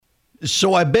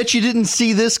So I bet you didn't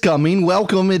see this coming.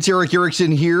 Welcome. It's Eric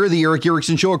Erickson here, the Eric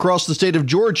Erickson Show across the state of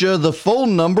Georgia. The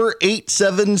phone number,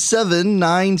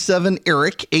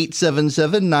 877-97-ERIC,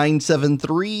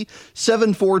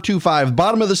 877-973-7425.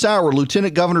 Bottom of this hour,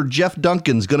 Lieutenant Governor Jeff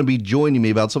Duncan's going to be joining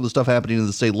me about some of the stuff happening in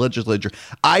the state legislature.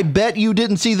 I bet you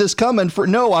didn't see this coming.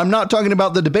 No, I'm not talking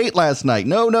about the debate last night.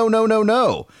 No.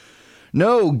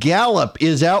 No, Gallup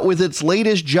is out with its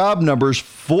latest job numbers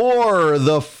for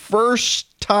the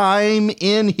first time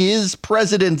in his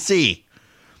presidency.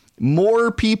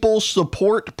 More people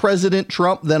support President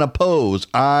Trump than oppose.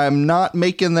 I'm not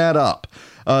making that up.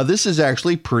 This is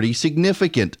actually pretty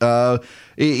significant.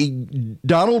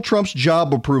 Donald Trump's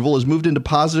job approval has moved into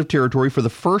positive territory for the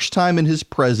first time in his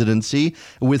presidency,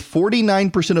 with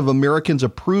 49% of Americans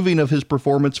approving of his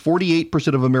performance,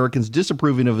 48% of Americans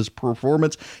disapproving of his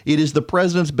performance. It is the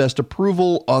president's best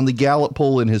approval on the Gallup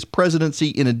poll in his presidency.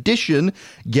 In addition,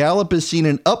 Gallup has seen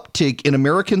an uptick in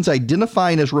Americans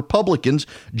identifying as Republicans,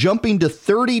 jumping to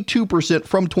 32%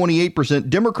 from 28%.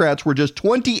 Democrats were just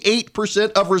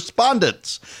 28% of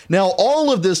respondents. Now,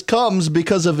 all of this comes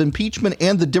because of impeachment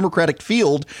and the Democratic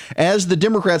field, as the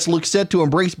Democrats look set to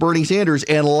embrace Bernie Sanders.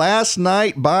 And last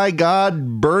night, by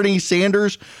God, Bernie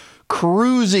Sanders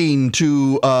cruising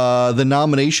to the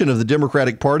nomination of the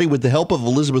Democratic Party with the help of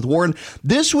Elizabeth Warren.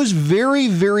 This was very,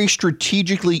 very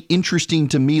strategically interesting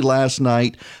to me last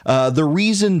night. The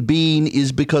reason being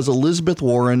is because Elizabeth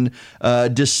Warren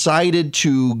decided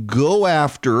to go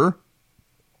after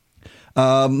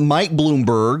Mike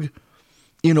Bloomberg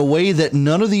in a way that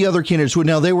none of the other candidates would.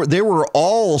 Now, they were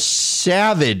all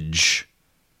savage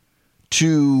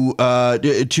to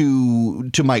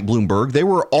Mike Bloomberg. They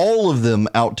were all of them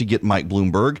out to get Mike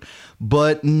Bloomberg,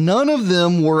 but none of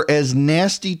them were as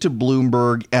nasty to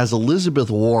Bloomberg as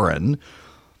Elizabeth Warren,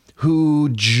 who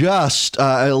just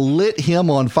lit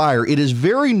him on fire. It is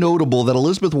very notable that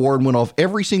Elizabeth Warren went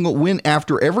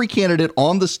after every candidate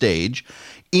on the stage,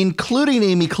 including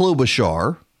Amy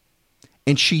Klobuchar.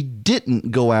 And she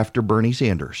didn't go after Bernie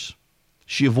Sanders.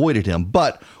 She avoided him.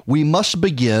 But we must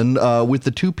begin with the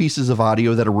two pieces of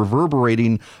audio that are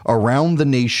reverberating around the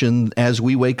nation as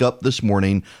we wake up this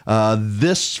morning.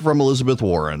 This from Elizabeth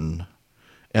Warren.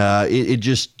 It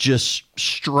just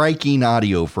striking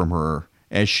audio from her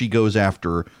as she goes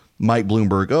after Mike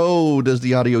Bloomberg. Oh, does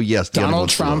the audio? Yes. Donald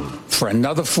Trump for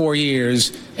another 4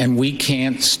 years, and we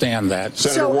can't stand that.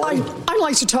 So I'd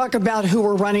like to talk about who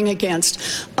we're running against.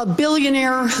 A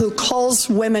billionaire who calls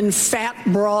women fat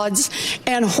broads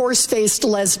and horse-faced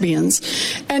lesbians.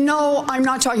 And no, I'm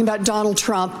not talking about Donald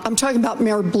Trump. I'm talking about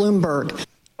Mayor Bloomberg.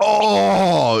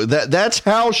 Oh, that's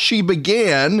how she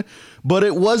began. But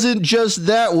it wasn't just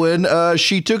that one.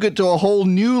 She took it to a whole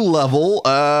new level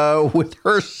with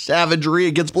her savagery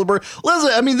against Bloomberg. Listen,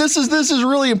 I mean, this is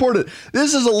really important.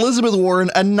 This is Elizabeth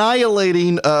Warren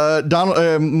annihilating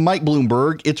Mike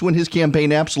Bloomberg. It's when his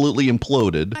campaign absolutely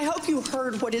imploded. I hope you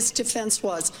heard what his defense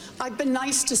was. I've been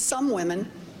nice to some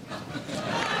women.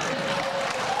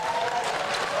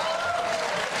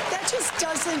 That just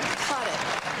doesn't cut it.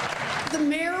 The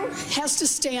mayor has to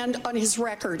stand on his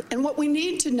record. And what we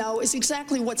need to know is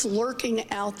exactly what's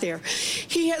lurking out there.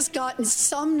 He has gotten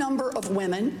some number of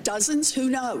women, dozens, who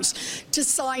knows, to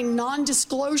sign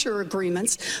non-disclosure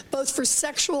agreements, both for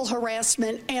sexual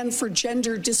harassment and for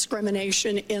gender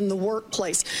discrimination in the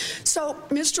workplace. So,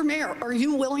 Mr. Mayor, are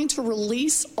you willing to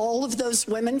release all of those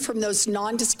women from those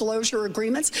non-disclosure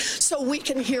agreements so we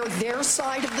can hear their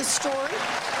side of the story?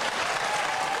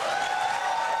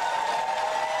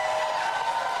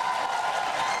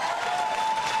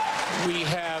 We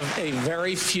have a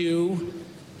very few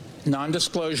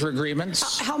non-disclosure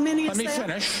agreements. How many is that? Let me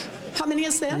finish. How many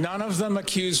is that? None of them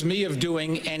accuse me of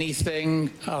doing anything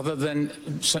other than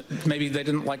maybe they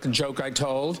didn't like the joke I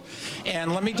told.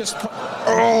 And let me just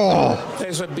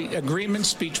there's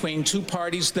agreements between two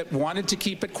parties that wanted to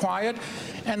keep it quiet,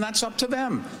 and that's up to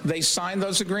them. They signed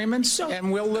those agreements,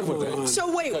 and we'll live with it.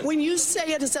 So wait, when you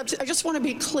say it is up to, I just want to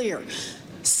be clear.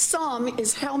 Some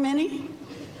is how many?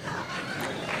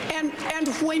 And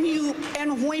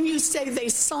when you say they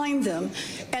signed them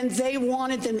and they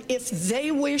wanted them, if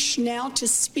they wish now to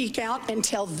speak out and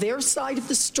tell their side of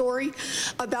the story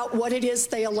about what it is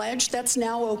they allege, that's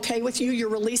now okay with you? You're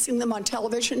releasing them on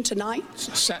television tonight?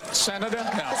 Senator? No.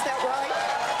 Is that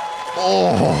right?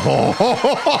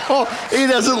 Oh, he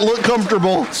doesn't look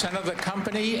comfortable. Of the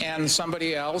company and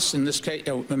somebody else, in this case,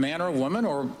 a man or a woman,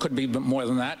 or could be more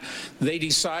than that, they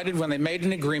decided when they made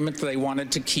an agreement that they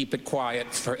wanted to keep it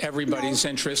quiet for everybody's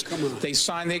interest. They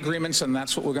signed the agreements, and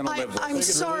that's what we're going to live with. I'm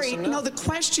sorry. No, the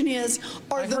question is,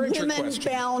 are the women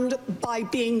bound by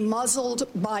being muzzled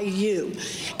by you?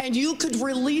 And you could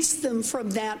release them from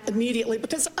that immediately,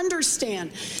 because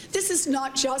understand, this is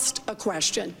not just a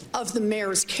question of the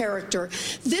mayor's character.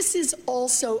 This is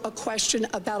also a question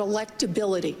about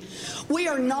electability. We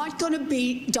are not going to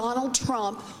beat Donald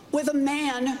Trump with a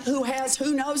man who has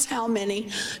who knows how many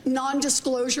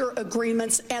non-disclosure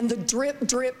agreements and the drip,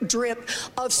 drip, drip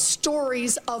of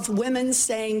stories of women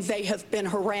saying they have been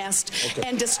harassed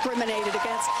and discriminated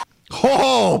against.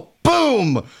 Oh,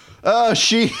 boom!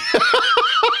 She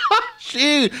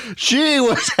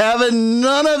was having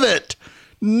none of it.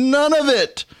 None of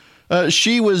it.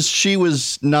 She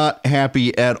was not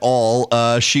happy at all.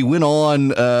 She went on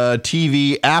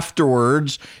TV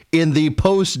afterwards in the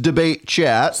post-debate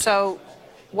chat. So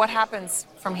what happens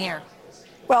from here?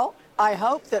 Well, I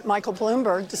hope that Michael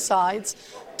Bloomberg decides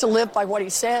to live by what he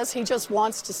says. He just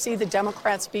wants to see the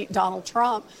Democrats beat Donald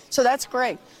Trump. So that's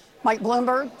great. Mike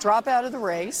Bloomberg, drop out of the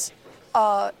race.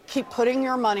 Keep putting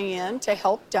your money in to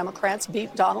help Democrats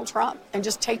beat Donald Trump, and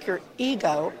just take your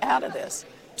ego out of this.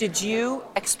 Did you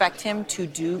expect him to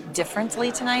do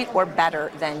differently tonight or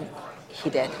better than he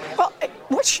did? Well,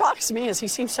 what shocks me is he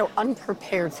seems so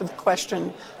unprepared for the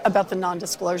question about the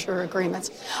non-disclosure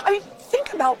agreements. I mean,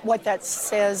 think about what that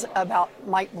says about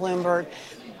Mike Bloomberg,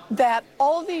 that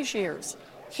all these years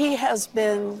he has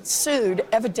been sued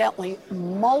evidently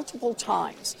multiple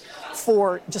times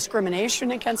for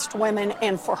discrimination against women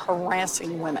and for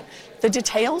harassing women. The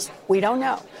details, we don't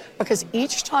know, because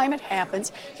each time it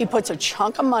happens, he puts a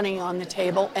chunk of money on the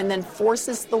table and then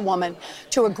forces the woman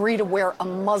to agree to wear a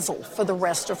muzzle for the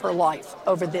rest of her life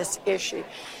over this issue.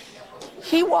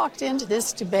 He walked into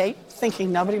this debate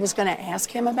thinking nobody was going to ask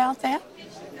him about that.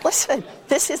 Listen,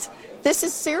 this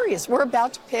is serious. We're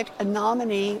about to pick a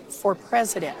nominee for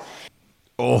president.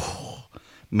 Oh,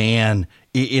 man,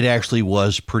 it actually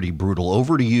was pretty brutal.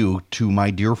 Over to you, to my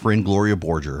dear friend Gloria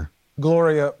Borger.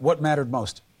 Gloria, what mattered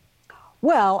most?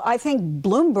 Well, I think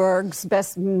Bloomberg's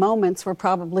best moments were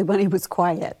probably when he was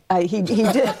quiet. He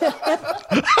did.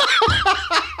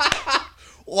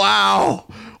 Wow.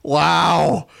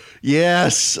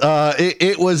 Yes,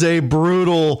 it was a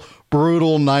brutal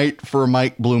night for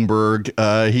Mike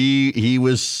Bloomberg. He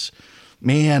was,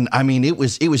 man, I mean, it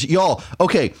was y'all.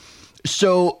 Okay.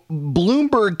 So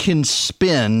Bloomberg can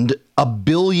spend $1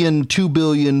 billion, $2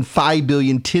 billion, $5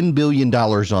 billion, $10 billion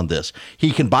on this. He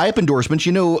can buy up endorsements.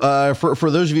 You know, for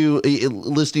those of you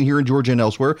listening here in Georgia and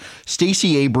elsewhere,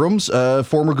 Stacey Abrams,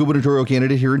 former gubernatorial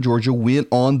candidate here in Georgia, went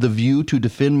on The View to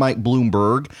defend Mike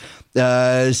Bloomberg.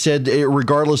 Said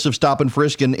regardless of stop and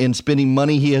frisk and spending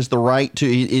money, he has the right to.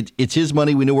 It's his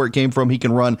money. We know where it came from. He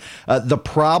can run. The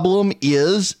problem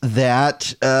is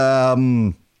that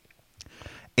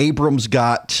Abrams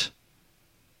got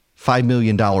 $5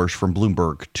 million from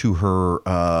Bloomberg to her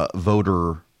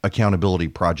voter accountability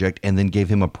project, and then gave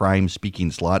him a prime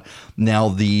speaking slot. Now,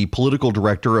 the political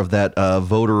director of that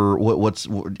voter,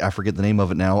 I forget the name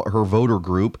of it now, her voter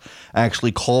group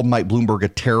actually called Mike Bloomberg a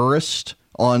terrorist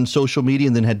on social media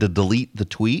and then had to delete the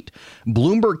tweet.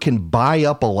 Bloomberg can buy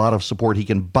up a lot of support. He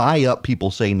can buy up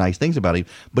people saying nice things about him,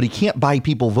 but he can't buy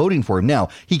people voting for him. Now,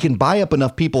 he can buy up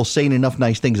enough people saying enough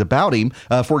nice things about him.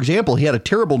 For example, he had a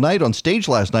terrible night on stage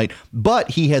last night,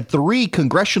 but he had 3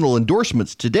 congressional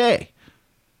endorsements today.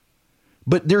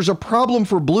 But there's a problem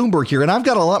for Bloomberg here, and I've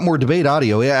got a lot more debate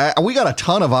audio. We got a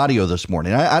ton of audio this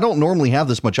morning. I don't normally have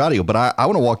this much audio, but I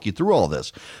want to walk you through all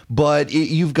this. But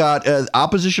you've got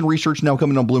opposition research now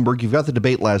coming on Bloomberg. You've got the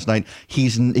debate last night.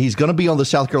 He's going to be on the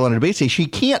South Carolina debate stage. He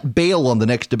can't bail on the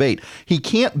next debate. He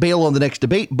can't bail on the next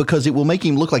debate because it will make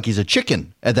him look like he's a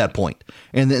chicken at that point,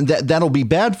 and then that'll be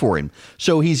bad for him.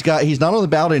 So he's not on the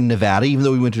ballot in Nevada, even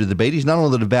though he went to the debate. He's not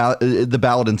on the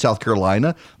ballot in South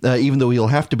Carolina, even though he'll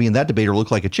have to be in that debate or look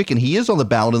like a chicken. He is on the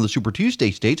ballot in the Super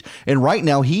Tuesday states, and right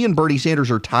now he and Bernie Sanders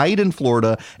are tied in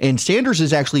Florida, and Sanders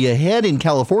is actually ahead in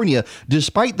California,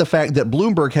 despite the fact that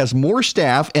Bloomberg has more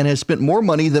staff and has spent more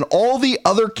money than all the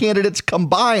other candidates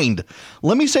combined.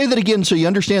 Let me say that again so you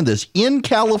understand this. In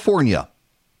California,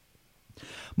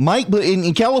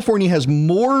 in California has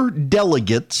more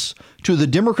delegates to the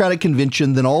Democratic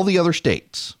convention than all the other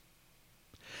states.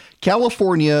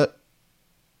 California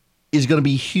is going to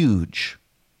be huge.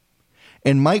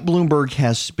 And Mike Bloomberg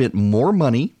has spent more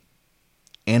money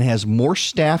and has more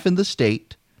staff in the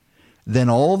state than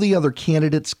all the other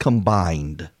candidates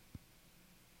combined.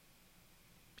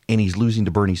 and he's losing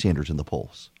to Bernie Sanders in the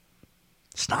polls.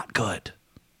 It's not good.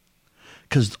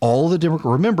 Because all the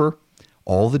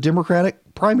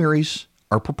Democratic primaries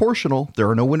are proportional. There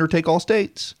are no winner-take-all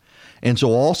states. And so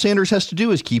all Sanders has to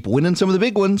do is keep winning some of the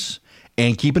big ones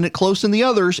and keeping it close in the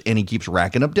others, and he keeps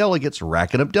racking up delegates.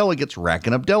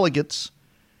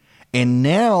 And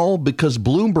now, because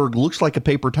Bloomberg looks like a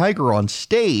paper tiger on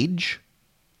stage,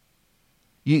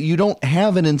 you don't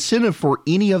have an incentive for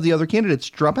any of the other candidates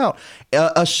to drop out.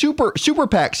 Super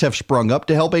PACs have sprung up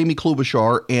to help Amy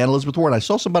Klobuchar and Elizabeth Warren. I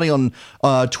saw somebody on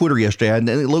Twitter yesterday,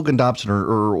 and Logan Dobson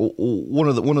or one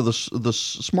of the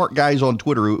smart guys on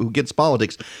Twitter who gets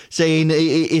politics, saying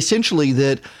essentially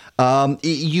that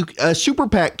a super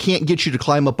PAC can't get you to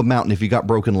climb up a mountain if you got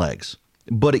broken legs,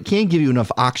 but it can give you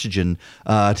enough oxygen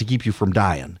to keep you from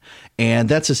dying. And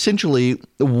that's essentially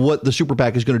what the super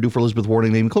PAC is going to do for Elizabeth Warren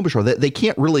and Amy Klobuchar. They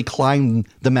can't really climb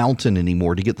the mountain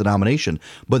anymore to get the nomination,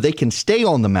 but they can stay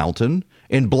on the mountain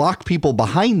and block people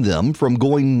behind them from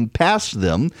going past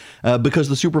them because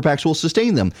the super PACs will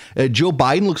sustain them. Joe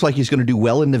Biden looks like he's going to do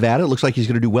well in Nevada. It looks like he's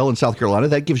going to do well in South Carolina.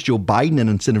 That gives Joe Biden an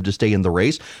incentive to stay in the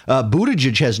race.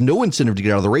 Buttigieg has no incentive to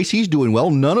get out of the race. He's doing well.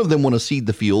 None of them want to cede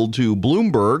the field to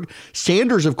Bloomberg.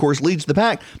 Sanders, of course, leads the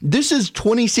pack. This is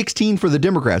 2016 for the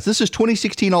Democrats. This is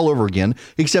 2016 all over again,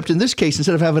 except in this case,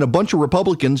 instead of having a bunch of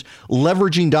Republicans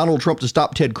leveraging Donald Trump to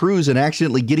stop Ted Cruz and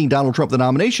accidentally getting Donald Trump the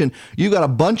nomination, you got a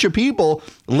bunch of people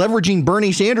leveraging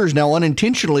Bernie Sanders now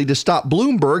unintentionally to stop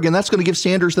Bloomberg, and that's going to give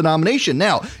Sanders the nomination.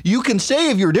 Now, you can say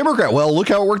if you're a Democrat, well, look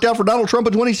how it worked out for Donald Trump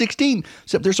in 2016,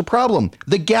 except there's a problem.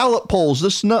 The Gallup polls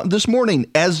this morning,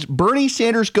 as Bernie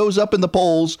Sanders goes up in the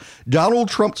polls, Donald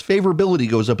Trump's favorability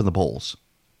goes up in the polls.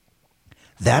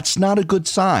 That's not a good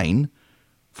sign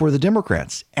for the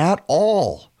Democrats at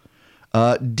all.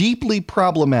 Deeply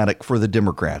problematic for the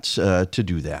Democrats to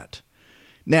do that.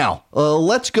 Now,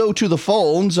 let's go to the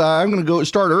phones. I'm going to go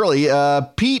start early.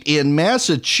 Pete in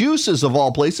Massachusetts, of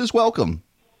all places. Welcome.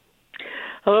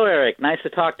 Hello, Eric. Nice to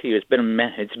talk to you. It's been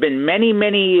many,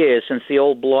 many years since the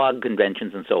old blog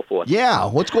conventions and so forth. Yeah,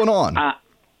 what's going on?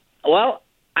 Well,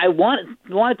 I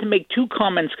wanted to make two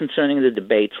comments concerning the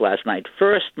debates last night.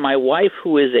 First, my wife,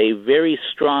 who is a very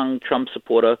strong Trump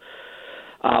supporter,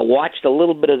 watched a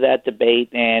little bit of that debate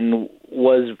and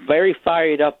was very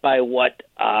fired up by what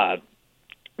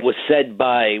was said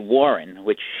by Warren,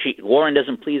 which Warren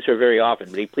doesn't please her very often,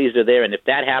 but he pleased her there. And if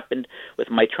that happened with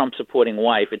my Trump-supporting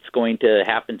wife, it's going to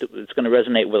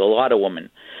resonate with a lot of women.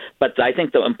 But I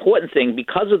think the important thing,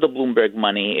 because of the Bloomberg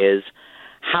money, is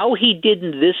how he did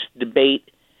in this debate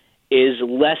is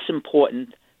less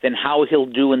important than how he'll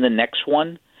do in the next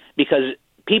one, because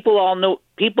people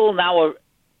now are,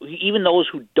 even those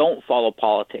who don't follow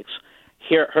politics,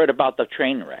 heard about the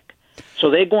train wreck.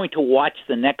 So they're going to watch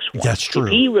the next one. That's true.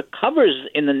 If he recovers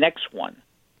in the next one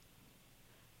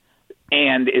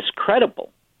and is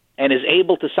credible and is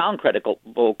able to sound credible,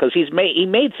 because he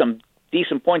made some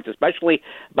decent points, especially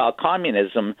about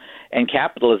communism and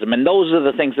capitalism, and those are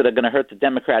the things that are going to hurt the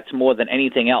Democrats more than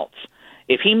anything else.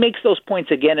 If he makes those points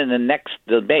again in the next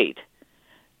debate,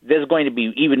 there's going to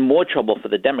be even more trouble for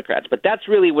the Democrats. But that's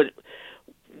really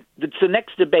it's the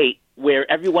next debate where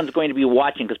everyone's going to be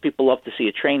watching, because people love to see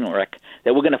a train wreck,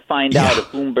 that we're going to find out if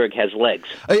Bloomberg has legs.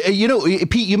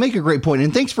 Pete, you make a great point,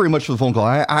 and thanks very much for the phone call.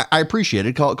 I appreciate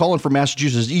it. Calling from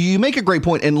Massachusetts. You make a great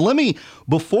point, and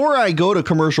before I go to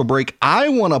commercial break, I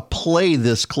want to play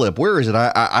this clip. Where is it?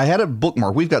 I had it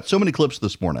bookmarked. We've got so many clips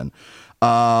this morning.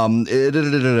 Yes.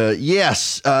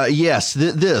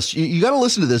 This you got to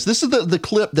listen to this. This is the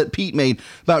clip that Pete made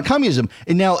about communism,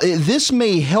 and now this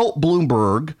may help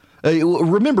Bloomberg.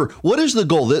 Remember, what is the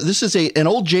goal? This is an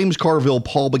old James Carville,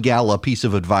 Paul Begala piece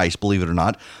of advice, believe it or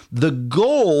not. The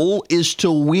goal is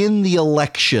to win the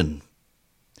election.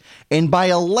 And by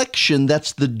election,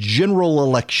 that's the general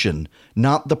election,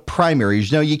 not the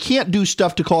primaries. Now, you can't do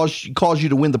stuff to cause you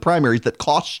to win the primaries that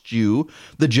cost you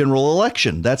the general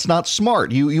election. That's not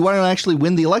smart. You want to actually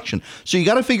win the election. So you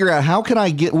got to figure out, how can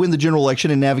I win the general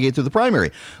election and navigate through the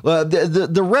primary?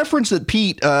 The reference that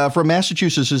Pete from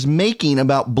Massachusetts is making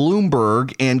about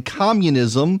Bloomberg and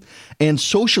communism and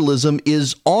socialism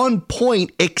is on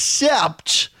point,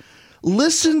 except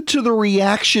listen to the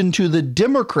reaction to the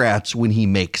Democrats when he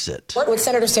makes it. What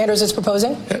Senator Sanders is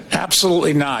proposing?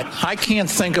 Absolutely not. I can't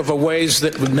think of ways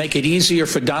that would make it easier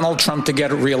for Donald Trump to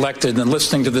get reelected than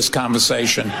listening to this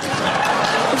conversation.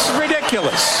 It's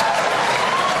ridiculous.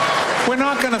 We're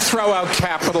not going to throw out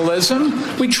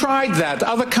capitalism. We tried that.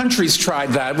 Other countries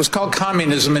tried that. It was called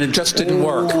communism, and it just didn't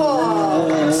work.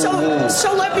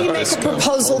 So let me make a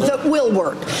proposal that will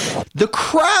work. The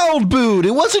crowd booed.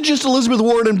 It wasn't just Elizabeth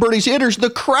Warren and Bernie Sanders.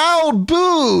 The crowd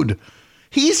booed.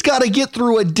 He's got to get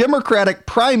through a Democratic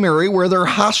primary where they're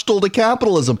hostile to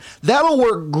capitalism. That'll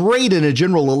work great in a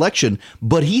general election,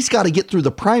 but he's got to get through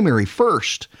the primary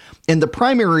first. And the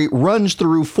primary runs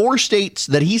through 4 states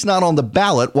that he's not on the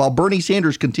ballot while Bernie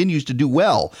Sanders continues to do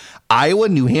well. Iowa,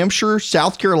 New Hampshire,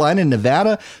 South Carolina,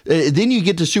 Nevada. Then you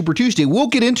get to Super Tuesday. We'll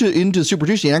get into Super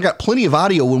Tuesday. And I got plenty of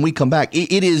audio when we come back.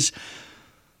 It is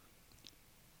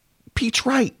Pete's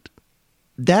right.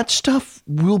 That stuff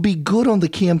will be good on the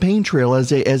campaign trail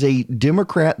as a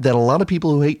Democrat that a lot of people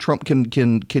who hate Trump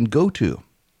can go to.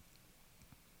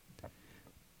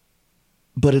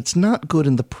 But it's not good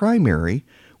in the primary.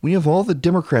 We have all the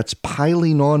Democrats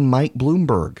piling on Mike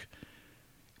Bloomberg.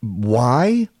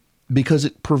 Why? Because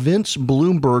it prevents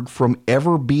Bloomberg from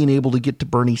ever being able to get to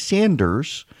Bernie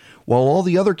Sanders while all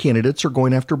the other candidates are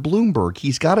going after Bloomberg.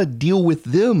 He's got to deal with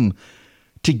them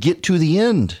to get to the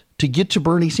end, to get to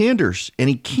Bernie Sanders. And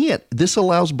he can't. This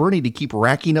allows Bernie to keep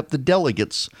racking up the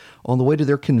delegates on the way to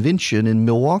their convention in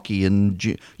Milwaukee. And,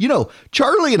 you know,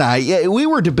 Charlie and I, we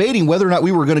were debating whether or not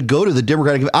we were going to go to the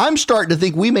Democratic. I'm starting to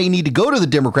think we may need to go to the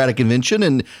Democratic convention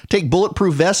and take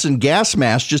bulletproof vests and gas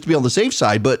masks just to be on the safe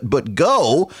side. But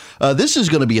go. This is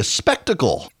going to be a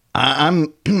spectacle.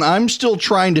 I'm still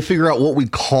trying to figure out what we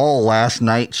call last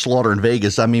night's slaughter in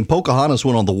Vegas. I mean, Pocahontas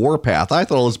went on the warpath. I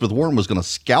thought Elizabeth Warren was going to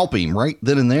scalp him right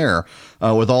then and there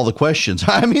with all the questions.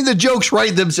 I mean, the jokes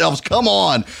write themselves. Come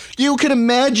on. You can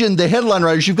imagine the headline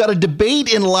writers. You've got a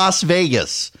debate in Las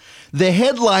Vegas. The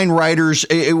headline writers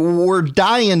were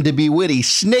dying to be witty.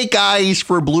 Snake eyes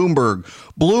for Bloomberg.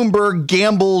 Bloomberg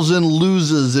gambles and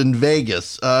loses in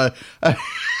Vegas.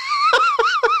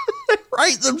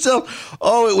 Right themselves.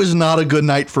 Oh, it was not a good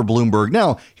night for Bloomberg.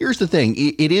 Now, here's the thing.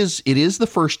 It is the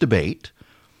first debate,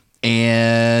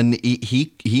 and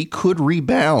he could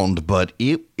rebound, but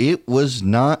it was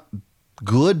not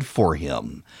good for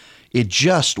him. It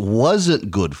just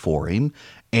wasn't good for him.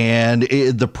 And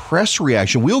the press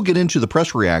reaction, we'll get into the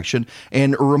press reaction.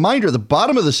 And a reminder, at the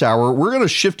bottom of this hour, we're going to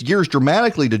shift gears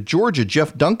dramatically to Georgia.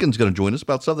 Jeff Duncan's going to join us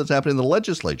about stuff that's happening in the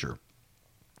legislature.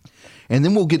 And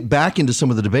then we'll get back into some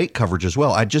of the debate coverage as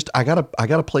well. I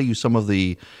gotta play you some of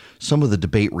the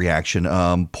debate reaction.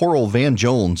 Poor old Van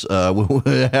Jones.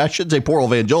 I shouldn't say poor old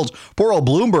Van Jones. Poor old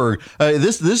Bloomberg.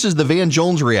 This is the Van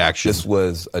Jones reaction. This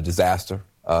was a disaster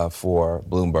for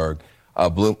Bloomberg.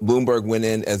 Bloomberg went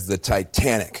in as the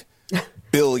Titanic,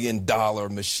 billion-dollar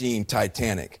machine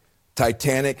Titanic.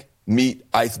 Titanic meet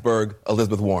iceberg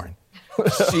Elizabeth Warren.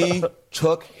 She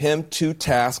took him to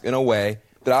task in a way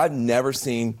that I've never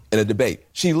seen in a debate.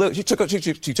 She took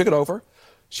it over.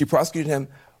 She prosecuted him.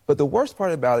 But the worst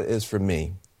part about it is, for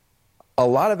me, a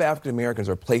lot of African Americans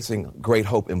are placing great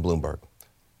hope in Bloomberg.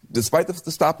 Despite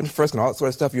the stop and frisk and all that sort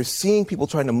of stuff, you're seeing people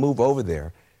trying to move over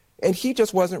there. And he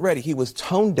just wasn't ready. He was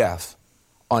tone deaf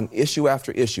on issue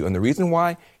after issue. And the reason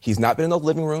why, he's not been in those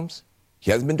living rooms.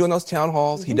 He hasn't been doing those town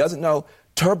halls. Mm-hmm. He doesn't know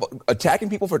attacking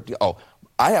people for,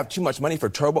 I have too much money for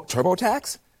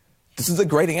TurboTax? This is a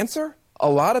great answer? A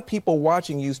lot of people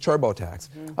watching use TurboTax.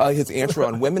 Mm-hmm. His answer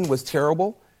on women was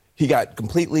terrible. He got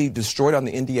completely destroyed on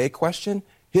the NDA question.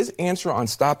 His answer on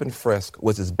stop and frisk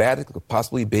was as bad as it could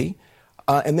possibly be.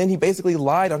 And then he basically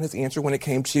lied on his answer when it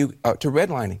came to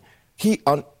redlining. He,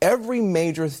 on every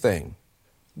major thing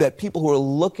that people who are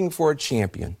looking for a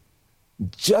champion,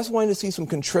 just wanting to see some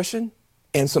contrition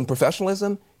and some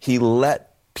professionalism, he let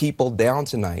people down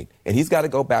tonight, and he's got to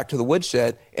go back to the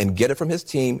woodshed and get it from his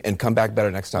team and come back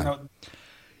better next time.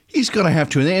 He's going to have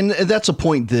to, and that's a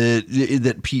point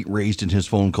that Pete raised in his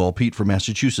phone call, Pete from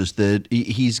Massachusetts, that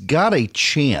he's got a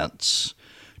chance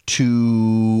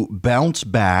to bounce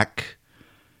back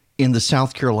in the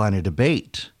South Carolina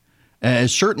debate.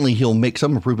 Certainly he'll make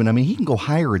some improvement. I mean, he can go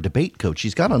hire a debate coach.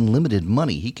 He's got unlimited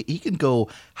money. He can go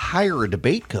hire a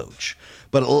debate coach.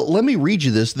 But let me read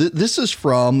you this. This is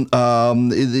from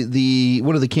the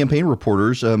one of the campaign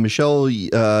reporters, Michelle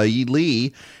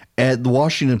Lee, at the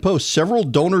Washington Post. Several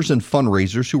donors and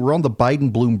fundraisers who were on the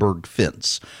Biden-Bloomberg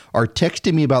fence are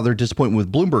texting me about their disappointment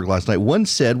with Bloomberg last night. One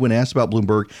said, when asked about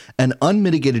Bloomberg, an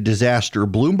unmitigated disaster.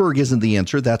 Bloomberg isn't the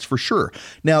answer, that's for sure.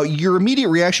 Now, your immediate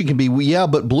reaction can be, well, yeah,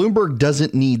 but Bloomberg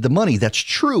doesn't need the money. That's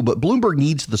true, but Bloomberg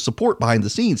needs the support behind the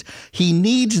scenes. He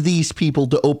needs these people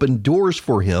to open doors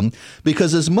for him,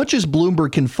 because as much as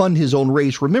Bloomberg can fund his own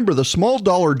race, remember, the small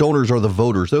dollar donors are the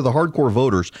voters. They're the hardcore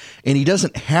voters, and he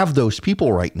doesn't have those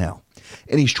people right now.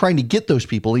 And he's trying to get those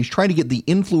people. He's trying to get the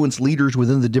influence leaders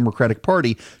within the Democratic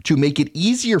Party to make it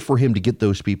easier for him to get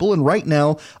those people. And right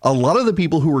now, a lot of the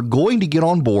people who are going to get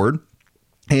on board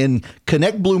and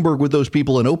connect Bloomberg with those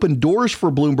people and open doors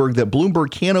for Bloomberg that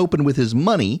Bloomberg can't open with his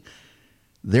money,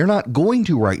 They're not going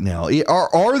to right now.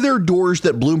 Are there doors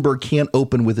that Bloomberg can't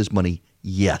open with his money?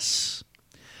 Yes.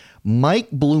 Mike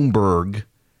Bloomberg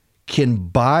can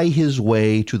buy his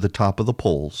way to the top of the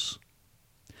polls,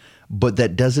 but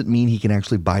that doesn't mean he can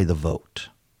actually buy the vote.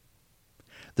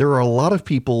 There are a lot of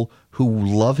people who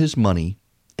love his money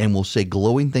and will say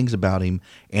glowing things about him,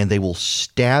 and they will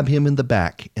stab him in the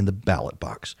back in the ballot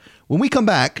box. When we come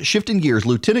back, shifting gears,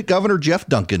 Lieutenant Governor Jeff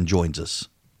Duncan joins us.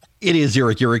 It is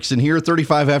Eric Erickson here,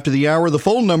 35 after the hour. The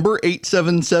phone number,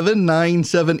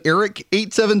 877-97-ERIC,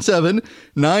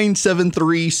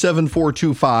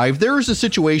 877-973-7425. There is a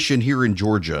situation here in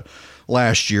Georgia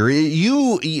last year.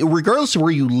 You, regardless of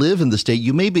where you live in the state,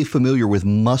 you may be familiar with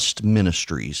Must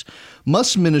Ministries.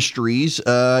 Must Ministries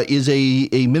is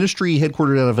a ministry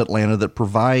headquartered out of Atlanta that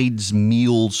provides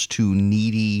meals to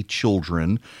needy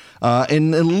children.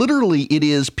 And literally, it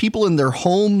is people in their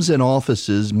homes and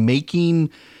offices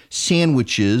making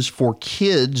sandwiches for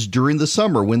kids during the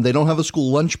summer when they don't have a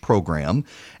school lunch program.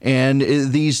 And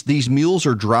these meals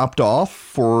are dropped off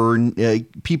for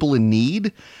people in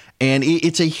need. And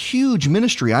it's a huge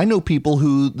ministry. I know people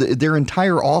who their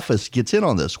entire office gets in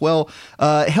on this. Well,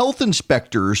 health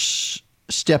inspectors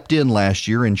stepped in last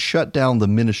year and shut down the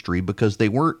ministry because they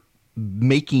weren't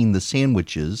making the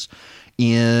sandwiches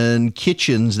in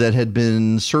kitchens that had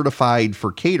been certified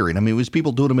for catering. I mean, it was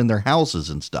people doing them in their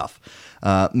houses and stuff,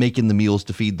 making the meals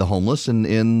to feed the homeless.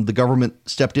 And the government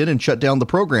stepped in and shut down the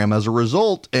program as a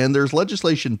result. And there's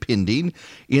legislation pending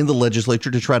in the legislature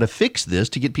to try to fix this,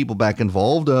 to get people back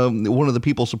involved. One of the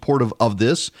people supportive of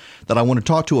this that I want to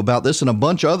talk to about this and a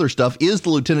bunch of other stuff is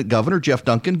the Lieutenant Governor, Jeff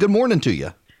Duncan. Good morning to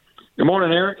you. Good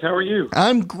morning, Eric. How are you?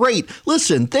 I'm great.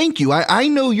 Listen, thank you. I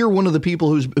know you're one of the people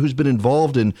who's been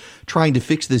involved in trying to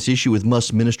fix this issue with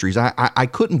Must Ministries. I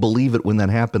couldn't believe it when that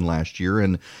happened last year,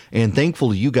 and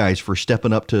thankful to you guys for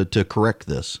stepping up to correct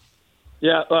this.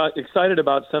 Yeah, excited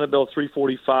about Senate Bill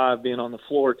 345 being on the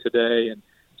floor today, and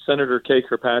Senator Kay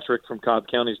Kirkpatrick from Cobb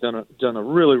County has done a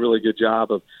really, really good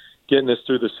job of getting this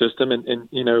through the system. And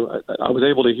you know, I was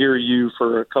able to hear you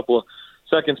for a couple of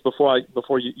seconds before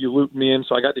you looped me in,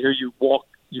 so I got to hear you walk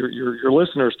your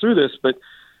listeners through this. But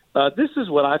this is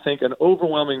what I think an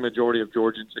overwhelming majority of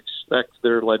Georgians expect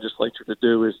their legislature to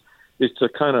do is to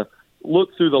kind of look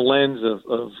through the lens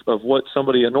of what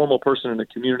a normal person in the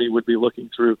community would be looking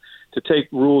through, to take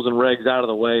rules and regs out of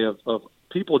the way of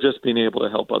people just being able to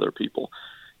help other people.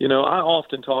 You know, I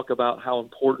often talk about how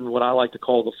important what I like to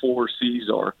call the 4 C's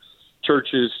are: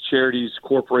 churches, charities,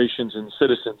 corporations, and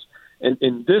citizens.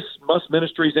 And this Must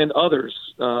Ministries and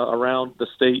others around the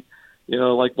state, you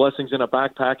know, like Blessings in a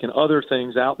Backpack and other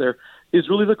things out there, is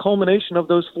really the culmination of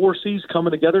those 4 C's coming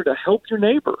together to help your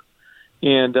neighbor.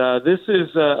 And this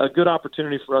is a good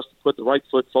opportunity for us to put the right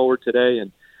foot forward today,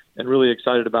 and really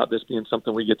excited about this being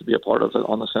something we get to be a part of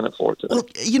on the Senate floor today. Well,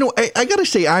 you know, I got to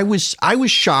say, I was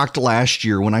shocked last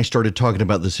year when I started talking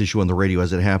about this issue on the radio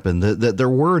as it happened, that there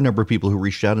were a number of people who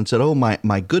reached out and said, oh,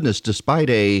 my goodness,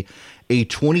 despite a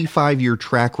 25-year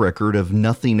track record of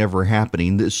nothing ever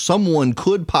happening, someone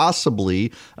could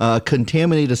possibly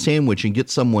contaminate a sandwich and get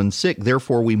someone sick.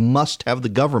 Therefore, we must have the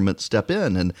government step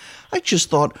in. And I just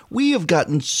thought, we have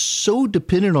gotten so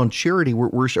dependent on charity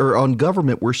or on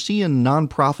government. We're seeing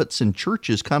nonprofits and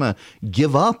churches kind of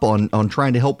give up on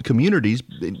trying to help communities,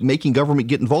 making government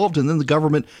get involved. And then the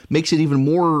government makes it even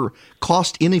more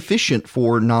cost inefficient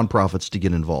for nonprofits to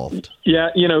get involved. Yeah,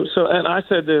 you know, and I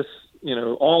said this, you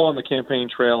know, all on the campaign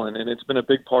trail, and it's been a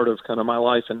big part of kind of my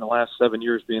life in the last 7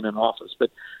 years being in office. But,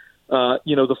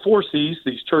 you know, the 4 C's,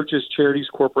 these churches, charities,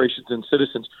 corporations, and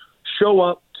citizens, show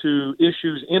up to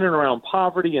issues in and around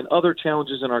poverty and other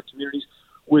challenges in our communities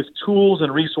with tools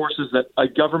and resources that a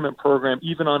government program,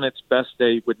 even on its best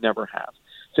day, would never have.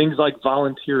 Things like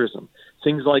volunteerism,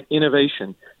 things like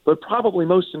innovation, but probably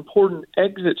most important,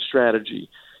 exit strategy.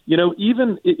 You know,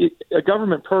 even a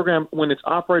government program, when it's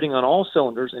operating on all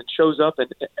cylinders and shows up and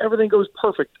everything goes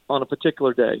perfect on a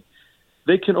particular day,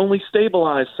 they can only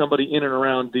stabilize somebody in and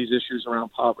around these issues around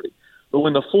poverty. But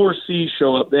when the 4 C's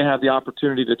show up, they have the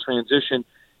opportunity to transition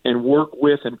and work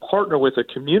with and partner with a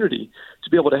community to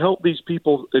be able to help these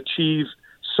people achieve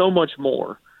so much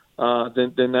more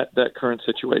than that current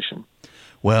situation.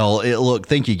 Well, look,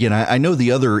 thank you again. I know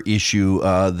the other issue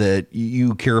that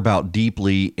you care about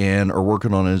deeply and are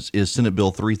working on is Senate Bill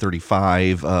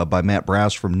 335 by Matt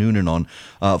Brass from Noonan on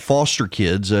foster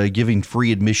kids giving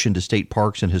free admission to state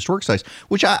parks and historic sites,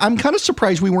 which I'm kind of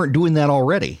surprised we weren't doing that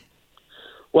already.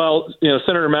 Well, you know,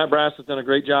 Senator Matt Brass has done a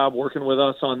great job working with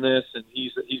us on this, and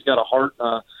he's got a heart,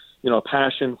 you know, a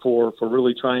passion for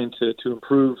really trying to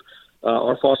improve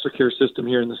our foster care system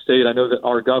here in the state. I know that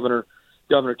our governor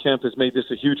Governor Kemp has made this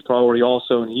a huge priority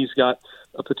also, and he's got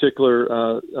a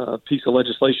particular piece of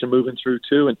legislation moving through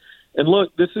too. And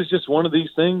look, this is just one of these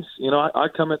things. I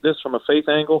come at this from a faith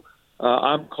angle.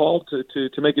 I'm called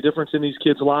to make a difference in these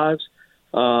kids' lives.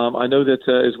 I know that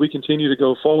as we continue to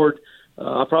go forward,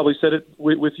 I probably said it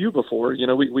with you before.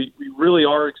 We really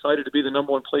are excited to be the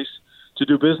number one place to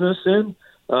do business in.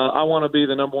 I want to be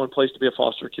the number one place to be a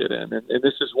foster kid in, and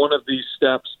this is one of these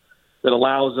steps that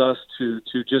allows us to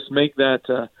just make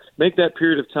that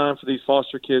period of time for these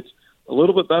foster kids a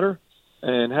little bit better,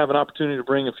 and have an opportunity to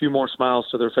bring a few more smiles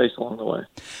to their face along the way.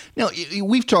 Now,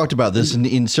 we've talked about this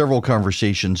in several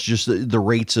conversations, just the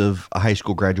rates of high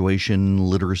school graduation,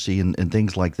 literacy, and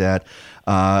things like that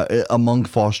among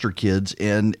foster kids.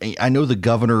 And I know the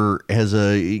governor has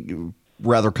a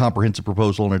rather comprehensive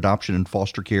proposal on adoption and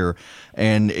foster care.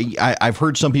 And I've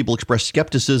heard some people express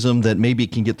skepticism that maybe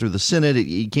it can get through the Senate,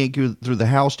 it can't go through the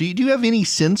House. Do you have any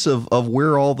sense of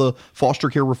where all the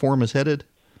foster care reform is headed?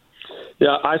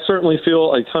 Yeah, I certainly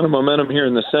feel a ton of momentum here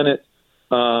in the Senate.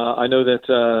 I know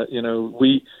that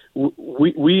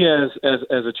we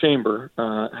as a chamber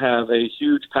have a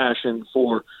huge passion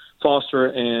for foster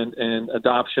and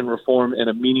adoption reform in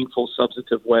a meaningful,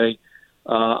 substantive way.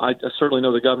 I certainly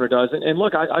know the governor does. And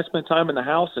look, I spent time in the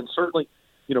House, and certainly,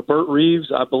 Burt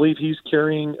Reeves, I believe he's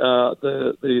carrying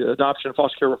the adoption and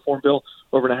foster care reform bill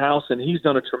over to the House, and he's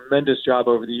done a tremendous job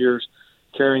over the years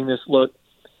carrying this. Look,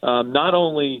 not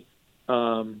only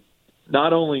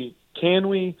can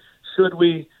we, should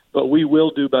we, but we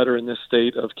will do better in this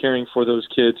state of caring for those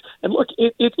kids. And look,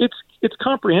 it's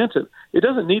comprehensive. It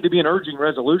doesn't need to be an urging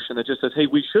resolution that just says, hey,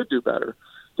 we should do better.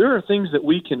 There are things that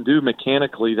we can do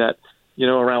mechanically that,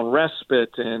 around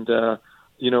respite and,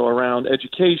 around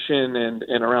education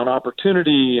and around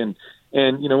opportunity. And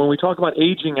when we talk about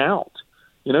aging out,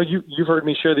 you've heard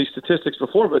me share these statistics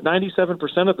before, but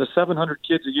 97% of the 700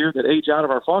 kids a year that age out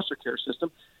of our foster care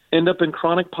system end up in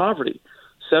chronic poverty.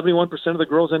 71% of the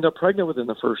girls end up pregnant within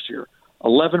the first year.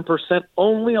 11%,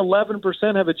 only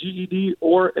 11% have a GED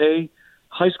or a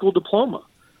high school diploma.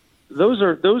 Those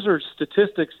are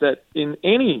statistics that, in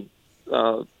any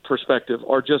perspective,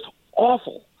 are just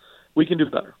awful. We can do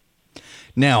better.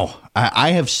 Now,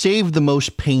 I have saved the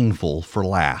most painful for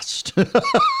last.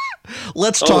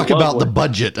 Let's talk about the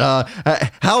budget.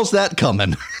 How's that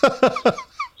coming?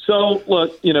 So,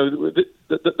 look,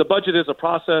 the budget is a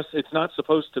process. It's not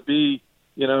supposed to be,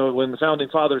 when the founding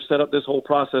fathers set up this whole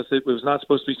process, it was not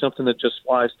supposed to be something that just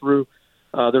flies through.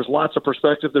 There's lots of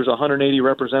perspective. There's 180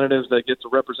 representatives that get to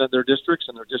represent their districts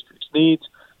and their district's needs.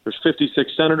 There's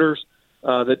 56 senators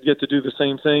that get to do the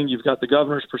same thing. You've got the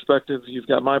governor's perspective. You've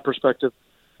got my perspective.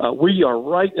 We are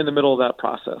right in the middle of that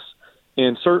process.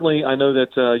 And certainly I know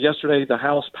that yesterday the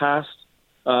House passed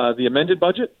the amended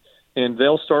budget, and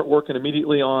they'll start working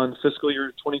immediately on fiscal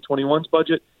year 2021's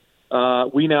budget.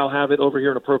 We now have it over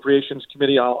here in Appropriations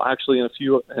Committee. I'll actually in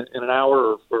an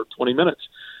hour or 20 minutes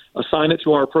assign it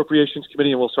to our Appropriations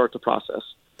Committee, and we'll start the process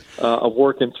of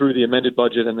working through the amended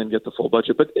budget and then get the full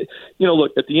budget. But,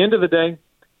 look, at the end of the day,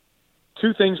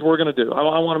 two things we're going to do.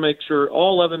 I want to make sure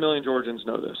all 11 million Georgians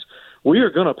know this. We are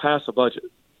going to pass a budget,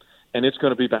 and it's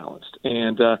going to be balanced.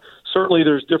 And certainly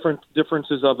there's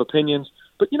differences of opinions.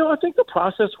 But, I think the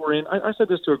process we're in, I said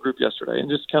this to a group yesterday and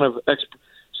just kind of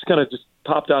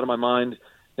popped out of my mind.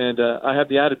 And I have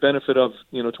the added benefit of,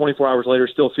 24 hours later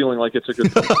still feeling like it's a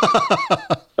good thing.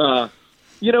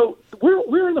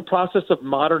 We're in the process of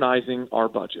modernizing our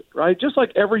budget, right? Just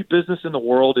like every business in the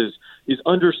world is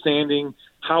understanding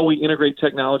how we integrate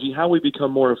technology, how we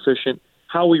become more efficient,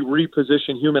 how we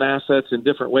reposition human assets in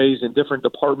different ways in different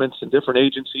departments and different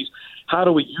agencies. How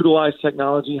do we utilize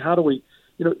technology? How do we,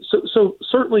 so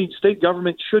certainly state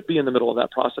government should be in the middle of that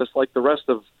process like the rest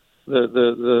of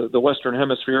the Western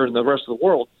Hemisphere and the rest of the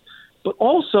world. But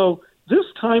also, this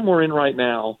time we're in right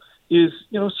now is,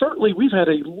 certainly we've had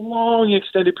a long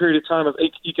extended period of time of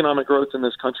economic growth in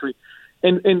this country.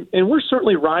 And we're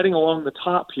certainly riding along the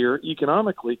top here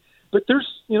economically, but there's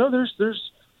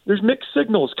mixed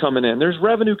signals coming in. There's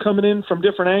revenue coming in from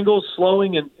different angles,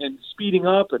 slowing and speeding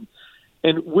up.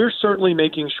 And we're certainly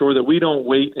making sure that we don't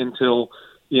wait until,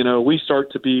 we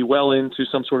start to be well into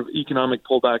some sort of economic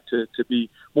pullback to be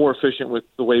more efficient with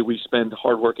the way we spend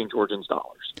hardworking Georgians'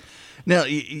 dollars. Now,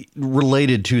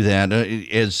 related to that,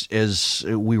 as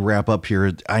we wrap up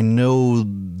here, I know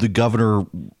the governor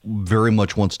very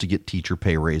much wants to get teacher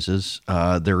pay raises.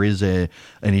 There is an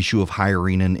issue of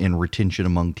hiring and retention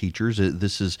among teachers.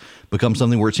 This has become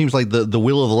something where it seems like the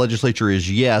will of the legislature is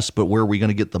yes, but where are we going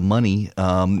to get the money?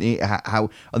 How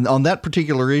on that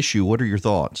particular issue, what are your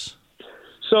thoughts?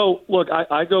 So, look,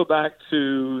 I go back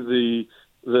to the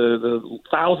the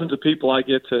thousands of people I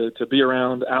get to be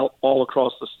around out all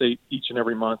across the state each and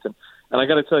every month. And I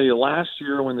got to tell you, last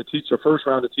year when the first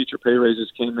round of teacher pay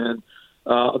raises came in,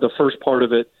 the first part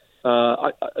of it,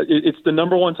 it's the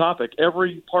number one topic.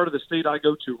 Every part of the state I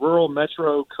go to, rural,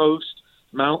 metro, coast,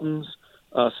 mountains,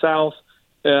 south,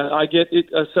 I get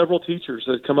several teachers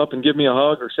that come up and give me a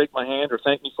hug or shake my hand or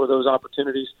thank me for those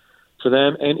opportunities for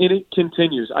them. And it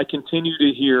continues. I continue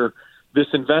to hear this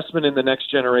investment in the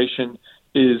next generation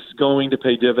is going to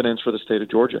pay dividends for the state of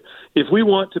Georgia. If we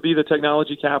want to be the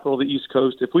technology capital of the East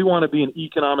Coast, if we want to be an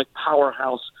economic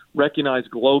powerhouse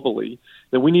recognized globally,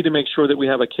 then we need to make sure that we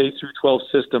have a K-12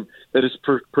 system that is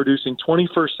producing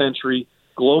 21st century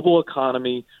global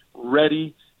economy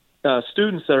ready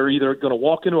students that are either going to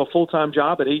walk into a full-time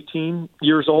job at 18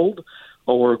 years old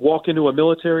or walk into a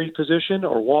military position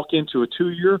or walk into a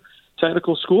 2-year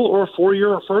technical school or a 4-year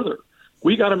or further.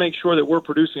 We got to make sure that we're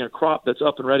producing a crop that's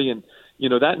up and ready. And,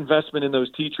 that investment in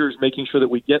those teachers, making sure that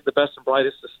we get the best and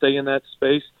brightest to stay in that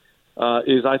space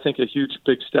is, I think, a huge,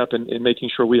 big step in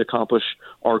making sure we accomplish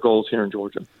our goals here in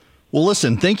Georgia. Well,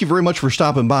 listen, thank you very much for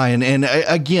stopping by. And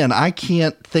again, I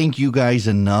can't thank you guys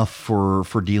enough for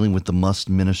dealing with the Must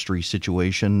Ministry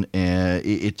situation.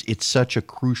 It's such a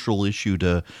crucial issue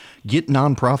to get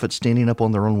nonprofits standing up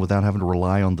on their own without having to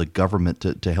rely on the government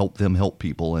to help them help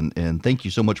people. And thank you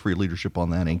so much for your leadership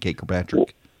on that, and Kate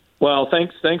Kirkpatrick. Well,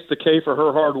 thanks to Kay for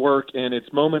her hard work. And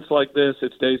it's moments like this,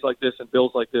 it's days like this, and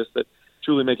bills like this that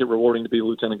truly make it rewarding to be a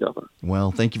lieutenant governor.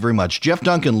 Well, thank you very much. Jeff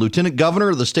Duncan, lieutenant governor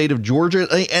of the state of Georgia.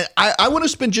 I want to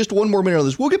spend just one more minute on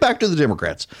this. We'll get back to the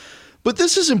Democrats. But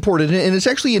this is important, and it's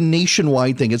actually a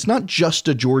nationwide thing. It's not just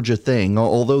a Georgia thing,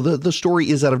 although the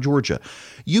story is out of Georgia.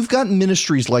 You've got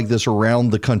ministries like this around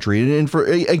the country. And for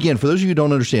those of you who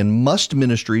don't understand, Must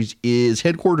Ministries is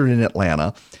headquartered in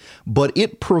Atlanta, but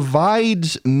it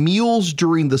provides meals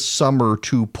during the summer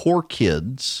to poor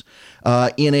kids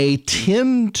in a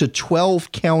 10 to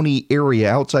 12 county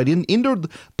area outside into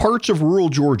parts of rural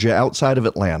Georgia outside of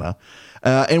Atlanta.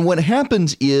 And what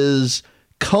happens is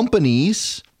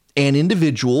companies and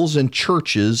individuals and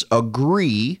churches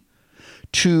agree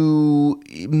to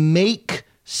make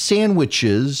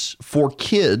sandwiches for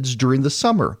kids during the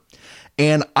summer.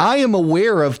 And I am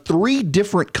aware of 3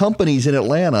 different companies in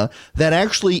Atlanta that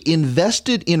actually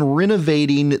invested in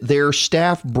renovating their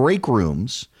staff break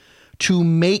rooms to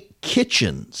make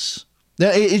kitchens.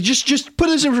 Now, just put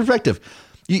this in perspective.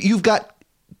 You've got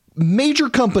major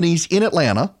companies in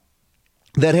Atlanta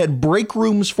that had break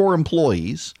rooms for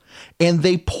employees, and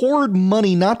they poured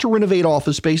money not to renovate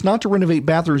office space, not to renovate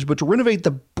bathrooms, but to renovate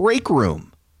the break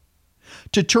room,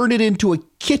 to turn it into a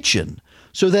kitchen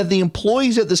so that the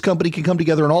employees at this company can come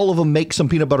together and all of them make some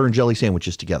peanut butter and jelly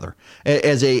sandwiches together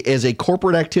as a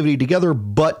corporate activity together,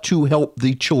 but to help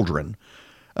the children.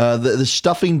 The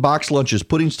stuffing box lunches,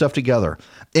 putting stuff together.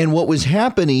 And what was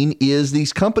happening is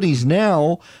these companies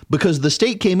now, because the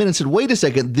state came in and said, wait a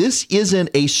second, this isn't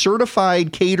a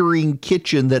certified catering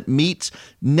kitchen that meets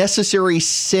necessary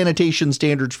sanitation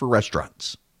standards for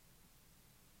restaurants.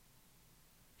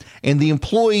 And the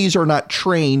employees are not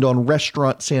trained on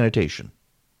restaurant sanitation.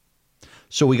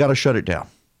 So we got to shut it down.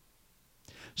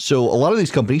 So a lot of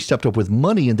these companies stepped up with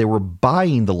money and they were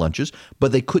buying the lunches,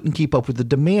 but they couldn't keep up with the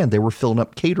demand. They were filling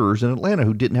up caterers in Atlanta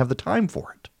who didn't have the time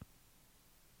for it.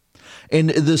 And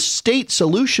the state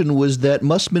solution was that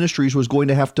Must Ministries was going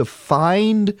to have to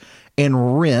find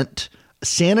and rent a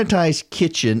sanitized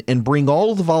kitchen and bring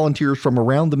all of the volunteers from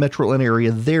around the metro Atlanta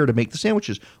area there to make the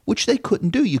sandwiches, which they couldn't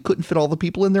do. You couldn't fit all the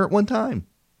people in there at one time.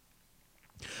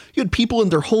 You had people in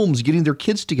their homes getting their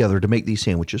kids together to make these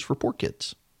sandwiches for poor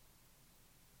kids.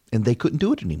 And they couldn't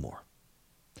do it anymore.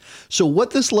 So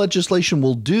what this legislation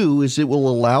will do is it will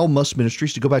allow Must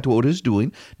Ministries to go back to what it is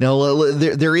doing. Now,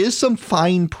 there is some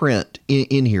fine print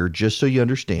in here, just so you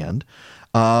understand.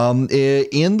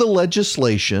 In the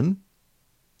legislation,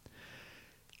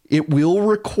 it will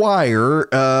require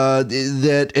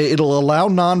that it'll allow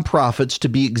nonprofits to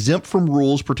be exempt from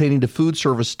rules pertaining to food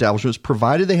service establishments,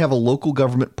 provided they have a local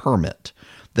government permit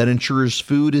that ensures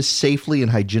food is safely and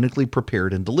hygienically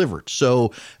prepared and delivered.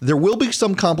 So there will be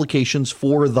some complications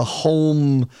for the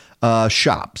home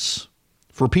shops,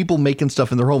 for people making stuff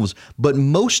in their homes. But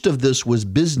most of this was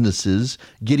businesses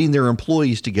getting their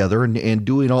employees together and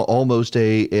doing almost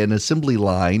an assembly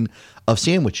line of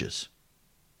sandwiches.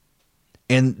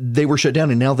 And they were shut down,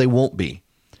 and now they won't be.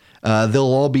 They'll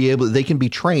all be able, they can be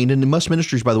trained. And Must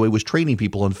Ministries, by the way, was training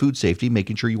people on food safety,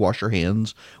 making sure you wash your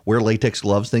hands, wear latex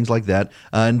gloves, things like that.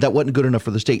 And that wasn't good enough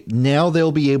for the state. Now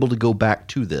they'll be able to go back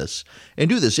to this and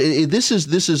do this. This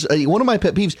is one of my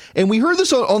pet peeves. And we heard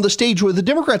this on the stage with the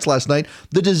Democrats last night,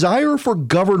 the desire for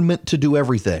government to do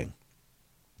everything.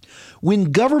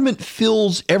 When government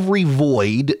fills every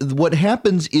void, what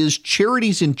happens is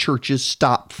charities and churches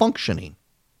stop functioning.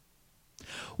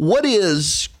 What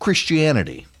is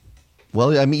Christianity?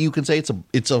 Well, I mean, you can say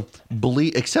it's a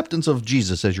belief, acceptance of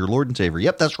Jesus as your Lord and Savior.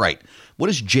 Yep, that's right. What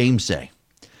does James say?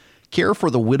 Care for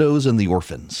the widows and the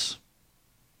orphans.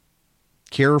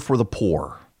 Care for the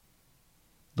poor.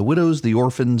 The widows, the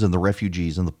orphans, and the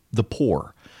refugees, and the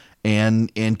poor.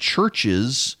 And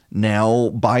churches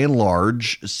now, by and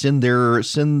large, send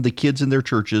the kids in their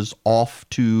churches off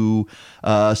to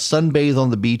sunbathe on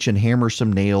the beach and hammer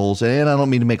some nails. And I don't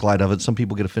mean to make light of it. Some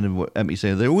people get offended at me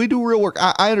saying that we do real work.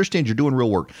 I understand you're doing real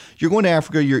work. You're going to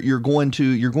Africa. You're going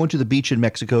to the beach in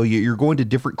Mexico. You're going to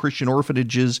different Christian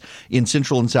orphanages in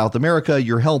Central and South America.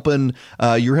 You're helping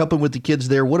with the kids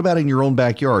there. What about in your own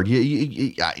backyard?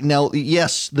 Now,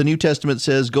 yes, the New Testament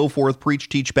says, "Go forth, preach,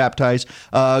 teach, baptize.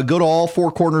 Go to all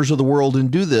four corners of the world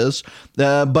and do this."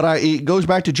 But it goes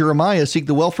back to Jeremiah, seek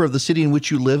the welfare of the city in which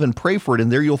you live and pray for it,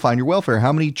 and there you'll find your welfare.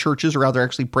 How many churches are out there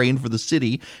actually praying for the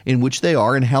city in which they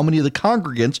are, and how many of the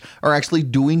congregants are actually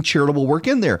doing charitable work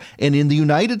in there? And in the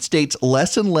United States,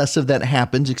 less and less of that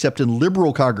happens, except in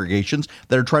liberal congregations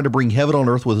that are trying to bring heaven on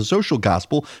earth with a social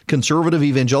gospel. Conservative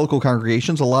evangelical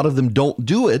congregations, a lot of them don't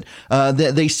do it.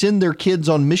 They send their kids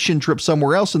on mission trips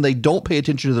somewhere else, and they don't pay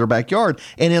attention to their backyard.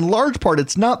 And in large part,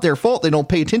 it's not their fault they don't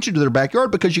pay attention to their backyard,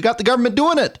 because you got the government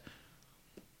doing it.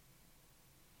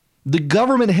 The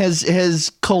government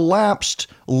has collapsed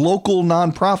local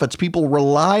nonprofits. People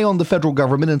rely on the federal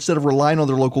government instead of relying on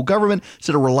their local government,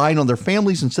 instead of relying on their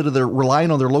families, instead of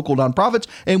relying on their local nonprofits.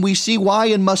 And we see why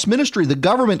in Must Ministry. The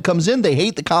government comes in, they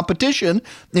hate the competition,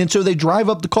 and so they drive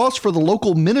up the cost for the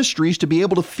local ministries to be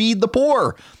able to feed the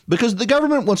poor, because the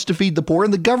government wants to feed the poor,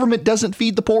 and the government doesn't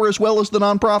feed the poor as well as the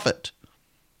nonprofit.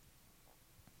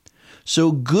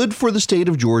 So good for the state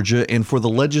of Georgia and for the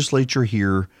legislature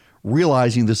here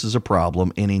realizing this is a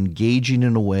problem and engaging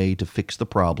in a way to fix the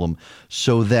problem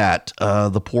so that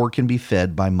the poor can be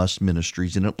fed by Must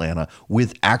Ministries in Atlanta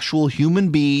with actual human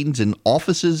beings in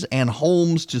offices and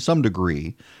homes to some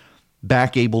degree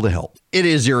back able to help. It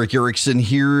is Eric Erickson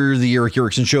here, the Eric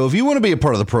Erickson Show. If you want to be a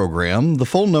part of the program, the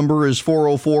phone number is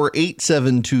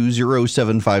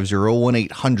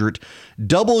 404-872-0750,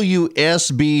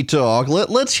 1-800-WSB Talk.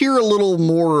 Let's hear a little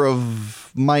more of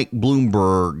Mike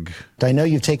Bloomberg. I know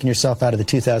you've taken yourself out of the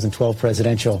 2012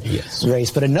 presidential race,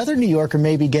 but another New Yorker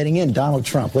may be getting in, Donald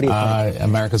Trump. What do you think?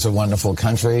 America's a wonderful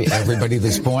country. Everybody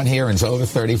that's born here and is over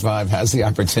 35 has the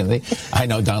opportunity. I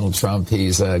know Donald Trump.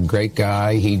 He's a great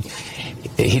guy. He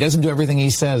doesn't do everything he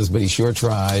says, but he sure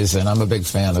tries, and I'm a big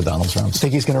fan of Donald Trump.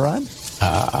 Think he's going to run?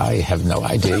 I have no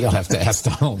idea. You'll have to ask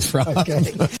Donald Trump.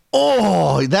 Okay.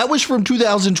 Oh, that was from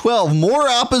 2012. More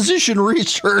opposition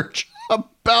research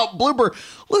about Bloomberg.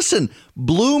 Listen,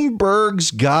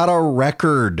 Bloomberg's got a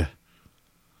record.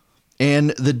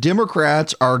 And the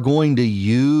Democrats are going to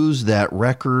use that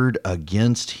record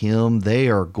against him. They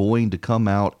are going to come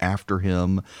out after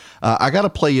him. I got to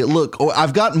play it. Look,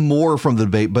 I've gotten more from the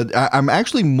debate, but I'm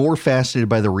actually more fascinated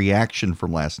by the reaction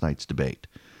from last night's debate.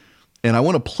 And I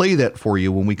want to play that for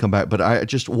you when we come back. But I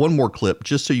just one more clip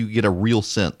just so you get a real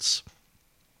sense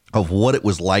of what it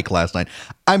was like last night.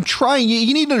 I'm trying,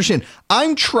 you need to understand,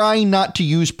 I'm trying not to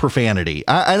use profanity.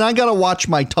 And I got to watch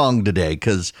my tongue today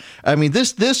because, I mean,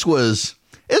 this was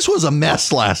a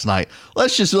mess last night.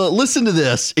 Let's just listen to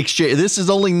this exchange. This is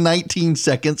only 19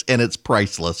 seconds and it's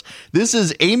priceless. This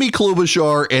is Amy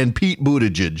Klobuchar and Pete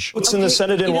Buttigieg. What's in the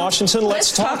Senate in Washington?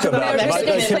 Let's talk about it.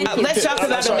 Let's talk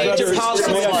about the major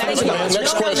policies.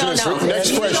 Next question.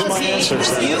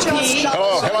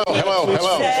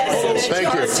 Hello.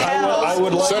 Thank you.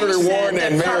 Senator Warren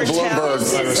and Mayor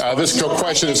Bloomberg, this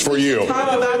question is for you.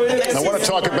 I want to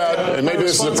talk about, and maybe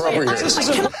this is appropriate here.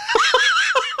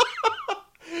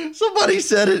 Somebody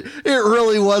said it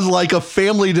really was like a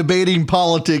family debating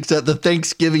politics at the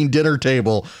Thanksgiving dinner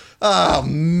table. Oh,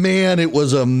 man, it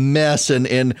was a mess.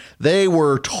 And they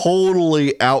were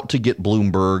totally out to get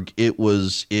Bloomberg. It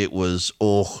was,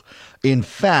 in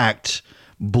fact,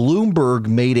 Bloomberg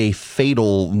made a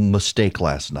fatal mistake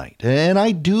last night. And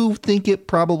I do think it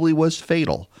probably was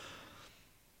fatal.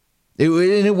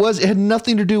 It had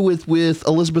nothing to do with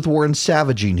Elizabeth Warren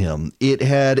savaging him. It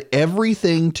had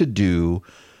everything to do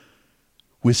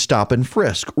with stop and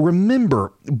frisk.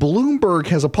 Remember, Bloomberg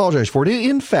has apologized for it.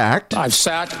 In fact,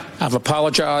 I've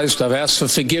apologized, I've asked for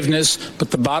forgiveness,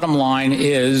 but the bottom line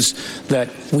is that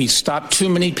we stopped too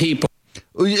many people.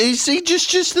 You see,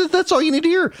 just that's all you need to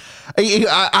hear.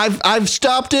 I've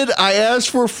stopped it. I asked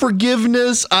for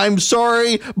forgiveness. I'm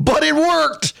sorry, but it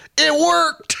worked. It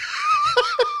worked.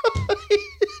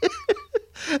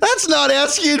 That's not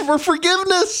asking for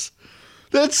forgiveness.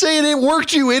 That's saying it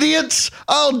worked, you idiots.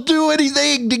 I'll do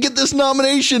anything to get this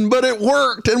nomination, but it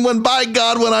worked. And when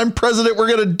I'm president, we're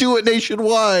going to do it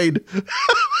nationwide.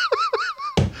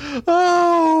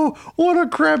 Oh, what a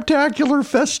craptacular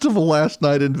festival last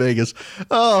night in Vegas.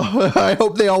 Oh, I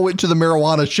hope they all went to the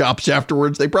marijuana shops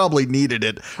afterwards. They probably needed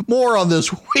it. More on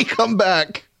this when we come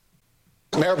back.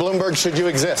 Mayor Bloomberg, should you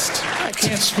exist? I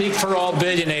can't speak for all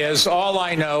billionaires. All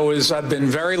I know is I've been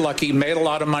very lucky, made a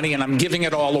lot of money, and I'm giving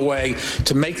it all away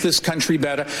to make this country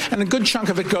better. And a good chunk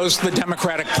of it goes to the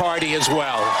Democratic Party as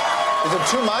well. Is it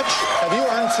too much? Have you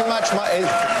earned too much money?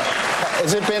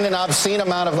 Has it been an obscene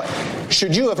amount of...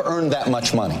 Should you have earned that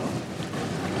much money?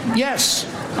 Yes.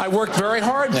 I worked very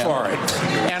hard for it,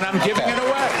 and I'm giving it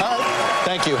away. All right.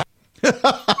 Thank you.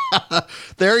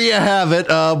 There you have it.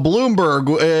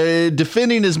 Bloomberg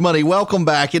defending his money. Welcome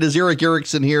back. It is Eric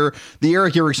Erickson here, the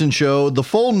Eric Erickson Show. The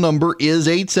phone number is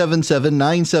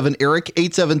 877-97-ERIC,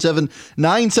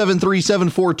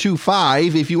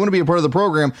 877-973-7425. If you want to be a part of the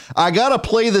program, I got to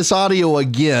play this audio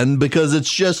again because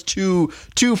it's just too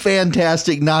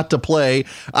fantastic not to play.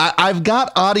 I've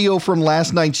got audio from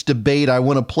last night's debate I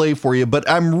want to play for you, but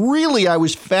I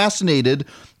was fascinated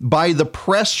by the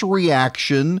press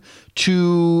reaction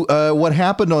to what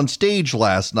happened on stage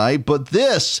last night. But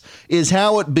this is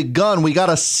how it begun. We got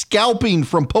a scalping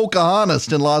from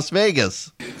Pocahontas in Las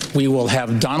Vegas. We will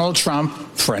have Donald Trump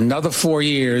for another 4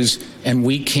 years, and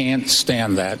we can't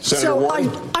stand that. So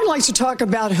I'd like to talk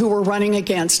about who we're running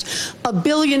against. A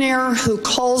billionaire who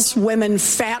calls women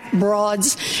fat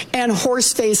broads and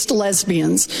horse-faced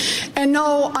lesbians. And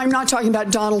no, I'm not talking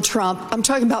about Donald Trump. I'm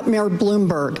talking about Mayor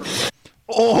Bloomberg.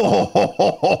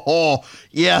 Oh,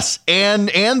 yes. And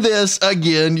this,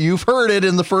 again, you've heard it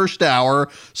in the first hour.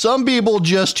 Some people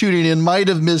just tuning in might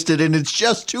have missed it, and it's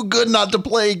just too good not to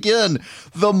play again.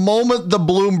 The moment the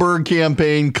Bloomberg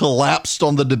campaign collapsed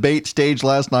on the debate stage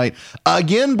last night,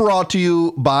 again brought to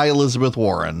you by Elizabeth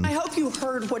Warren. I hope you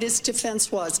heard what his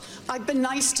defense was. I've been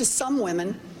nice to some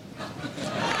women.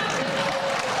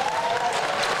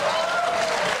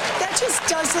 That just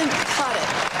doesn't cut it.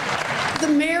 The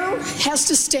mayor has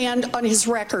to stand on his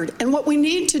record. And what we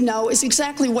need to know is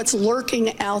exactly what's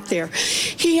lurking out there.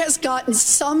 He has gotten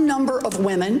some number of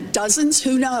women, dozens,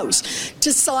 who knows,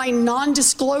 to sign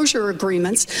non-disclosure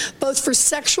agreements, both for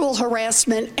sexual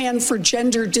harassment and for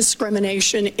gender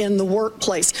discrimination in the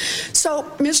workplace. So,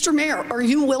 Mr. Mayor, are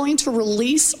you willing to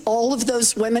release all of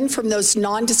those women from those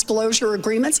non-disclosure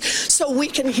agreements so we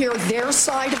can hear their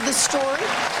side of the story?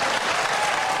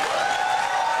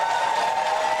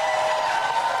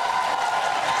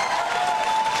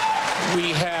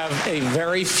 We have a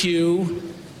very few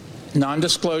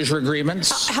non-disclosure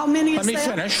agreements. How many is that? Let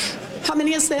me finish. How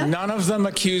many is that? None of them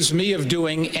accuse me of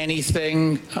doing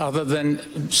anything other than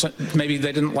maybe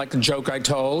they didn't like the joke I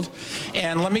told.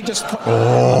 And let me just...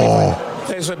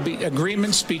 There's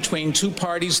agreements between two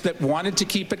parties that wanted to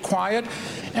keep it quiet,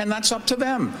 and that's up to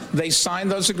them. They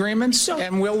signed those agreements,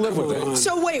 and we'll live with it.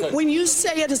 So wait, when you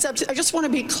say it is up to... I just want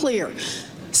to be clear.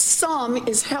 Some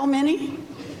is how many?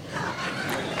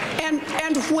 And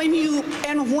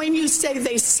when you say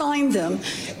they signed them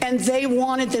and they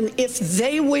wanted them, if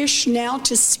they wish now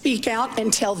to speak out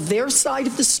and tell their side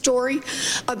of the story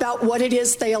about what it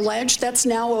is they allege, that's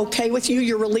now okay with you?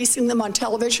 You're releasing them on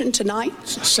television tonight?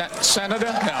 Senator? No.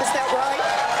 Is that right?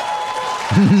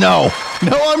 No,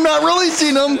 I'm not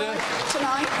releasing them.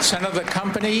 Tonight? Senator, the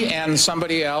company and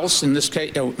somebody else, in this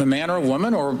case, a man or a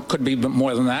woman, or could be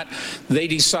more than that, they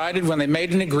decided when they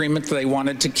made an agreement that they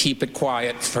wanted to keep it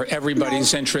quiet for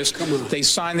everybody's interest. They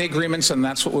signed the agreements, and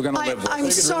that's what we're going to live with.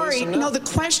 I'm sorry. No, the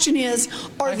question is,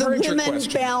 are the women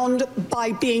bound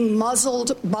by being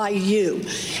muzzled by you?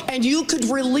 And you could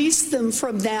release them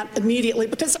from that immediately,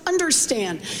 because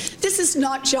understand, this is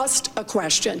not just a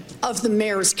question of the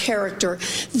mayor's character.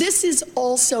 This is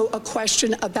also a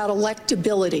question about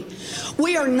electability.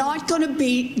 We are not going to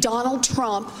beat Donald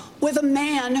Trump with a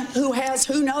man who has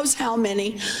who knows how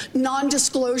many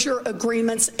non-disclosure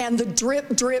agreements and the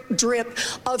drip, drip, drip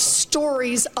of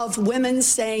stories of women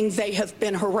saying they have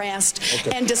been harassed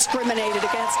and discriminated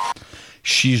against.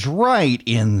 She's right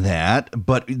in that,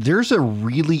 but there's a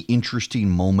really interesting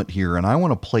moment here, and I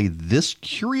want to play this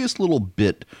curious little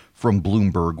bit from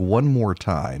Bloomberg one more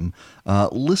time.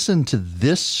 Listen to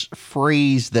this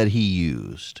phrase that he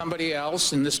used. Somebody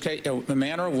else, in this case, a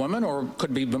man or a woman, or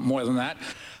could be more than that.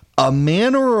 A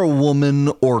man or a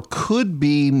woman, or could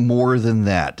be more than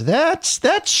that.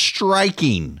 That's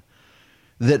striking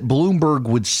that Bloomberg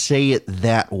would say it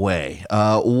that way.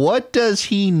 What does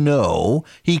he know?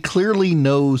 He clearly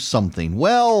knows something.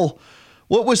 Well,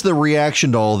 what was the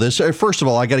reaction to all this? First of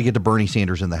all, I got to get to Bernie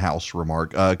Sanders in the House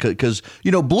remark, because,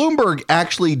 Bloomberg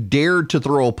actually dared to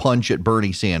throw a punch at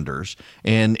Bernie Sanders,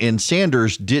 and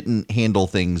Sanders didn't handle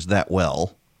things that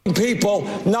well. People,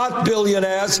 not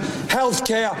billionaires, health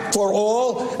care for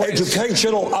all,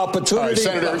 educational opportunity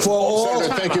for all.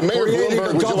 Senator, thank you. Mayor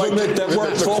Bloomberg, would you like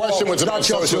the question was about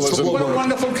socialism. What a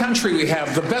wonderful country we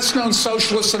have. The best known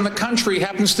socialist in the country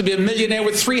happens to be a millionaire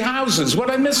with 3 houses. What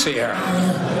I miss here?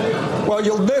 Well,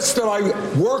 you'll miss that I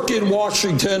work in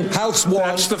Washington, House 1.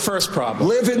 That's the first problem.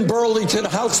 Live in Burlington,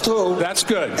 House 2. That's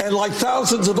good. And like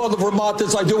thousands of other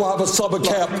Vermonters, I do have a summer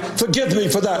camp. Forgive me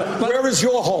for that. Where is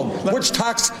your home? Which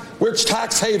tax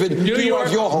haven do you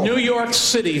have your home? New York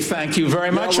City, thank you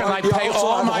very much. Yeah, right. And I pay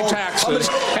all my taxes.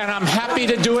 And I'm happy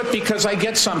to do it because I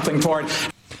get something for it.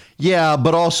 Yeah,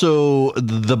 but also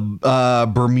the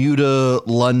Bermuda,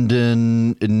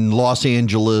 London, and Los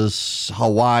Angeles,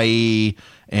 Hawaii,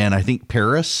 and I think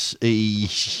Paris.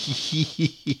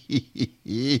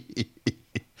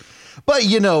 But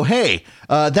hey,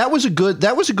 that was a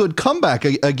good comeback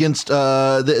against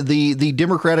the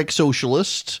Democratic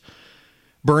Socialist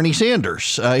Bernie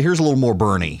Sanders. Here's a little more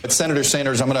Bernie. Senator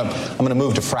Sanders, I'm gonna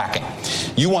move to fracking.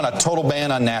 You want a total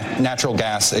ban on natural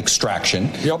gas extraction,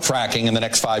 fracking in the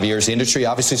next 5 years. The industry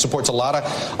obviously supports a lot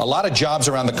of jobs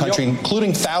around the country,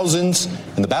 including thousands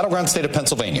in the battleground state of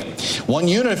Pennsylvania. One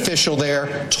unit official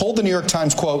there told the New York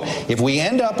Times, quote, "If we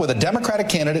end up with a Democratic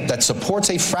candidate that supports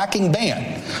a fracking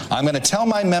ban, I'm going to tell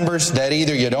my members that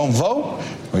either you don't vote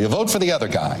or you vote for the other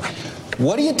guy."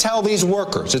 What do you tell these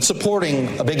workers? It's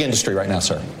supporting a big industry right now,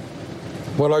 sir.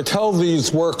 What I tell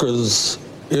these workers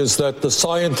is that the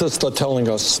scientists are telling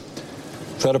us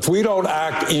that if we don't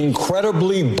act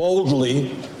incredibly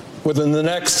boldly within the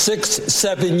next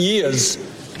 6-7 years,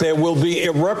 there will be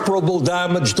irreparable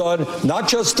damage done, not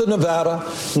just to Nevada,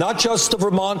 not just to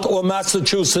Vermont or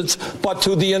Massachusetts, but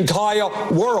to the entire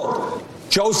world.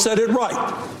 Joe said it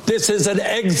right. This is an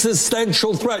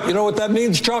existential threat. You know what that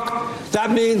means, Chuck?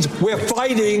 That means we're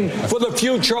fighting for the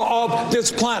future of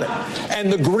this planet. And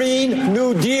the Green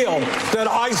New Deal that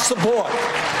I support,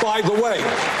 by the way,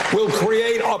 will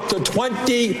create up to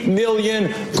 20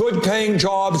 million good-paying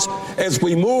jobs as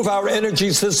we move our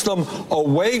energy system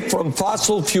away from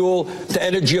fossil fuel to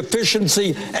energy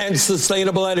efficiency and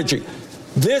sustainable energy.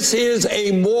 This is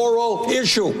a moral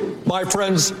issue, my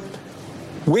friends.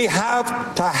 We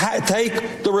have to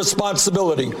take the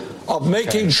responsibility of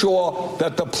making sure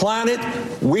that the planet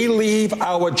we leave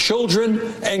our children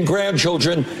and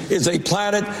grandchildren is a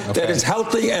planet that is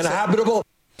healthy and habitable.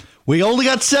 We only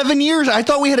got 7 years. I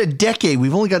thought we had a decade.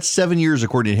 We've only got 7 years,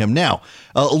 according to him. Now,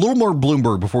 a little more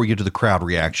Bloomberg before we get to the crowd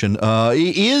reaction.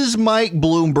 Is Mike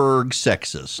Bloomberg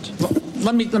sexist?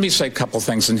 Let me say a couple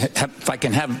things, and if I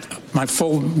can have my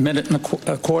full minute and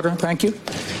a quarter, thank you.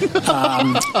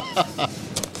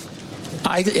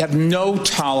 I have no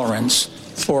tolerance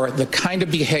for the kind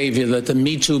of behavior that the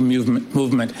Me Too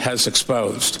movement has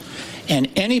exposed. And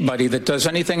anybody that does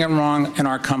anything wrong in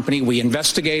our company, we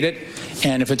investigate it,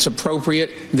 and if it's appropriate,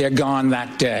 they're gone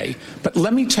that day. But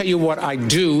let me tell you what I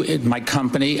do in my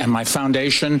company and my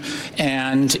foundation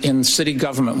and in city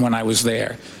government when I was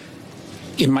there.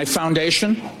 In my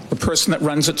foundation, the person that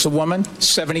runs it's a woman.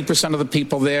 70% of the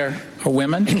people there are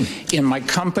women. In my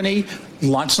company,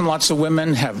 lots and lots of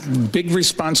women have big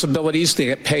responsibilities. They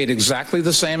get paid exactly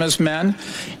the same as men.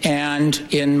 And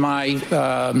in my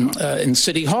in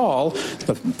City Hall,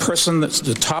 the person that's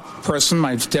the top person,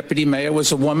 my deputy mayor,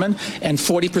 was a woman, and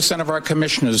 40% of our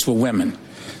commissioners were women.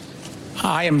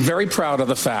 I am very proud of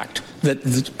the fact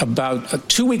that about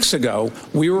 2 weeks ago,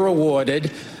 we were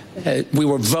awarded. We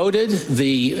were voted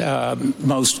the the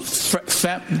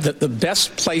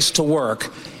best place to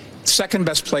work, second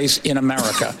best place in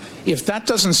America. If that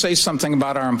doesn't say something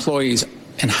about our employees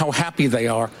and how happy they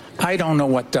are, I don't know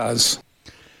what does.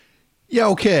 Yeah,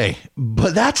 okay.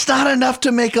 But that's not enough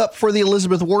to make up for the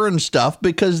Elizabeth Warren stuff,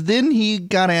 because then he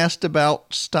got asked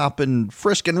about stop and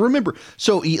frisk. And remember,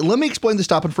 let me explain the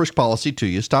stop and frisk policy to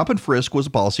you. Stop and frisk was a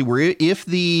policy where if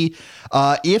the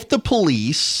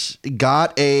police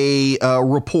got a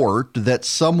report that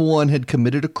someone had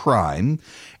committed a crime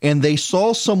and they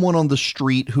saw someone on the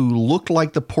street who looked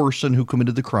like the person who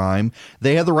committed the crime,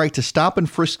 they had the right to stop and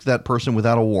frisk that person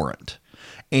without a warrant.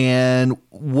 And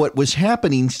what was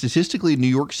happening statistically in New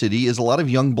York City is a lot of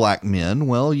young black men.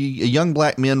 Well, young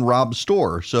black men rob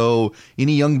stores. So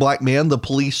any young black man the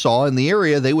police saw in the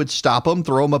area, they would stop them,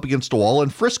 throw them up against a wall,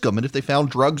 and frisk them. And if they found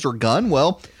drugs or gun,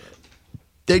 well,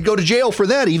 they'd go to jail for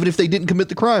that, even if they didn't commit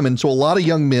the crime. And so a lot of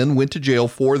young men went to jail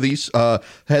for these. They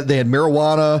had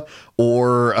marijuana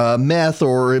or meth,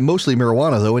 or mostly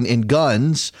marijuana, though, and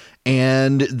guns.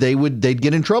 And they'd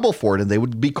get in trouble for it, and they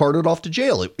would be carted off to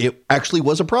jail. It actually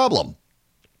was a problem.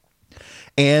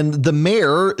 And the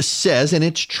mayor says, and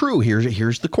it's true,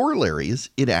 here's the corollary, is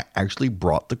it actually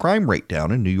brought the crime rate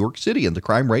down in New York City. And the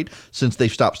crime rate, since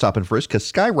they've stopped stop and frisk,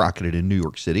 has skyrocketed in New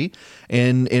York City.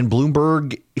 And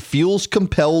Bloomberg feels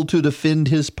compelled to defend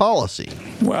his policy.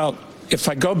 Well, if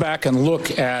I go back and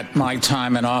look at my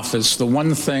time in office, the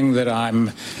one thing that I'm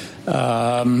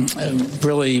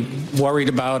really worried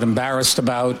about, embarrassed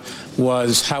about,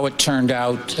 was how it turned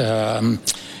out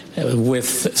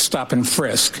with stop and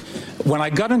frisk. When I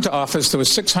got into office, there were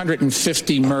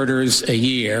 650 murders a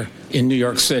year in New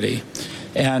York City.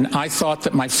 And I thought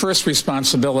that my first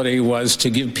responsibility was to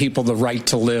give people the right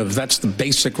to live. That's the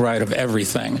basic right of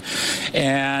everything.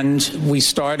 And we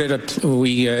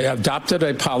adopted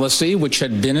a policy which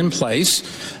had been in place,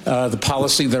 the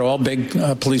policy that all big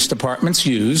police departments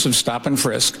use of stop and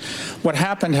frisk. What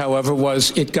happened, however,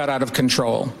 was it got out of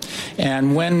control.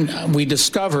 And when I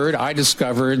discovered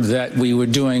that we were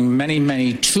doing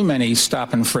too many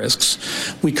stop and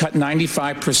frisks, we cut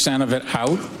 95% of it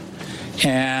out.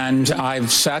 And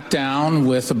I've sat down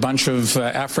with a bunch of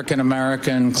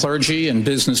African-American clergy and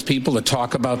business people to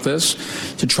talk about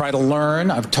this, to try to learn.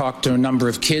 I've talked to a number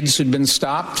of kids who'd been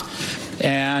stopped.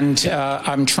 And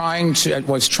I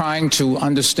was trying to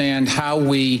understand how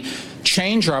we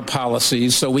change our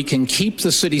policies so we can keep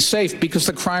the city safe, because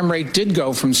the crime rate did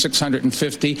go from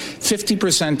 650,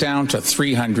 50% down to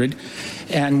 300.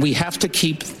 And we have to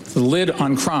keep the lid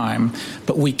on crime,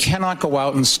 but we cannot go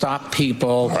out and stop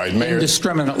people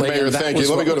indiscriminately. Mayor, thank you.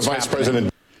 Let me go to Vice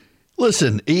President.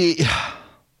 Listen,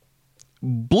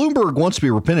 Bloomberg wants to be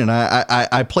repentant.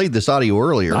 I played this audio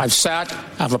earlier.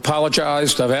 I've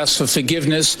apologized, I've asked for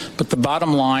forgiveness, but the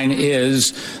bottom line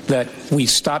is that we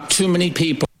stopped too many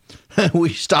people. We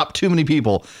stopped too many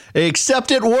people,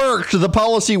 except it worked. The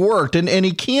policy worked, and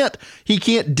he can't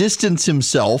distance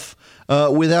himself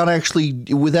without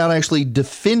actually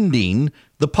defending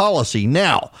the policy.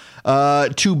 Now,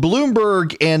 to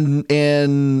Bloomberg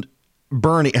and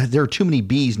Bernie, there are too many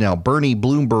B's now. Bernie,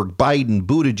 Bloomberg, Biden,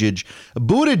 Buttigieg.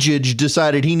 Buttigieg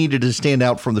decided he needed to stand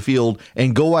out from the field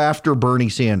and go after Bernie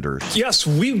Sanders. Yes,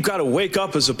 we've got to wake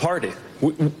up as a party.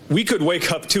 We could wake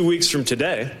up 2 weeks from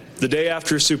today, the day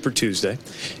after Super Tuesday,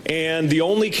 and the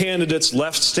only candidates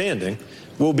left standing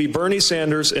will be Bernie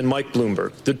Sanders and Mike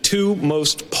Bloomberg, the two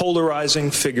most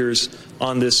polarizing figures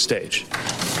on this stage.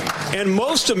 And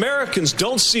most Americans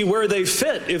don't see where they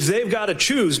fit if they've got to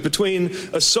choose between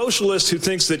a socialist who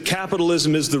thinks that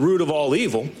capitalism is the root of all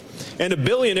evil and a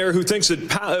billionaire who thinks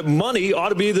that money ought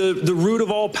to be the root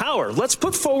of all power. Let's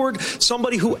put forward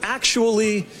somebody who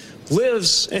actually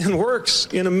lives and works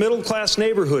in a middle-class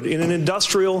neighborhood in an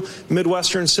industrial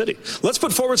Midwestern city. Let's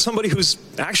put forward somebody who's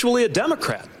actually a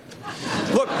Democrat.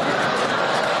 Look. Good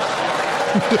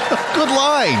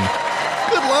line.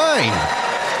 Good line.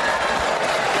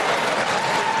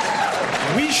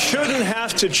 We shouldn't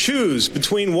have to choose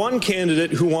between one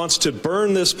candidate who wants to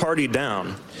burn this party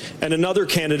down and another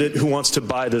candidate who wants to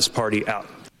buy this party out.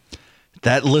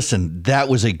 That was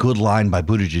a good line by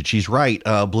Buttigieg. She's right.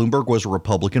 Bloomberg was a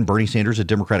Republican. Bernie Sanders, a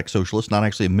Democratic socialist, not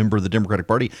actually a member of the Democratic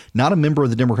Party, not a member of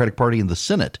the Democratic Party in the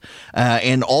Senate.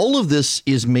 And all of this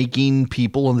is making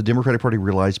people on the Democratic Party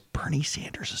realize Bernie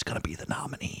Sanders is going to be the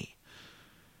nominee.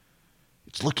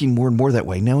 It's looking more and more that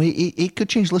way. Now, it could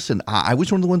change. Listen, I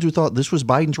was one of the ones who thought this was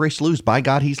Biden's race to lose. By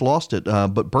God, he's lost it.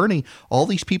 But Bernie, all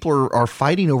these people are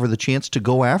fighting over the chance to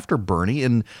go after Bernie.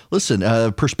 And listen,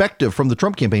 perspective from the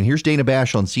Trump campaign. Here's Dana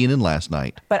Bash on CNN last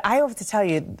night. But I have to tell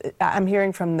you, I'm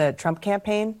hearing from the Trump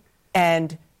campaign,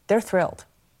 and they're thrilled,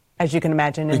 as you can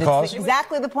imagine. And it's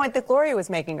exactly the point that Gloria was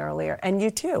making earlier, and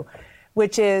you too,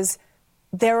 which is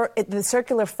the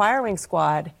circular firing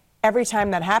squad every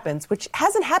time that happens, which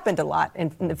hasn't happened a lot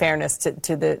in fairness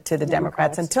to the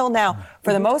Democrats until now,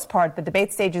 for the most part, the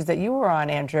debate stages that you were on,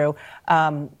 Andrew,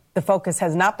 the focus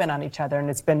has not been on each other, and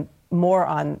it's been more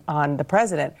on the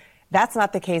president. That's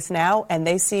not the case now, and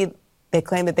they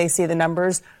claim that they see the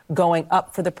numbers going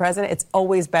up for the president. It's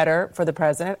always better for the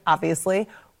president, obviously,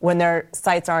 when their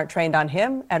sights aren't trained on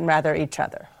him and rather each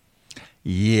other.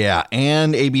 Yeah,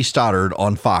 and A.B. Stoddard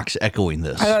on Fox echoing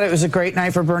this. I thought it was a great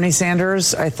night for Bernie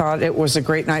Sanders. I thought it was a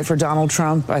great night for Donald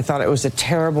Trump. I thought it was a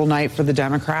terrible night for the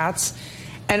Democrats.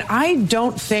 And I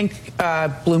don't think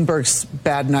Bloomberg's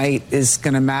bad night is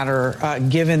going to matter,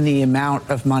 given the amount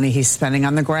of money he's spending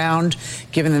on the ground,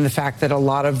 given the fact that a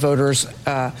lot of voters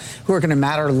who are going to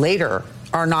matter later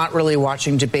are not really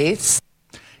watching debates.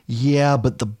 Yeah,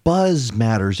 but the buzz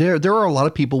matters. There are a lot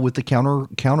of people with the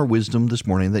counter wisdom this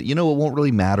morning that, it won't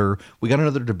really matter. We got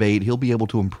another debate. He'll be able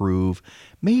to improve.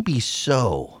 Maybe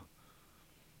so.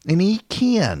 And he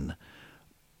can.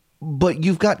 But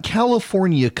you've got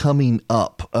California coming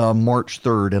up March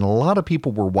 3rd, and a lot of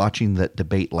people were watching that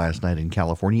debate last night in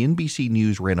California. NBC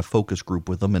News ran a focus group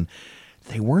with them, and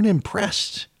they weren't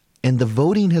impressed. And the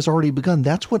voting has already begun.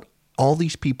 That's what all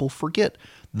these people forget.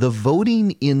 The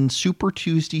voting in Super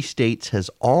Tuesday states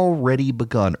has already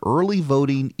begun. Early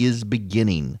voting is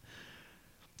beginning.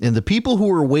 And the people who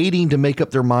are waiting to make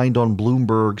up their mind on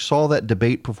Bloomberg saw that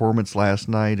debate performance last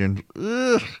night, and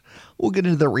we'll get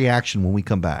into the reaction when we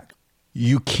come back.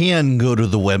 You can go to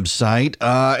the website.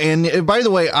 And by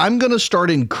the way, I'm going to start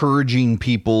encouraging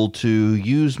people to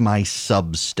use my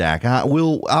Substack.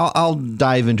 I'll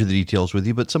dive into the details with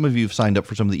you, but some of you have signed up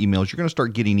for some of the emails. You're going to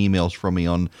start getting emails from me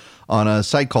on a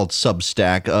site called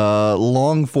Substack,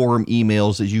 long form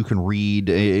emails that you can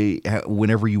read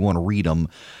whenever you want to read them.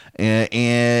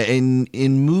 And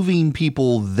in moving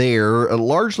people there,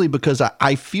 largely because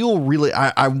I feel really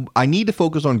I need to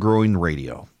focus on growing the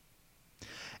radio.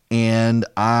 And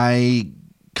I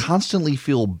constantly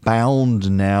feel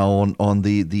bound now on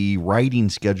the writing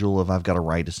schedule of I've got to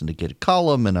write a syndicated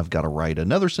column, and I've got to write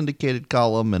another syndicated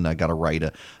column, and I got to write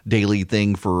a daily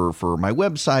thing for my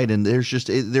website. And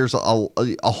there's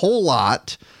a whole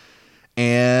lot.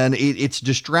 And it's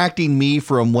distracting me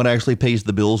from what actually pays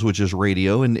the bills, which is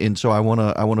radio. And so I want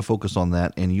to focus on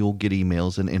that, and you'll get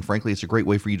emails. And frankly, it's a great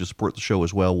way for you to support the show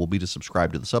as well. Will be to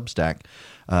subscribe to the Substack,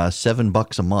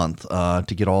 $7 a month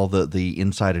to get all the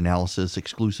inside analysis,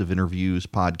 exclusive interviews,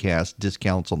 podcasts,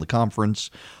 discounts on the conference,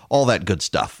 all that good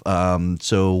stuff.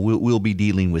 So we'll be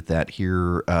dealing with that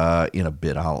here in a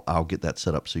bit. I'll get that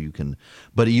set up so you can.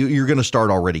 But you're going to start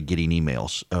already getting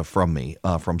emails from me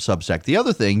from Substack. The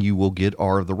other thing you will get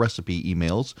are the recipe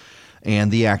emails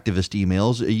and the activist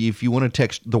emails. If you want to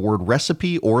text the word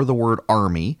recipe or the word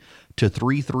army to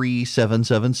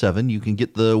 33777, you can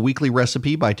get the weekly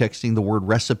recipe by texting the word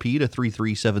recipe to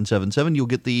 33777. You'll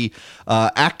get the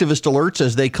activist alerts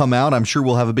as they come out. I'm sure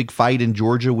we'll have a big fight in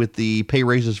Georgia with the pay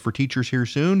raises for teachers here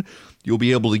soon. You'll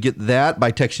be able to get that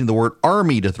by texting the word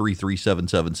army to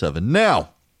 33777.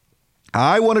 Now,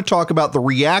 I want to talk about the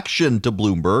reaction to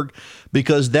Bloomberg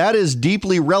because that is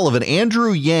deeply relevant.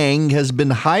 Andrew Yang has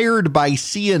been hired by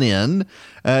CNN.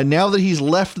 Now that he's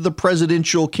left the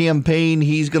presidential campaign,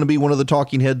 he's going to be one of the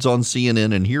talking heads on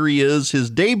CNN. And here he is, his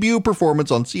debut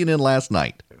performance on CNN last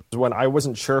night. When I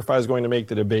wasn't sure if I was going to make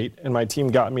the debate, and my team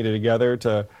got me together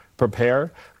to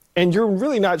prepare. And you're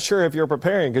really not sure if you're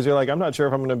preparing because you're like, I'm not sure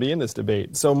if I'm going to be in this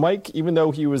debate. So Mike, even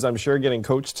though he was, I'm sure, getting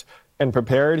coached and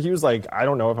prepared, he was like, I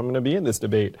don't know if I'm going to be in this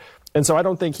debate. And so I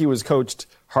don't think he was coached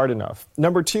hard enough.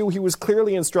 Number two, he was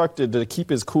clearly instructed to keep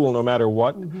his cool no matter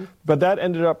what. But that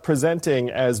ended up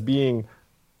presenting as being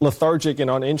lethargic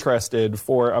and uninterested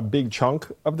for a big chunk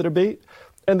of the debate.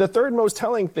 And the third most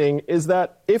telling thing is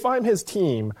that if I'm his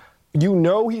team, you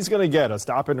know he's going to get a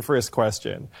stop and frisk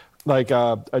question, like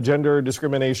a gender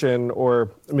discrimination or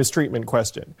mistreatment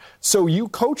question. So you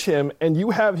coach him and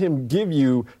you have him give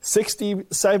you 60,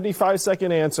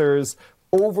 75-second answers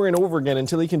over and over again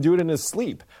until he can do it in his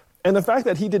sleep. And the fact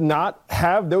that he did not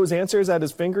have those answers at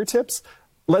his fingertips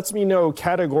lets me know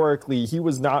categorically he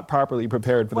was not properly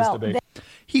prepared for this debate.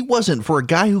 He wasn't. For a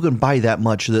guy who can buy that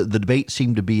much, the debate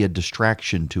seemed to be a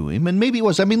distraction to him. And maybe it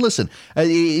was. I mean, listen,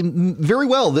 very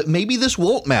well, that maybe this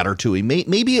won't matter to him.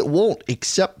 Maybe it won't,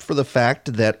 except for the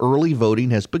fact that early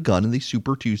voting has begun in the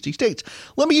Super Tuesday states.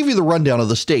 Let me give you the rundown of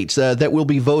the states that will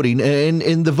be voting.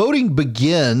 And the voting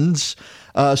begins.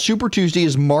 Super Tuesday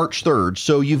is March 3rd.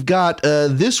 So you've got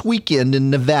this weekend in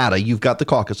Nevada, you've got the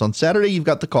caucus. On Saturday, you've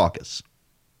got the caucus.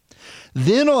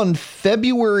 Then on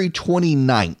February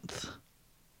 29th,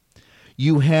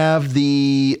 you have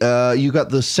you got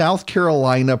the South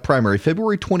Carolina primary,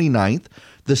 February 29th.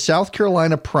 the South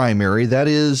Carolina primary. That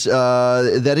is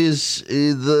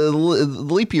the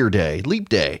leap day,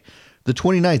 the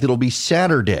 29th. It'll be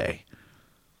Saturday.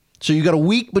 So you got a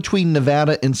week between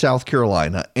Nevada and South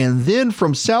Carolina. And then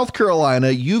from South Carolina,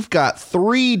 you've got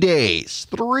 3 days.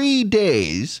 3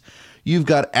 days. You've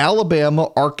got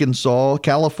Alabama, Arkansas,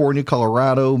 California,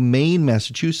 Colorado, Maine,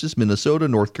 Massachusetts, Minnesota,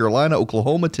 North Carolina,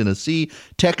 Oklahoma, Tennessee,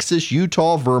 Texas,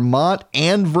 Utah, Vermont,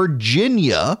 and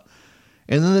Virginia.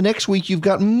 And then the next week, you've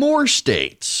got more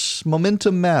states.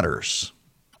 Momentum matters.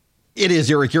 It is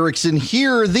Eric Erickson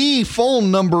here. The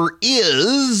phone number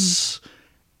is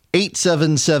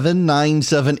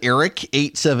 877-97-ERIC,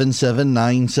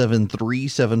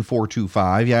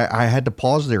 877-973-7425. Yeah, I had to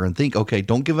pause there and think, okay,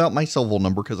 don't give out my cell phone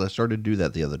number because I started to do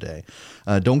that the other day.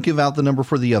 Don't give out the number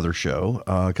for the other show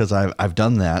because I've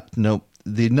done that. No,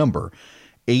 the number,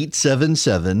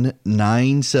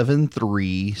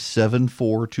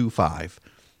 877-973-7425.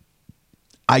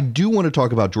 I do want to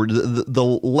talk about Georgia, the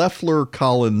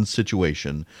Loeffler-Collins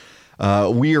situation.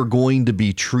 We are going to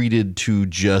be treated to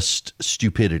just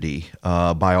stupidity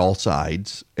by all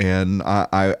sides, and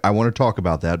I want to talk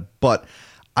about that. But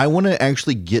I want to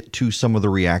actually get to some of the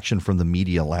reaction from the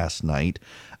media last night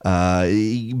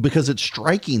because it's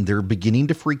striking. They're beginning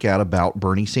to freak out about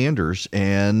Bernie Sanders,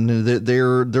 and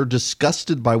they're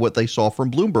disgusted by what they saw from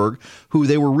Bloomberg, who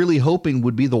they were really hoping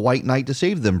would be the white knight to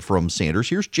save them from Sanders.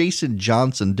 Here's Jason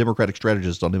Johnson, Democratic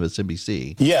strategist on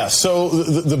MSNBC. Yeah, so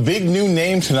the big new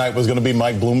name tonight was going to be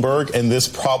Mike Bloomberg, and this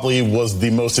probably was the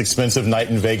most expensive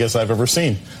night in Vegas I've ever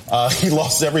seen. He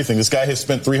lost everything. This guy has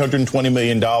spent $320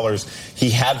 million. He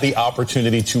had the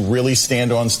opportunity to really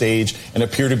stand on stage and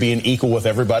appear to be an equal with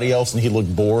everybody else, and he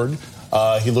looked bored.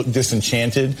 He looked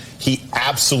disenchanted. He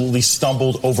absolutely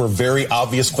stumbled over very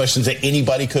obvious questions that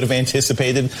anybody could have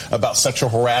anticipated about sexual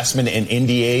harassment and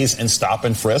NDAs and stop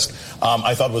and frisk.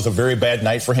 I thought it was a very bad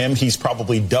night for him. He's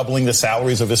probably doubling the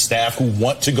salaries of his staff who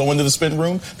want to go into the spin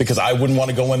room, because I wouldn't want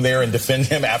to go in there and defend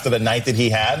him after the night that he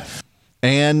had.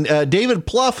 And David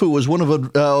Plouffe, who was one of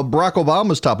Barack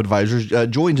Obama's top advisors,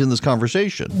 joins in this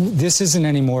conversation. This isn't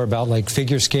anymore about like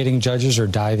figure skating judges or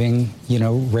diving,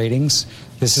 ratings.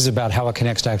 This is about how it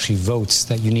connects to actually votes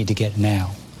that you need to get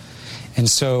now. And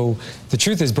so the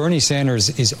truth is Bernie Sanders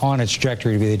is on a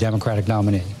trajectory to be the Democratic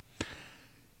nominee.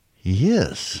 He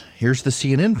is. Here's the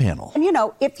CNN panel. And,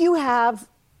 if you have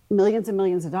millions and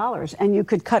millions of dollars, and you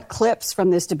could cut clips from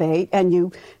this debate, and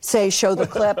you say, show the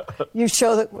clip, you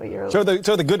show the show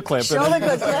the good clip. Show the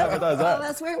good clip. Well,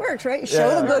 that's the way it works, right?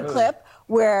 Show the good clip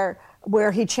where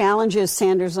he challenges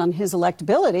Sanders on his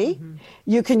electability. Mm-hmm.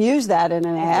 You can use that in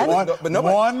an ad. One clip.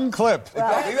 One clip.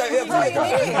 That's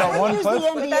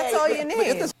all you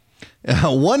need.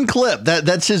 One clip.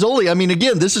 That's his only. I mean,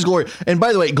 again, this is Gloria. And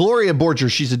by the way, Gloria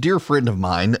Borger, she's a dear friend of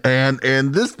mine,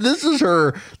 and this is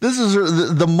her. This is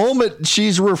the moment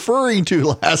she's referring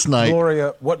to last night.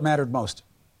 Gloria, what mattered most?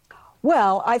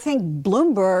 Well, I think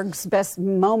Bloomberg's best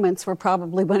moments were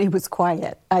probably when he was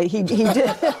quiet. He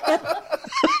did.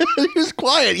 He was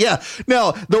quiet, yeah.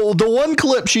 Now, the one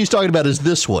clip she's talking about is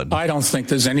this one. I don't think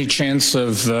there's any chance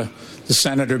of the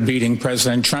senator beating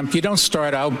President Trump. You don't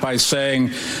start out by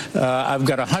saying, I've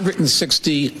got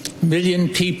 160 million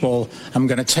people. I'm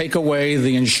going to take away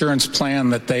the insurance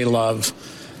plan that they love.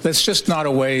 That's just not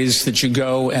a ways that you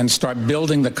go and start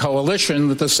building the coalition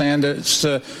that the Sanders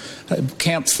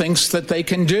camp thinks that they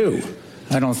can do.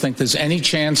 I don't think there's any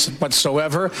chance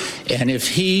whatsoever. And if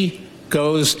he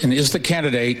goes and is the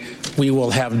candidate, we will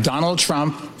have Donald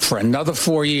Trump for another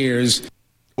 4 years.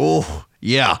 Oh,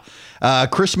 yeah.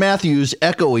 Chris Matthews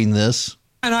echoing this.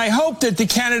 And I hope that the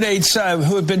candidates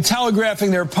who have been telegraphing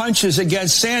their punches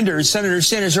against Senator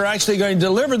Sanders, are actually going to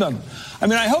deliver them. I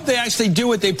mean, I hope they actually do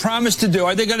what they promised to do.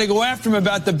 Are they going to go after him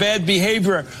about the bad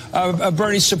behavior of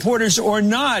Bernie's supporters or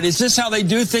not? Is this how they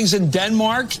do things in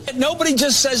Denmark? Nobody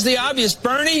just says the obvious.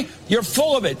 Bernie, you're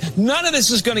full of it. None of this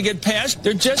is going to get passed.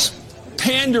 They're just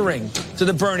pandering to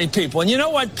the Bernie people. And you know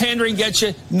what pandering gets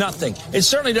you? Nothing. It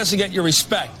certainly doesn't get you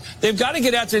respect. They've got to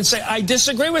get out there and say, I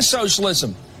disagree with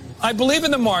socialism. I believe in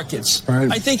the markets.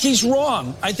 Right. I think he's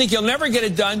wrong. I think he'll never get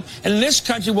it done. And in this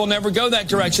country, we'll never go that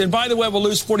direction. And by the way, we'll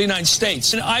lose 49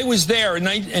 states. And I was there in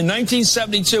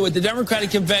 1972 at the Democratic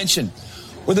Convention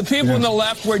where the people on the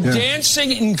left were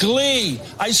dancing in glee.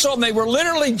 I saw them. They were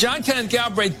literally, John Kenneth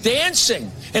Galbraith,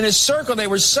 dancing in a circle. They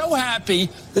were so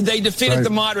happy that they defeated the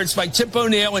moderates like Tip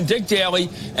O'Neill and Dick Daley,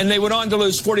 and they went on to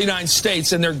lose 49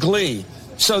 states in their glee.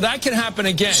 So that can happen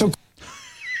again.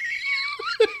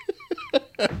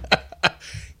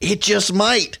 It just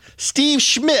might. Steve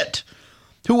Schmidt,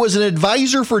 who was an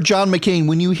advisor for John McCain.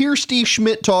 When you hear Steve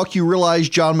Schmidt talk, you realize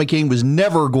John McCain was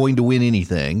never going to win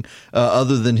anything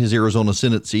other than his Arizona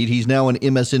Senate seat. He's now an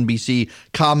MSNBC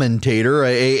commentator,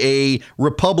 a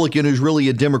Republican who's really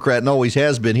a Democrat and always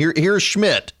has been. Here's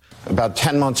Schmidt. About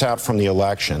 10 months out from the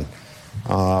election,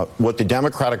 what the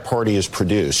Democratic Party has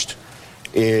produced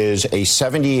is a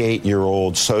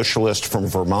 78-year-old socialist from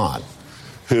Vermont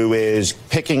who is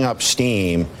picking up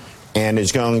steam and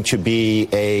is going to be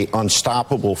an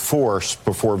unstoppable force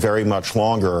before very much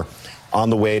longer on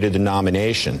the way to the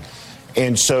nomination.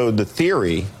 And so the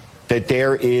theory that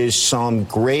there is some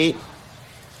great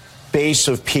base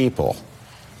of people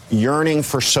yearning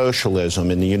for socialism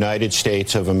in the United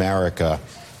States of America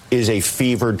is a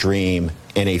fever dream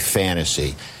and a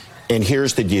fantasy. And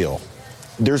here's the deal.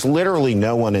 There's literally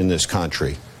no one in this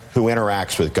country who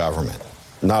interacts with government,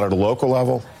 not at a local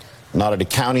level, not at a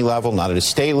county level, not at a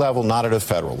state level, not at a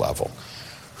federal level,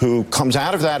 who comes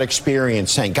out of that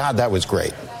experience saying, God, that was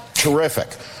great, terrific.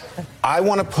 I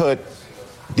want to put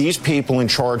these people in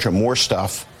charge of more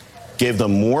stuff, give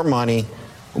them more money,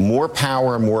 more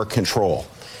power, and more control.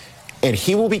 And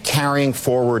he will be carrying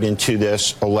forward into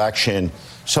this election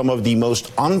some of the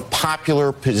most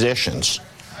unpopular positions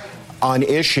on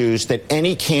issues that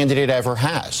any candidate ever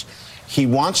has. He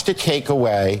wants to take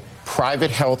away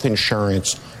private health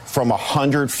insurance from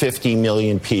 150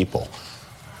 million people.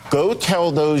 Go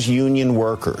tell those union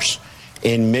workers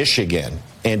in Michigan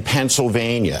and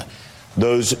Pennsylvania,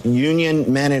 those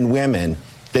union men and women,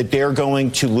 that they're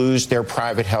going to lose their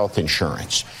private health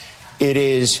insurance. It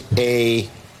is a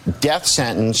death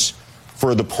sentence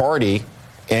for the party,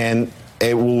 and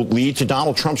it will lead to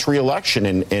Donald Trump's reelection,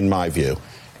 in my view.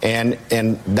 And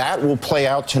that will play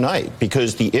out tonight,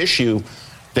 because the issue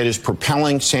that is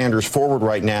propelling Sanders forward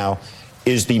right now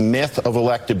is the myth of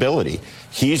electability.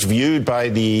 He's viewed by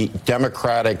the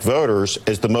Democratic voters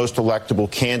as the most electable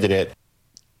candidate.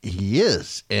 He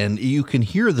is. And you can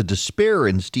hear the despair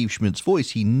in Steve Schmidt's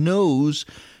voice. He knows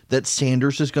that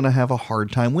Sanders is going to have a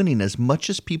hard time winning. As much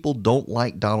as people don't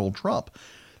like Donald Trump,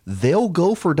 they'll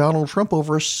go for Donald Trump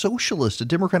over a socialist, a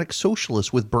Democratic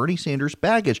socialist with Bernie Sanders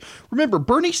baggage. Remember,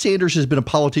 Bernie Sanders has been a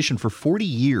politician for 40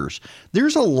 years.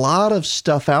 There's a lot of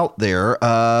stuff out there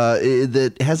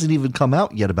that hasn't even come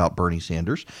out yet about Bernie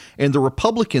Sanders. And the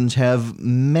Republicans have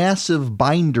massive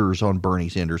binders on Bernie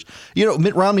Sanders. You know,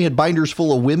 Mitt Romney had binders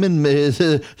full of women.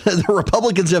 The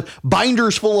Republicans have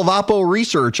binders full of Oppo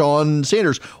research on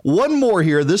Sanders. One more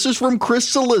here. This is from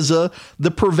Chris Cillizza,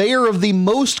 the purveyor of the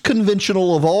most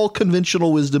conventional of all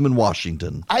conventional wisdom in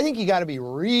Washington. I think you got to be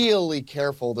really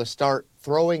careful to start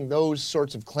throwing those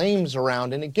sorts of claims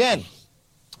around. And again,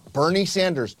 Bernie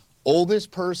Sanders, oldest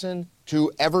person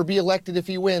to ever be elected if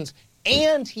he wins,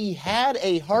 and he had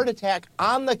a heart attack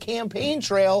on the campaign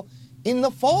trail in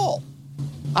the fall.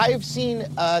 I have seen,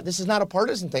 this is not a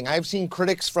partisan thing, I have seen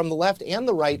critics from the left and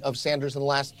the right of Sanders in the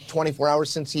last 24 hours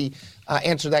since he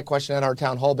answered that question at our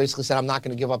town hall, basically said, I'm not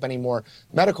going to give up any more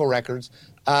medical records.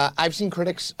 I've seen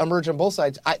critics emerge on both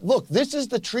sides. Look, this is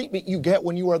the treatment you get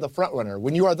when you are the front runner,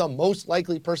 when you are the most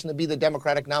likely person to be the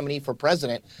Democratic nominee for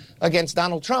president against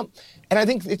Donald Trump. And I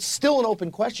think it's still an open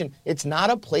question. It's not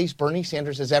a place Bernie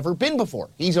Sanders has ever been before.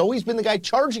 He's always been the guy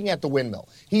charging at the windmill.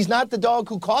 He's not the dog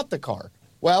who caught the car.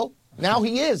 Well, now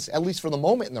he is, at least for the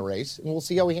moment in the race, and we'll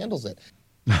see how he handles it.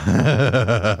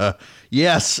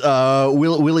 Yes,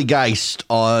 Willie Geist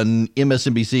on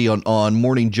MSNBC on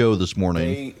Morning Joe this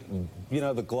morning.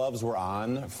 The gloves were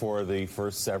on for the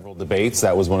first several debates.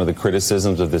 That was one of the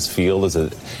criticisms of this field, is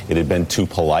that it had been too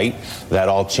polite. That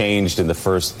all changed in the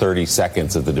first 30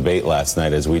 seconds of the debate last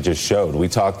night, as we just showed. We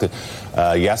talked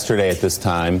yesterday at this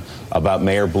time about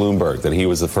Mayor Bloomberg, that he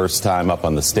was the first time up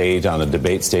on the stage, on the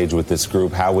debate stage with this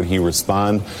group. How would he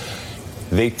respond?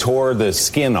 They tore the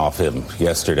skin off him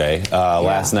yesterday,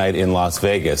 last night in Las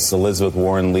Vegas. Elizabeth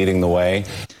Warren leading the way.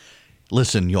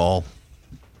 Listen, y'all.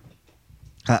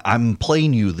 I'm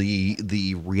playing you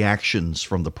the reactions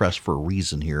from the press for a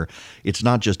reason here. It's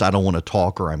not just I don't want to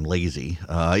talk or I'm lazy.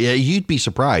 Yeah, you'd be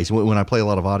surprised when I play a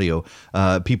lot of audio.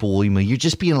 People will email, you're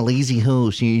just being a lazy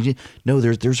host. No,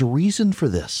 there's a reason for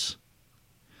this.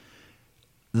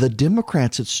 The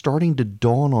Democrats, it's starting to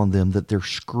dawn on them that they're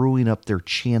screwing up their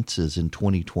chances in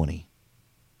 2020.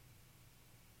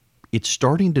 It's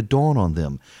starting to dawn on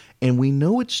them. And we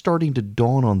know it's starting to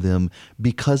dawn on them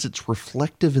because it's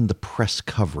reflective in the press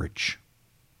coverage.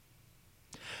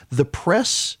 The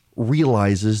press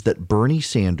realizes that Bernie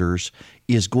Sanders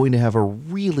is going to have a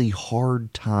really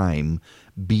hard time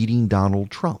beating Donald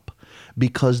Trump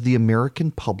because the American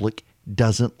public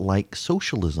doesn't like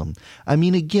socialism. I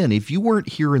mean, again, if you weren't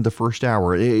here in the first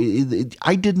hour,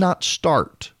 I did not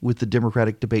start with the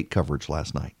Democratic debate coverage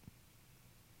last night.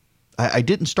 I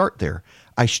didn't start there.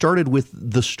 I started with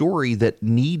the story that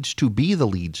needs to be the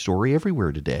lead story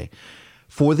everywhere today.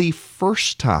 For the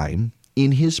first time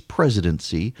in his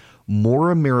presidency,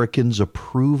 more Americans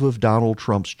approve of Donald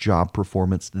Trump's job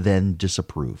performance than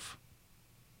disapprove.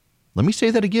 Let me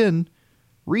say that again.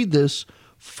 Read this.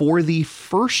 For the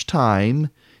first time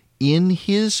in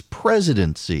his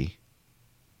presidency,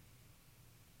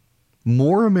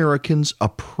 more Americans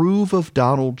approve of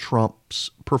Donald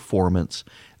Trump's performance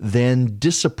than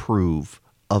disapprove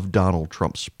of Donald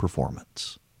Trump's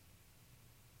performance.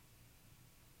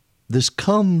 This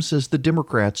comes as the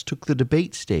Democrats took the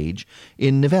debate stage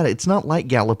in Nevada. It's not like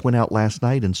Gallup went out last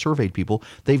night and surveyed people.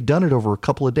 They've done it over a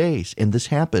couple of days, and this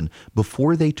happened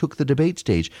before they took the debate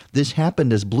stage. This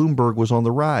happened as Bloomberg was on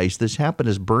the rise. This happened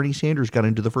as Bernie Sanders got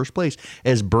into the first place.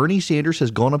 As Bernie Sanders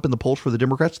has gone up in the polls for the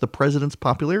Democrats, the president's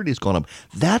popularity has gone up.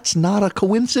 That's not a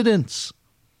coincidence.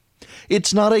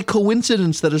 It's not a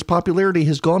coincidence that his popularity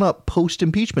has gone up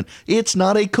post-impeachment. It's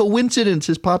not a coincidence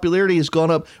his popularity has gone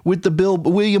up with the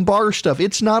William Barr stuff.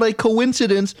 It's not a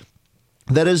coincidence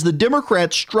that as the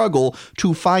Democrats struggle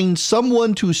to find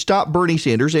someone to stop Bernie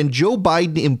Sanders and Joe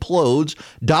Biden implodes,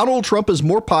 Donald Trump is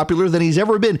more popular than he's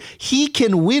ever been. He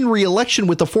can win re-election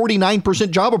with a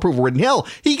 49% job approval rating. Hell,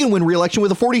 he can win re-election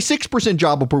with a 46%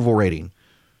 job approval rating.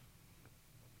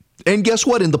 And guess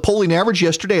what? In the polling average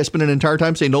yesterday, I spent an entire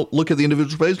time saying, no, look at the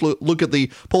individual space, look at the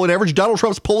polling average. Donald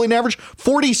Trump's polling average,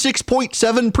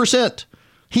 46.7%.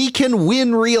 He can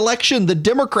win re-election. The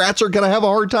Democrats are going to have a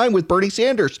hard time with Bernie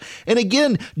Sanders. And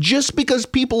again, just because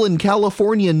people in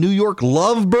California and New York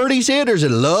love Bernie Sanders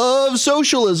and love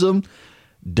socialism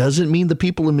doesn't mean the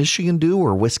people in Michigan do,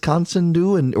 or Wisconsin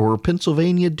do, or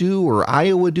Pennsylvania do, or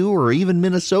Iowa do, or even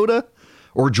Minnesota,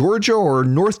 or Georgia, or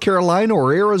North Carolina,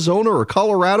 or Arizona, or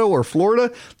Colorado, or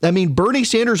Florida. I mean, Bernie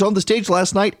Sanders on the stage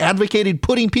last night advocated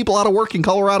putting people out of work in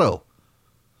Colorado,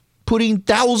 putting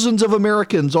thousands of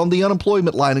Americans on the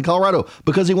unemployment line in Colorado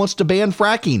because he wants to ban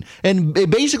fracking, and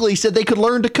basically said they could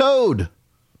learn to code.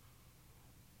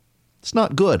 It's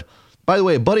not good. By the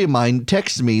way, a buddy of mine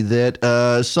texted me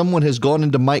that someone has gone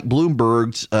into Mike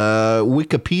Bloomberg's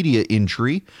Wikipedia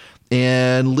entry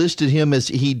and listed him as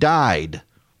he died.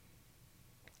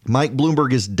 Mike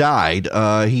Bloomberg has died.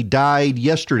 He died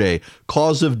yesterday.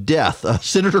 Cause of death,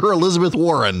 Senator Elizabeth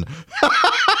Warren.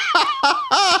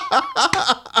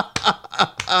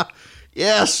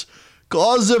 Yes,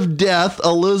 cause of death,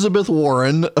 Elizabeth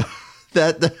Warren.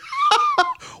 That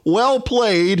well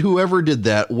played, whoever did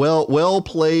that. Well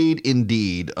played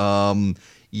indeed.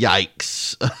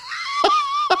 Yikes.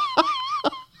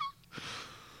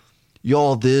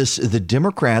 Y'all, the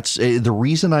Democrats, the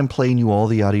reason I'm playing you all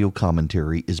the audio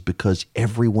commentary is because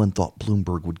everyone thought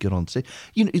Bloomberg would get on stage.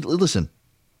 Listen,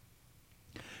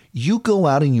 you go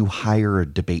out and you hire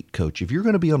a debate coach. If you're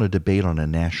going to be on a debate on a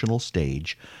national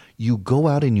stage, you go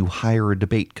out and you hire a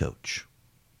debate coach.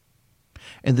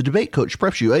 And the debate coach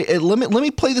preps you. Let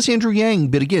me play this Andrew Yang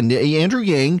bit again. Andrew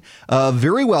Yang,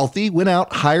 very wealthy, went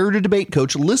out, hired a debate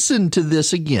coach. Listen to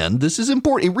this again. This is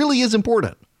important. It really is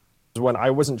important. When I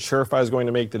wasn't sure if I was going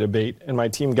to make the debate, and my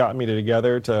team got me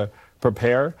together to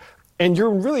prepare. And you're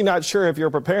really not sure if you're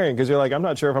preparing because you're like, I'm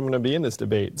not sure if I'm going to be in this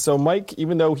debate. So Mike,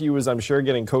 even though he was, I'm sure,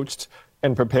 getting coached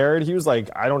and prepared, he was like,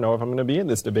 I don't know if I'm going to be in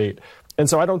this debate. And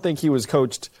so I don't think he was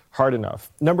coached hard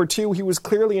enough. Number two, he was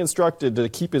clearly instructed to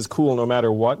keep his cool no matter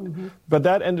what. Mm-hmm. But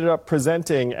that ended up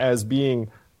presenting as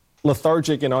being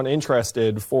lethargic and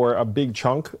uninterested for a big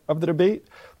chunk of the debate.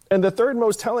 And the third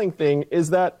most telling thing is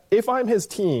that if I'm his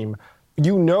team,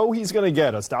 you know he's going to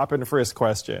get a stop and frisk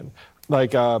question,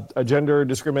 like a gender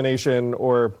discrimination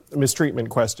or mistreatment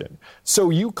question. So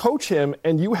you coach him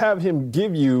and you have him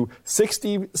give you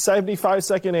 60,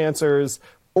 75-second answers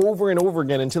over and over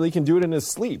again until he can do it in his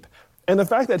sleep. And the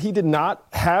fact that he did not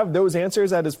have those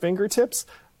answers at his fingertips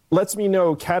lets me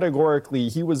know categorically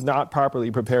he was not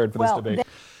properly prepared for this debate.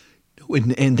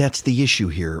 And that's the issue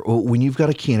here. When you've got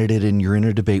a candidate and you're in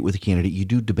a debate with a candidate, you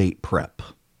do debate prep.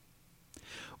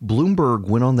 Bloomberg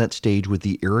went on that stage with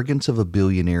the arrogance of a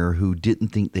billionaire who didn't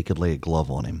think they could lay a glove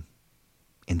on him.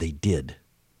 And they did.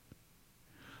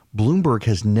 Bloomberg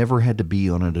has never had to be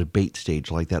on a debate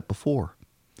stage like that before.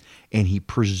 And he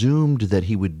presumed that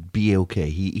he would be okay.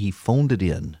 He phoned it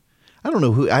in. I don't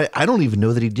know I don't even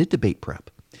know that he did debate prep.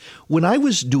 When I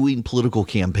was doing political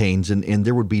campaigns and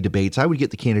there would be debates, I would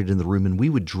get the candidate in the room and we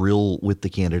would drill with the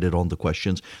candidate on the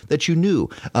questions that you knew.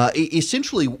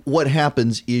 Essentially, what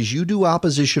happens is you do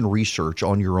opposition research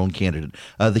on your own candidate.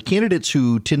 The candidates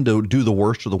who tend to do the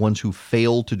worst are the ones who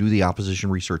fail to do the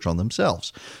opposition research on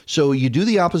themselves. So you do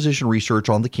the opposition research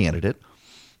on the candidate,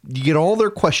 you get all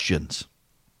their questions,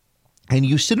 and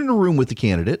you sit in a room with the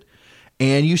candidate.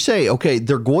 And you say, okay,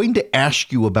 they're going to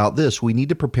ask you about this. We need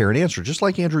to prepare an answer, just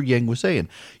like Andrew Yang was saying.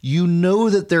 You know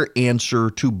that their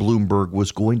answer to Bloomberg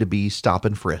was going to be stop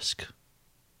and frisk.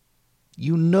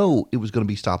 You know it was going to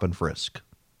be stop and frisk.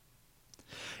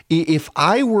 If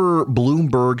I were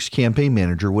Bloomberg's campaign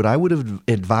manager, what I would have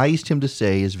advised him to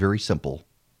say is very simple.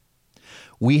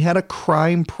 We had a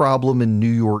crime problem in New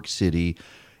York City.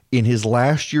 In his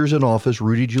last years in office,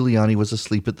 Rudy Giuliani was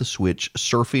asleep at the switch,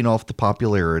 surfing off his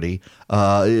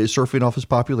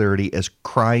popularity as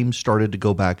crime started to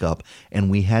go back up,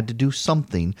 and we had to do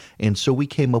something, and so we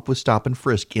came up with stop and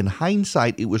frisk. In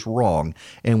hindsight, it was wrong,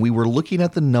 and we were looking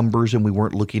at the numbers and we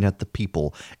weren't looking at the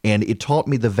people, and it taught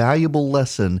me the valuable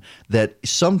lesson that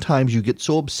sometimes you get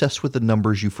so obsessed with the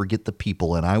numbers you forget the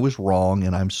people, and I was wrong,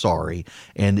 and I'm sorry,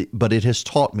 but it has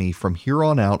taught me from here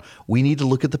on out, we need to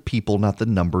look at the people, not the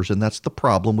numbers. And that's the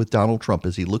problem with Donald Trump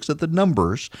is he looks at the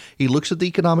numbers, he looks at the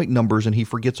economic numbers, and he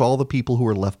forgets all the people who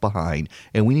are left behind.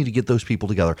 And we need to get those people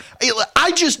together.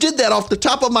 I just did that off the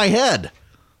top of my head.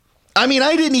 I mean,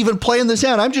 I didn't even plan this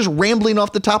out. I'm just rambling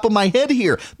off the top of my head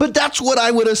here. But that's what I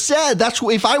would have said. That's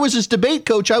if I was his debate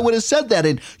coach, I would have said that.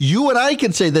 And you and I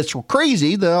can say that's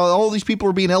crazy. All these people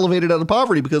are being elevated out of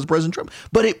poverty because of President Trump.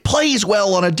 But it plays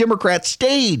well on a Democrat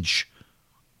stage.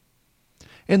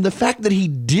 And the fact that he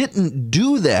didn't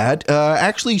do that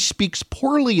actually speaks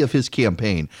poorly of his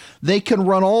campaign. They can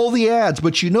run all the ads,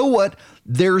 but you know what?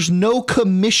 There's no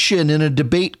commission in a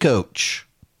debate coach.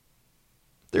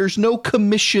 There's no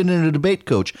commission in a debate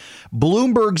coach.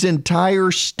 Bloomberg's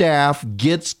entire staff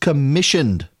gets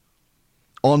commissioned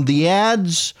on the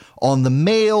ads, on the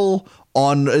mail,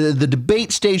 on the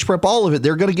debate stage prep, all of it.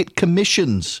 They're going to get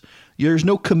commissions. There's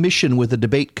no commission with a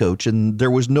debate coach, and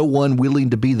there was no one willing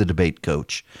to be the debate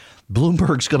coach.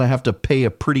 Bloomberg's going to have to pay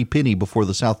a pretty penny before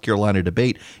the South Carolina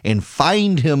debate and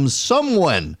find him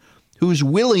someone who's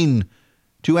willing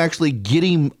to actually get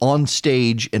him on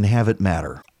stage and have it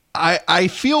matter. I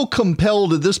feel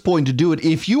compelled at this point to do it.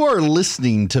 If you are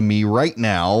listening to me right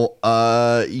now,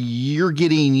 you're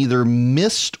getting either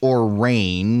mist or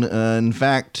rain. In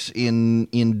fact,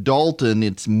 in Dalton,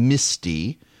 it's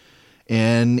misty.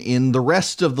 And in the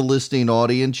rest of the listening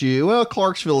audience,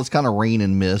 Clarksville, it's kind of rain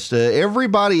and mist.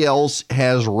 Everybody else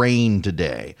has rain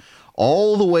today,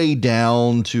 all the way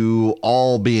down to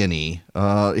Albany.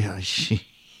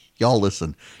 Y'all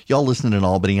listen in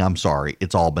Albany. I'm sorry.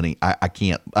 It's Albany. I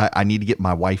can't. I need to get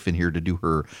my wife in here to do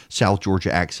her South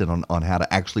Georgia accent on how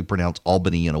to actually pronounce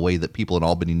Albany in a way that people in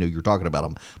Albany know you're talking about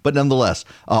them. But nonetheless,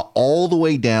 all the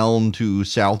way down to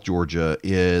South Georgia,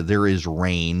 there is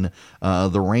rain.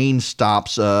 The rain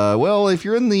stops. If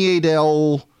you're in the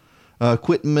Adel,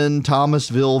 Quitman,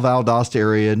 Thomasville, Valdosta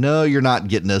area, no, you're not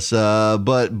getting us.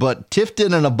 But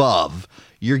Tifton and above,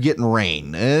 you're getting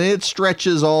rain, and it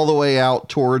stretches all the way out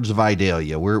towards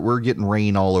Vidalia. We're getting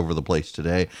rain all over the place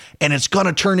today, and it's going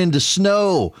to turn into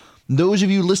snow. Those of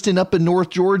you listening up in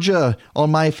North Georgia on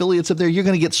my affiliates up there, you're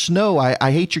going to get snow. I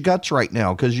hate your guts right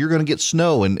now because you're going to get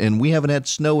snow, and we haven't had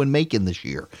snow in Macon this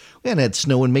year. We haven't had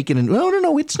snow in Macon.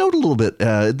 No, it snowed a little bit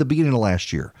at the beginning of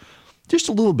last year. Just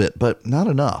a little bit, but not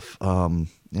enough.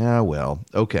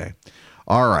 Okay.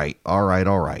 All right.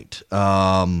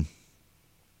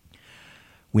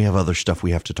 We have other stuff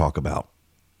we have to talk about.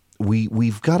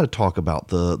 We've got to talk about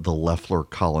the Loeffler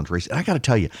Collins race. And I got to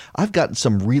tell you, I've gotten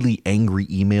some really angry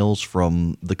emails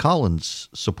from the Collins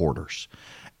supporters.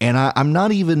 And I'm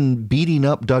not even beating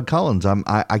up Doug Collins.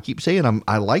 I keep saying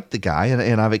I like the guy,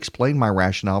 and I've explained my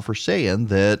rationale for saying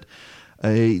that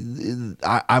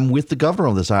I'm with the governor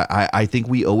on this. I think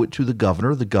we owe it to the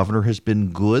governor. The governor has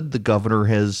been good. The governor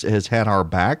has had our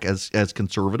back as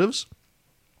conservatives.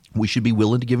 We should be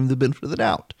willing to give him the benefit of the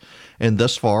doubt. And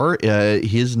thus far,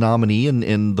 his nominee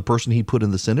and the person he put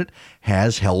in the Senate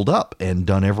has held up and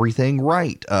done everything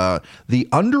right. The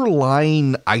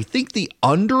underlying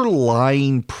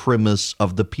premise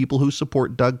of the people who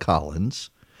support Doug Collins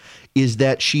is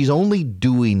that she's only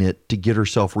doing it to get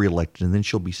herself reelected, and then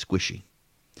she'll be squishy.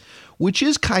 Which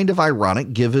is kind of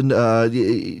ironic given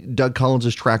Doug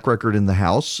Collins' track record in the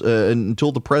House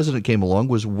until the president came along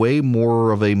was way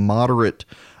more of a moderate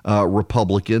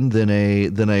Republican than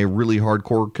a really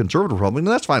hardcore conservative Republican.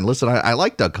 And that's fine. Listen, I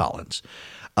like Doug Collins.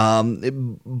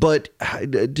 But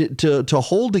to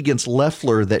hold against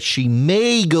Loeffler that she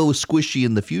may go squishy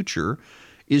in the future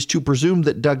is to presume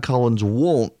that Doug Collins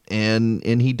won't. And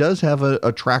he does have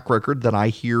a track record that I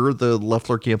hear the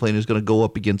Loeffler campaign is going to go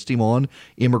up against him on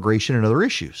immigration and other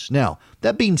issues. Now,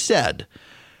 that being said,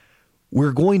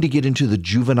 we're going to get into the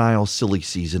juvenile silly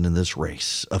season in this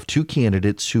race of two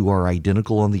candidates who are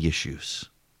identical on the issues.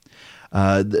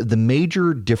 The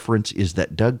major difference is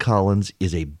that Doug Collins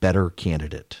is a better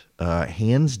candidate.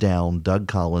 Hands down, Doug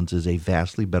Collins is a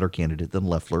vastly better candidate than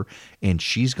Loeffler, and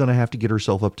she's going to have to get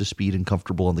herself up to speed and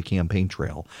comfortable on the campaign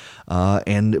trail.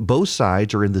 And both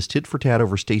sides are in this tit for tat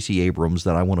over Stacey Abrams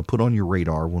that I want to put on your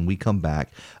radar when we come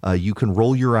back. You can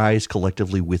roll your eyes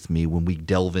collectively with me when we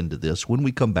delve into this when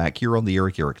we come back here on the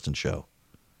Eric Erickson Show.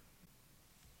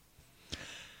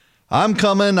 I'm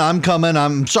coming.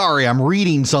 I'm sorry. I'm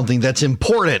reading something that's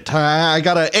important. I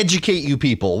got to educate you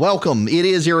people. Welcome. It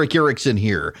is Eric Erickson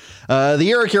here.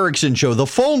 The Eric Erickson Show. The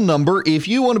phone number, if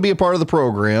you want to be a part of the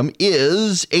program,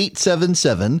 is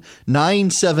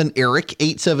 877-97-ERIC,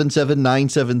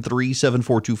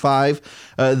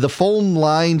 877-973-7425. The phone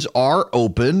lines are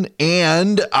open,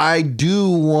 and I do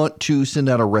want to send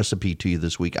out a recipe to you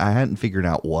this week. I hadn't figured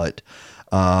out what.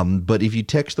 But if you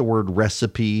text the word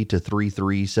recipe to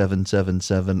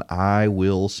 33777, I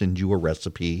will send you a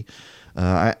recipe.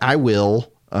 I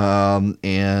will.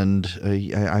 And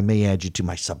I may add you to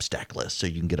my Substack list so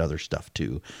you can get other stuff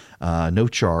too. No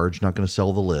charge, not going to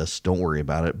sell the list. Don't worry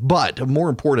about it. But more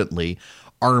importantly,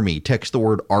 Army. Text the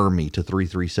word Army to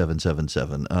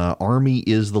 33777. Army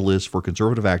is the list for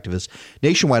conservative activists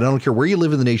nationwide. I don't care where you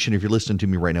live in the nation if you're listening to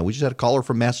me right now. We just had a caller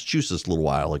from Massachusetts a little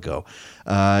while ago.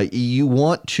 You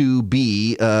want to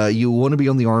be on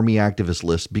the Army activist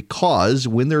list because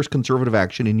when there's conservative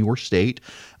action in your state,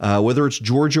 whether it's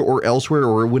Georgia or elsewhere,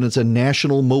 or when it's a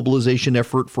national mobilization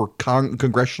effort for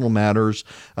congressional matters,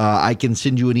 I can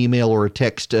send you an email or a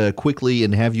text quickly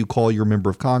and have you call your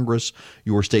member of Congress,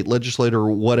 your state legislator,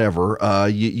 or whatever.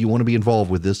 You want to be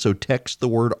involved with this. So text the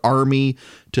word Army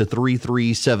to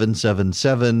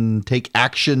 33777. Take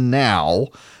action now.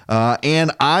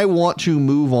 And I want to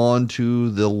move on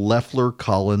to the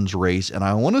Loeffler-Collins race. And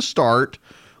I want to start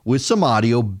with some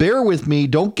audio. Bear with me.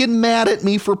 Don't get mad at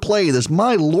me for playing this.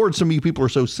 My Lord, some of you people are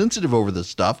so sensitive over this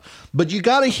stuff. But you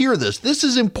got to hear this. This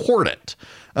is important.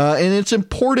 And it's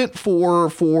important for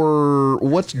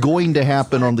what's going to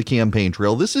happen on the campaign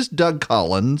trail. This is Doug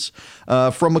Collins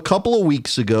from a couple of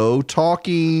weeks ago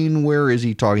talking. Where is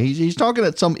he talking? He's talking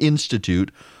at some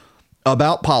institute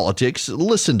about politics.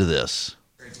 Listen to this.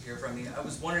 Great to hear from you. I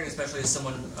was wondering, especially as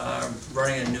someone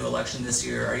running a new election this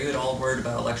year, are you at all worried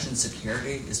about election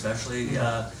security, especially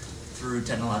through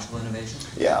technological innovation?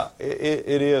 Yeah,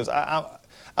 it is.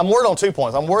 I'm worried on 2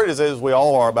 points. I'm worried, as we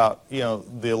all are, about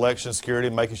the election security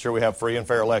and making sure we have free and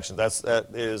fair elections. That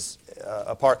is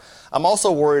a part. I'm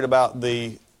also worried about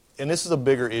and this is a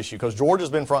bigger issue because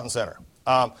Georgia's been front and center.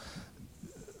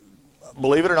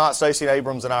 Believe it or not, Stacey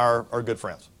Abrams and I are good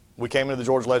friends. We came into the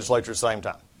Georgia legislature at the same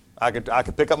time. I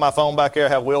could pick up my phone back there,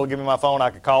 have Will give me my phone. I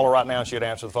could call her right now and she'd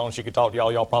answer the phone. She could talk to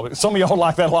y'all. Y'all probably, some of y'all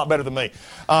like that a lot better than me.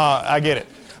 I get it.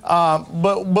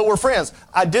 But we're friends.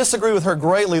 I disagree with her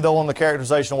greatly, though, on the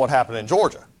characterization of what happened in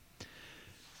Georgia.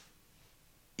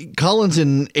 Collins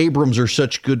and Abrams are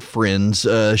such good friends.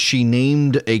 She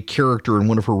named a character in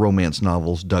one of her romance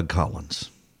novels, Doug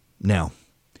Collins. Now,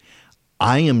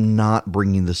 I am not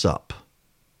bringing this up.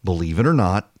 Believe it or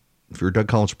not, if you're a Doug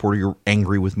Collins supporter, you're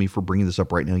angry with me for bringing this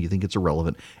up right now. You think it's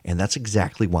irrelevant, and that's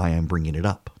exactly why I'm bringing it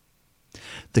up.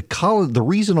 The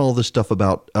reason all this stuff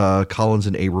about Collins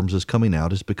and Abrams is coming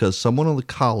out is because someone on the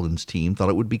Collins team thought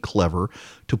it would be clever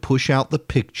to push out the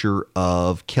picture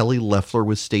of Kelly Loeffler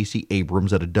with Stacey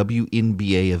Abrams at a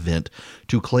WNBA event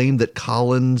to claim that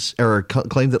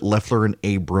Loeffler and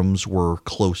Abrams were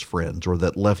close friends, or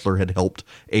that Loeffler had helped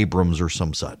Abrams or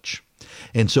some such.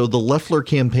 And so the Loeffler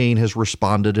campaign has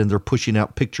responded, and they're pushing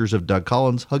out pictures of Doug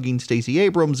Collins hugging Stacey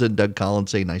Abrams, and Doug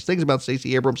Collins saying nice things about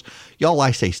Stacey Abrams. Y'all,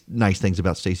 I say nice things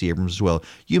about Stacey Abrams as well.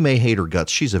 You may hate her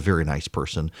guts. She's a very nice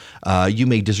person. You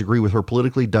may disagree with her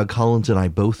politically. Doug Collins and I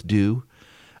both do.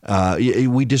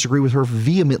 We disagree with her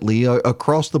vehemently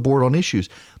across the board on issues.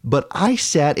 But I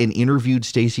sat and interviewed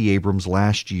Stacey Abrams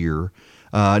last year.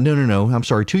 No. I'm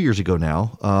sorry, 2 years ago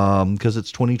now, because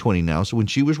it's 2020 now. So when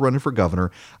she was running for governor,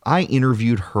 I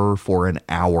interviewed her for an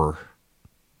hour.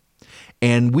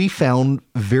 And we found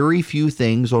very few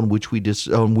things on which we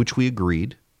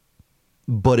agreed.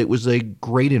 but it was a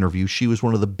great interview. She was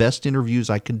one of the best interviews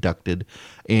I conducted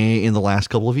in the last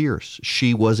couple of years.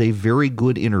 She was a very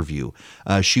good interview.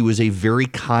 She was a very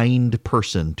kind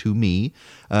person to me.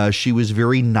 She was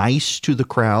very nice to the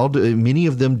crowd. Many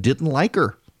of them didn't like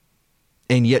her.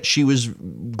 And yet she was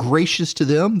gracious to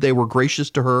them. They were gracious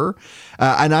to her.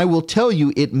 And I will tell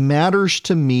you, it matters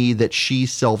to me that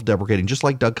she's self-deprecating, just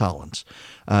like Doug Collins.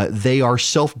 They are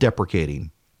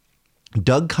self-deprecating.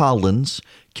 Doug Collins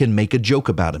can make a joke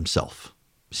about himself.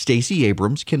 Stacey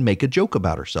Abrams can make a joke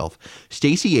about herself.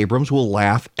 Stacey Abrams will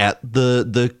laugh at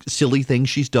the silly things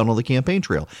she's done on the campaign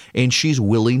trail, and she's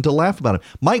willing to laugh about it.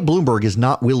 Mike Bloomberg is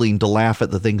not willing to laugh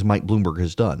at the things Mike Bloomberg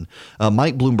has done.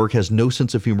 Mike Bloomberg has no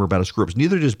sense of humor about his screw-ups.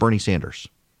 Neither does Bernie Sanders.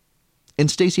 And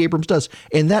Stacey Abrams does.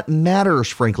 And that matters,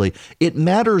 frankly. It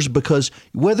matters because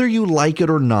whether you like it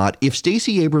or not, if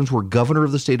Stacey Abrams were governor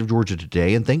of the state of Georgia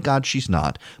today, and thank God she's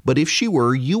not, but if she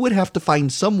were, you would have to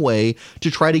find some way to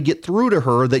try to get through to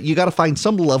her that you got to find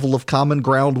some level of common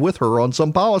ground with her on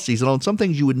some policies and on some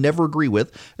things you would never agree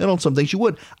with and on some things you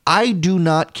would. I do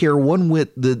not care one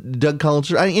whit that Doug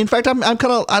Collins. In fact,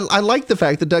 I like the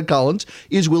fact that Doug Collins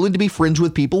is willing to be friends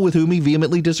with people with whom he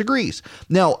vehemently disagrees.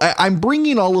 Now, I'm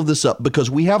bringing all of this up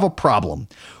because we have a problem.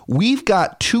 We've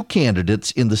got two candidates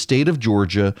in the state of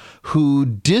Georgia who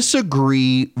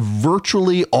disagree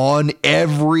virtually on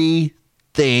everything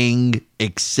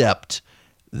except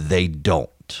they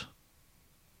don't.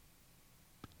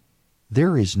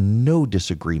 There is no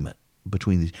disagreement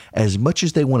between these. As much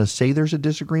as they want to say there's a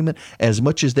disagreement, as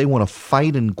much as they want to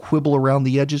fight and quibble around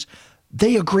the edges,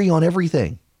 they agree on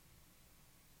everything.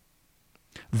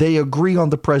 They agree on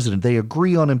the president. They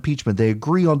agree on impeachment. They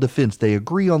agree on defense. They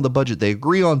agree on the budget. They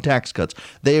agree on tax cuts.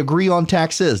 They agree on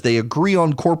taxes. They agree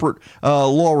on corporate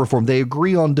law reform. They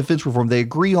agree on defense reform. They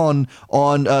agree on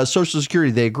Social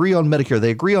Security. They agree on Medicare.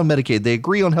 They agree on Medicaid. They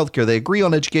agree on healthcare. They agree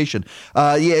on education.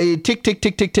 Tick, tick,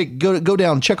 tick, tick, tick. Go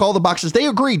down. Check all the boxes. They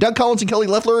agree. Doug Collins and Kelly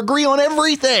Loeffler agree on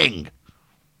everything.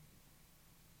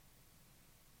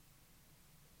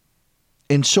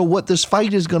 And so what this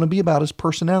fight is going to be about is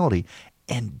personality.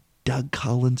 And Doug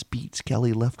Collins beats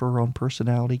Kelly Loeffler on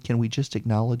personality. Can we just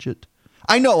acknowledge it?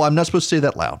 I know I'm not supposed to say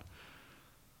that loud.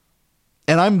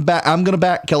 And I'm going to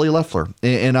back Kelly Loeffler.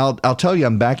 And I'll tell you,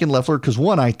 I'm backing Loeffler because,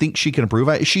 one, I think she can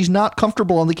improve. She's not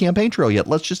comfortable on the campaign trail yet.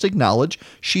 Let's just acknowledge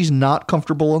she's not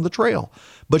comfortable on the trail.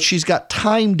 But she's got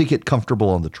time to get comfortable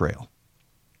on the trail.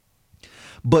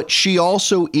 But she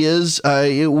also is,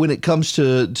 when it comes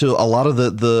to a lot of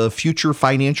the future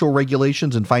financial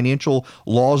regulations and financial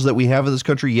laws that we have in this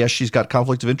country, yes, she's got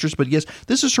conflict of interest, but yes,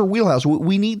 this is her wheelhouse.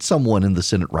 We need someone in the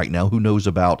Senate right now who knows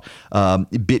about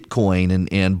Bitcoin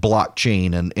and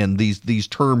blockchain and these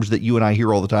terms that you and I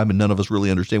hear all the time and none of us really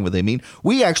understand what they mean.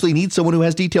 We actually need someone who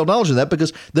has detailed knowledge of that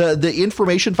because the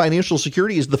information financial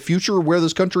security is the future of where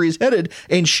this country is headed,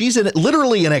 and she's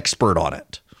literally an expert on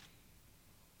it.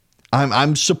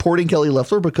 I'm supporting Kelly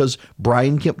Loeffler because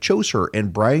Brian Kemp chose her,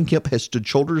 and Brian Kemp has stood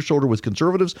shoulder to shoulder with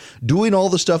conservatives, doing all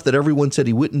the stuff that everyone said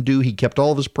he wouldn't do. He kept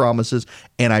all of his promises,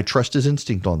 and I trust his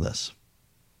instinct on this.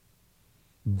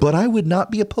 But I would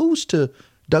not be opposed to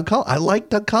Doug Collins. I like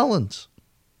Doug Collins.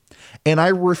 And I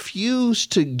refuse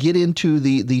to get into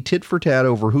the tit for tat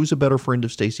over who's a better friend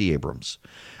of Stacey Abrams,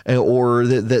 or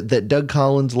that Doug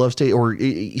Collins loves or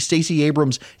Stacey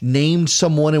Abrams named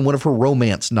someone in one of her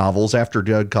romance novels after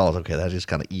Doug Collins. Okay, that is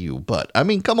kind of ew, but I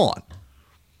mean, come on.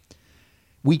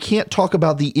 We can't talk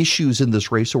about the issues in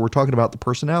this race, so we're talking about the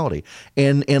personality.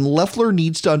 And Loeffler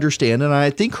needs to understand, and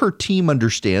I think her team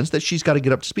understands, that she's got to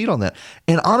get up to speed on that.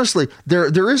 And honestly,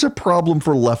 there is a problem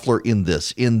for Loeffler in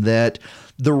that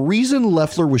the reason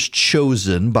Loeffler was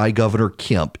chosen by Governor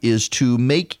Kemp is to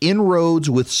make inroads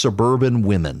with suburban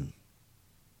women.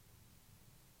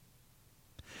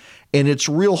 And it's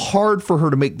real hard for her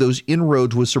to make those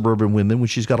inroads with suburban women when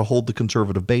she's got to hold the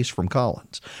conservative base from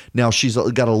Collins. Now, she's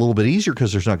got a little bit easier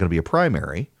because there's not going to be a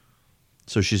primary.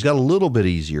 So she's got a little bit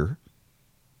easier.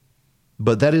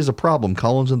 But that is a problem.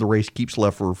 Collins in the race keeps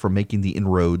Loeffler from making the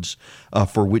inroads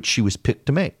for which she was picked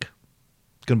to make.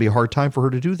 It's going to be a hard time for her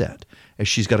to do that, as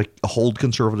she's got to hold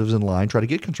conservatives in line, try to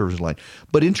get conservatives in line.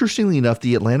 But interestingly enough,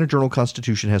 the Atlanta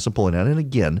Journal-Constitution has some polling out. And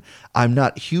again, I'm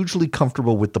not hugely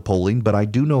comfortable with the polling, but I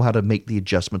do know how to make the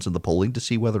adjustments in the polling to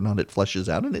see whether or not it fleshes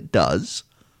out, and it does.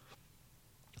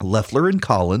 Loeffler and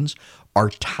Collins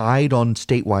are tied on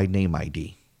statewide name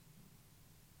ID.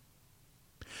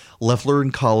 Loeffler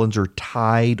and Collins are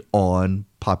tied on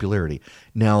popularity.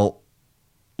 Now,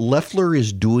 Loeffler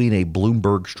is doing a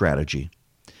Bloomberg strategy.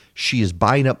 She is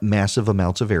buying up massive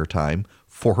amounts of airtime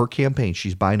for her campaign.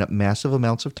 She's buying up massive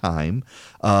amounts of time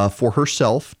for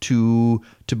herself to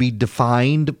be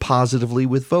defined positively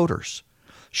with voters.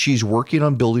 She's working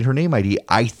on building her name ID.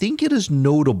 I think it is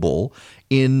notable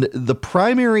in the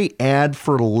primary ad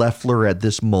for Loeffler at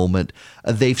this moment,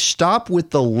 they've stopped with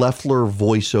the Loeffler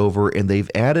voiceover and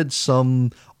they've added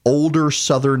some older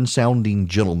Southern sounding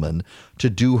gentleman to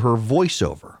do her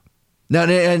voiceover. Now,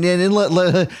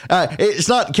 it's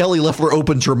not Kelly Loeffler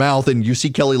opens her mouth and you see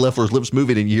Kelly Loeffler's lips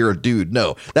moving and you hear a dude.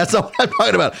 No, that's not what I'm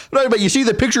talking about. I'm talking about you see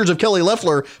the pictures of Kelly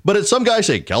Loeffler, but it's some guy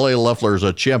saying Kelly Loeffler's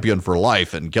a champion for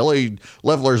life and Kelly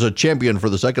Loeffler's a champion for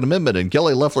the Second Amendment and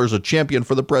Kelly Loeffler's a champion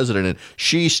for the president. And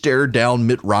she stared down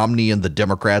Mitt Romney and the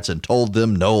Democrats and told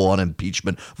them no on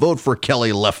impeachment. Vote for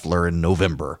Kelly Loeffler in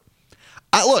November.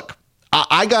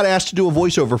 I got asked to do a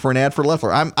voiceover for an ad for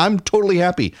Loeffler. I'm totally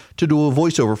happy to do a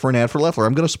voiceover for an ad for Loeffler.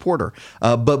 I'm going to support her.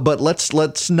 But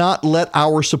let's not let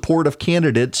our support of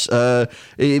candidates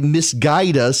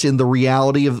misguide us in the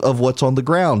reality of what's on the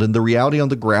ground. And the reality on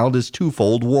the ground is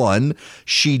twofold. One,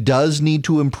 she does need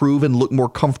to improve and look more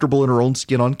comfortable in her own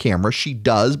skin on camera. She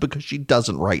does because she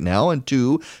doesn't right now. And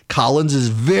two, Collins is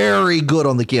very good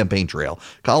on the campaign trail.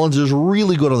 Collins is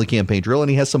really good on the campaign trail, and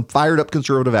he has some fired up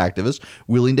conservative activists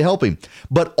willing to help him.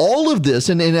 But all of this,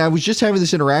 and I was just having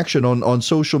this interaction on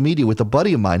social media with a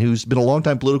buddy of mine who's been a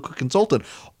longtime political consultant,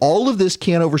 all of this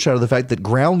can't overshadow the fact that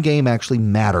ground game actually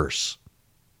matters.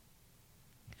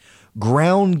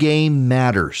 Ground game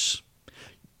matters.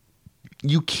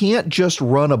 You can't just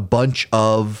run a bunch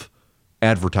of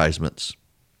advertisements.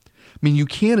 I mean, you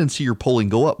can and see your polling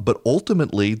go up, but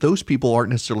ultimately those people aren't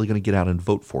necessarily going to get out and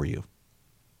vote for you.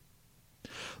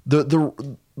 The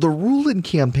rule in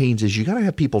campaigns is you got to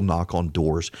have people knock on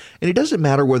doors. And it doesn't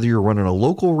matter whether you're running a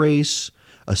local race,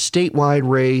 a statewide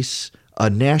race, a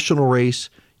national race.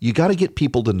 You got to get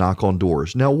people to knock on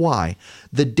doors. Now, why?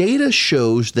 The data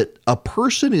shows that a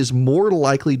person is more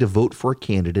likely to vote for a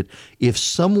candidate if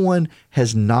someone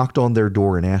has knocked on their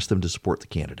door and asked them to support the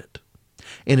candidate.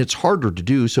 And it's harder to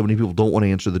do. So many people don't want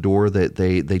to answer the door, that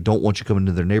they don't want you coming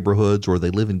into their neighborhoods, or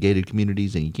they live in gated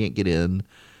communities and you can't get in.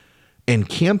 And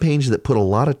campaigns that put a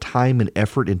lot of time and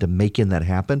effort into making that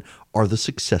happen are the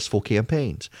successful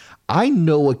campaigns. I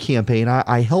know a campaign,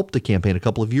 I helped a campaign a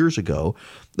couple of years ago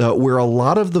where a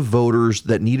lot of the voters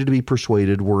that needed to be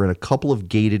persuaded were in a couple of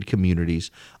gated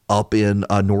communities up in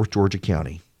North Georgia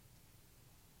County.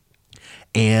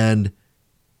 And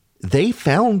they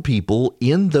found people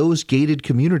in those gated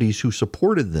communities who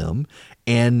supported them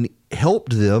and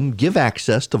helped them give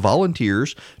access to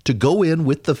volunteers to go in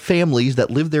with the families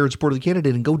that live there and support the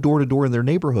candidate and go door to door in their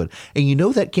neighborhood. And you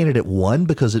know that candidate won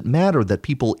because it mattered that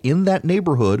people in that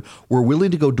neighborhood were willing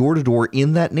to go door to door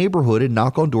in that neighborhood and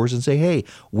knock on doors and say, hey,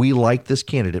 we like this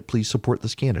candidate. Please support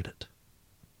this candidate.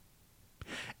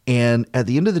 And at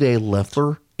the end of the day,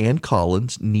 Loeffler and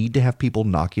Collins need to have people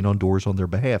knocking on doors on their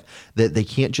behalf. That they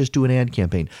can't just do an ad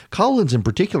campaign. Collins in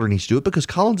particular needs to do it because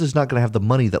Collins is not going to have the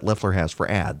money that Loeffler has for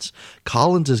ads.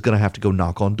 Collins is going to have to go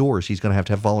knock on doors. He's going to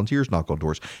have volunteers knock on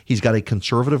doors. He's got a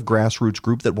conservative grassroots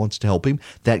group that wants to help him.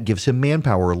 That gives him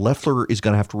manpower. Loeffler is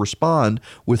going to have to respond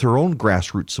with her own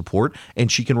grassroots support,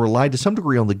 and she can rely to some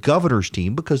degree on the governor's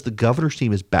team because the governor's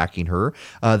team is backing her.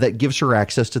 That gives her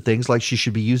access to things like she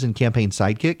should be using Campaign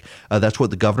Sidekick. That's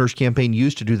what the governor's campaign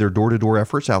used to do their door-to-door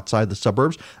efforts outside the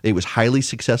suburbs. It was highly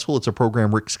successful. It's a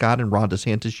program Rick Scott and Ron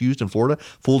DeSantis used in Florida.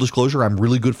 Full disclosure, I'm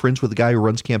really good friends with the guy who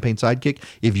runs Campaign Sidekick.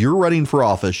 If you're running for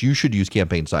office, you should use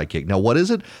Campaign Sidekick. Now, what is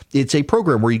it? It's a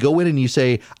program where you go in and you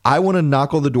say, I want to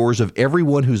knock on the doors of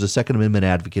everyone who's a Second Amendment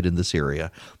advocate in this area.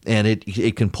 And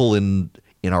it can pull in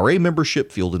NRA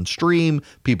membership, Field and Stream,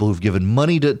 people who've given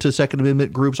money to Second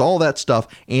Amendment groups, all that stuff,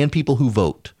 and people who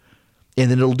vote. And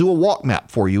then it'll do a walk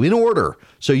map for you in order.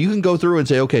 So you can go through and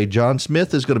say, okay, John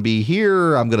Smith is going to be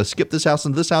here. I'm going to skip this house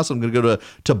and this house. I'm going to go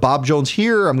to Bob Jones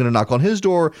here. I'm going to knock on his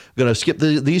door. I'm going to skip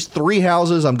these three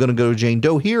houses. I'm going to go to Jane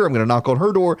Doe here. I'm going to knock on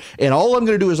her door. And all I'm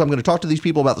going to do is I'm going to talk to these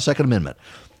people about the Second Amendment.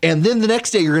 And then the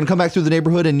next day you're going to come back through the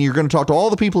neighborhood and you're going to talk to all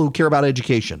the people who care about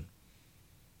education.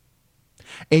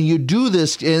 And you do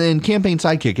this in Campaign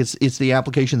Sidekick. It's the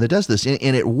application that does this,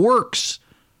 and it works.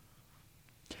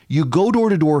 You go door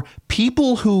to door.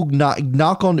 People who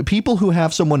people who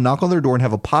have someone knock on their door and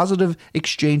have a positive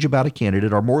exchange about a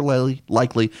candidate are more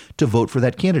likely to vote for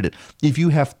that candidate. If you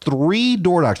have 3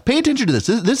 door knocks, pay attention to this.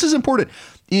 This is important.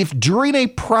 If during a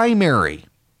primary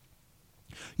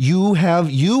you have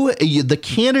the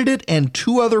candidate and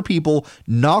 2 other people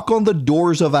knock on the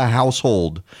doors of a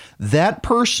household, that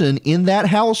person in that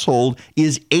household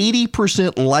is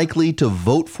 80% likely to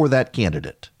vote for that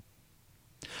candidate.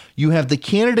 You have the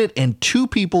candidate and 2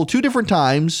 people, 2 different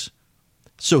times,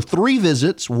 So 3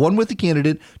 visits, 1 with the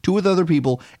candidate, 2 with other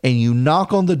people, and you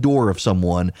knock on the door of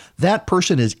someone, that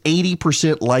person is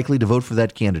 80% likely to vote for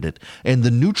that candidate. And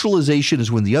the neutralization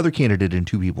is when the other candidate and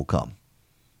 2 people come.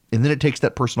 And then it takes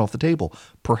that person off the table.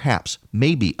 Perhaps,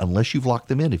 maybe, unless you've locked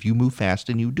them in, if you move fast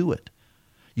and you do it.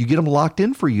 You get them locked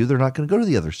in for you, they're not going to go to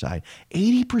the other side.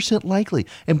 80% likely.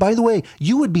 And by the way,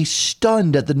 you would be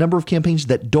stunned at the number of campaigns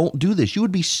that don't do this. You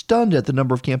would be stunned at the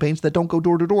number of campaigns that don't go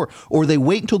door to door. Or they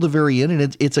wait until the very end,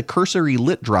 and it's a cursory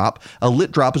lit drop. A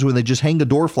lit drop is when they just hang a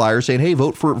door flyer saying, hey,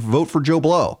 vote for Joe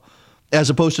Blow. As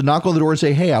opposed to knock on the door and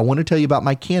say, hey, I want to tell you about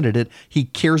my candidate. He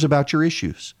cares about your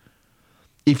issues.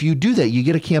 If you do that, you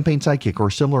get a campaign sidekick or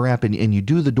a similar app, and you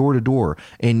do the door-to-door,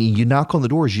 and you knock on the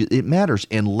doors, it matters.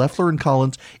 And Loeffler and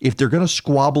Collins, if they're going to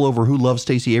squabble over who loves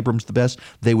Stacey Abrams the best,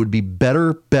 they would be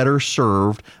better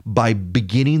served by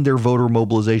beginning their voter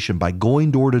mobilization, by going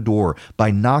door-to-door,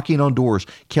 by knocking on doors.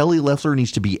 Kelly Loeffler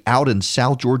needs to be out in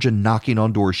South Georgia knocking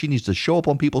on doors. She needs to show up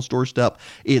on people's doorstep.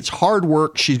 It's hard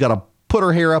work. She's got to put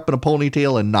her hair up in a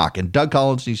ponytail and knock. And Doug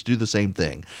Collins needs to do the same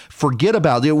thing. Forget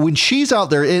about it. When she's out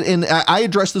there, and I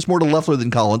address this more to Loeffler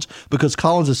than Collins, because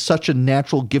Collins is such a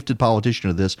natural, gifted politician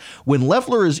of this. When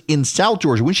Loeffler is in South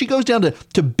Georgia, when she goes down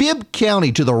to Bibb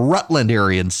County, to the Rutland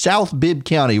area in South Bibb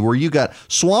County, where you got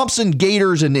swamps and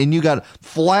gators, and you got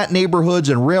flat neighborhoods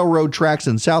and railroad tracks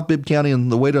in South Bibb County on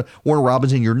the way to Warner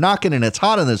Robins, and you're knocking, and it's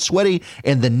hot and it's sweaty,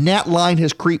 and the gnat line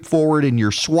has creeped forward, and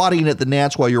you're swatting at the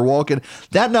gnats while you're walking.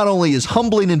 That not only is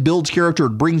humbling and builds character,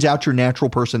 it brings out your natural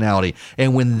personality.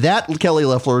 And when that Kelly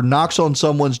Loeffler knocks on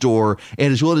someone's door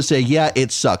and is willing to say, yeah,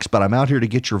 it sucks, but I'm out here to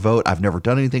get your vote. I've never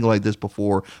done anything like this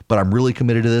before, but I'm really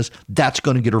committed to this. That's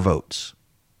going to get her votes.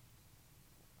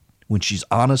 When she's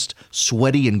honest,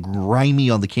 sweaty, and grimy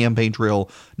on the campaign trail,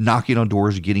 knocking on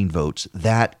doors, getting votes,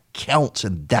 that counts.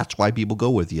 And that's why people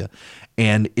go with you.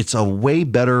 And it's a way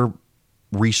better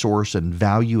resource and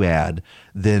value add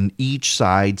than each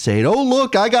side saying, oh,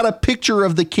 look, I got a picture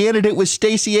of the candidate with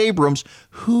Stacey Abrams.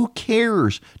 Who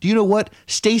cares? Do you know what?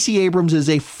 Stacey Abrams is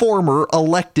a former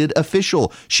elected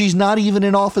official. She's not even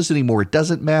in office anymore. It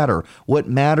doesn't matter. What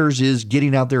matters is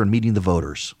getting out there and meeting the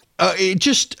voters.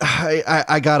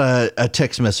 I got a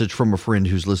text message from a friend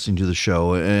who's listening to the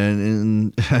show,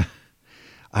 and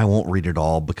I won't read it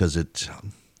all because it's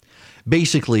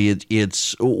basically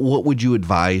it's what would you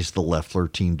advise the Loeffler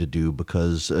team to do,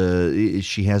 because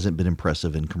she hasn't been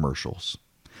impressive in commercials.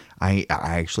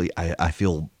 I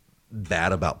feel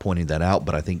bad about pointing that out,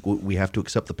 but I think we have to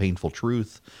accept the painful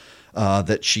truth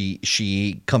that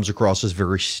she comes across as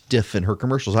very stiff in her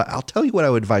commercials. I'll tell you what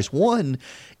I would advise. One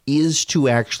is to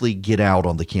actually get out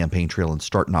on the campaign trail and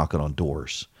start knocking on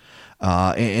doors.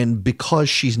 And because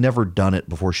she's never done it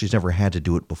before, she's never had to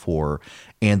do it before,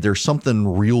 and there's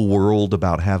something real world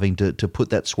about having to put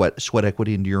that sweat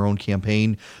equity into your own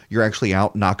campaign. You're actually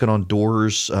out knocking on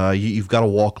doors. You've got a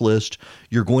walk list.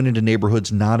 You're going into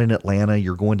neighborhoods not in Atlanta.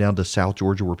 You're going down to South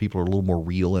Georgia where people are a little more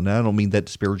real. And I don't mean that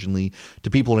disparagingly to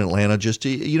people in Atlanta. Just,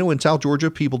 in South Georgia,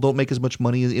 people don't make as much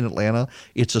money in Atlanta.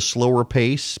 It's a slower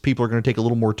pace. People are going to take a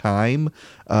little more time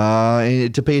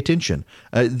to pay attention.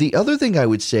 The other thing I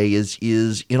would say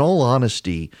is in all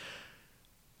honesty,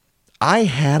 I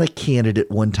had a candidate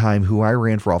one time who I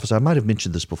ran for office. I might have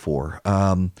mentioned this before.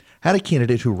 Had a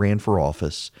candidate who ran for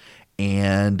office,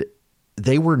 and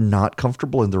they were not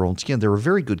comfortable in their own skin. They were a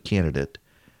very good candidate,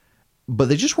 but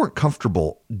they just weren't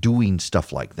comfortable doing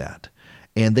stuff like that.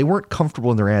 And they weren't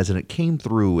comfortable in their ads, and it came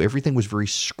through. Everything was very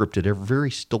scripted, very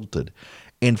stilted.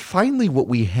 And finally, what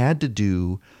we had to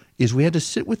do is we had to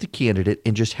sit with the candidate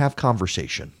and just have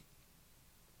conversation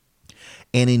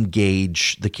and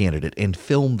engage the candidate and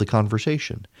film the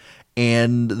conversation.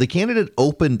 And the candidate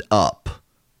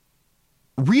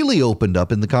really opened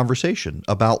up in the conversation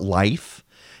about life.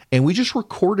 And we just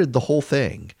recorded the whole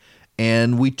thing.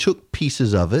 And we took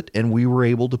pieces of it and we were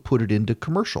able to put it into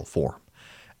commercial form.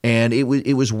 And it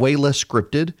was way less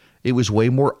scripted. It was way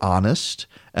more honest.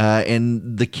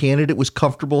 And the candidate was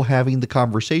comfortable having the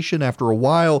conversation after a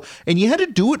while. And you had to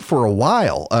do it for a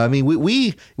while. I mean,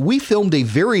 we filmed a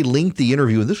very lengthy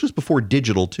interview, and this was before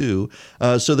digital too.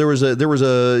 So there was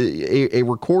a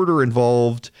recorder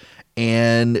involved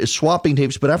and swapping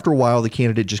tapes. But after a while, the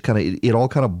candidate just it all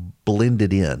kind of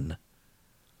blended in.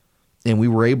 And we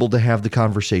were able to have the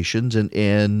conversations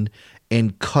and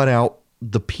cut out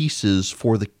the pieces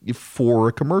for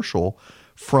a commercial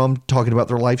from talking about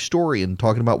their life story and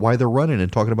talking about why they're running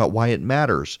and talking about why it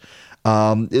matters.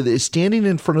 Standing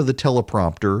in front of the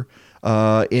teleprompter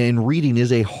and reading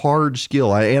is a hard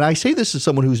skill. And I say this as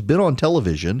someone who's been on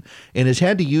television and has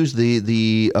had to use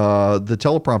the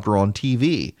teleprompter on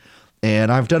TV.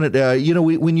 And I've done it,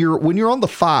 when you're on the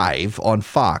 5 on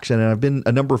Fox, and I've been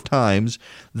a number of times,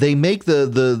 they make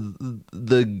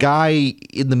the guy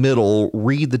in the middle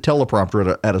read the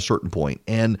teleprompter at a certain point.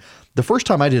 And the first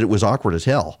time I did it was awkward as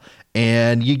hell.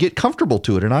 And you get comfortable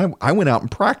to it. And I went out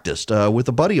and practiced with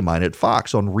a buddy of mine at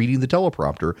Fox on reading the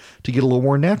teleprompter to get a little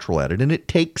more natural at it. And it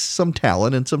takes some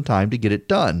talent and some time to get it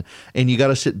done. And you got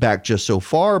to sit back just so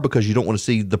far because you don't want to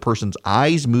see the person's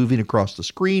eyes moving across the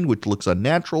screen, which looks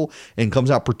unnatural and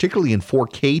comes out particularly in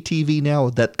 4K TV now.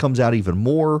 That comes out even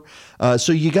more.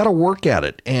 So you got to work at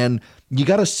it. And you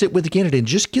got to sit with the candidate and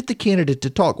just get the candidate to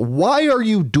talk. Why are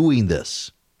you doing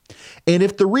this? And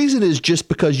if the reason is just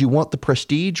because you want the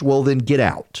prestige, well, then get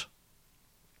out.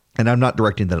 And I'm not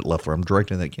directing that at Loeffler. I'm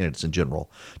directing that at candidates in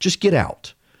general. Just get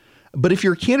out. But if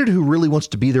you're a candidate who really wants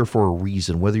to be there for a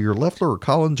reason, whether you're Loeffler or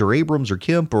Collins or Abrams or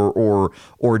Kemp or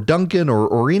Duncan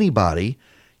or anybody,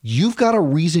 you've got a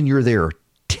reason you're there.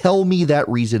 Tell me that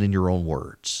reason in your own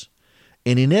words.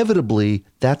 And inevitably,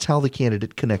 that's how the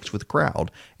candidate connects with the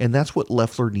crowd. And that's what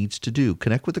Loeffler needs to do.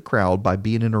 Connect with the crowd by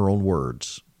being in her own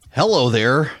words. Hello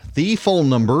there. The phone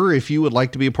number, if you would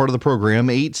like to be a part of the program,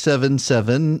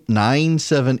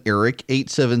 877-97-ERIC,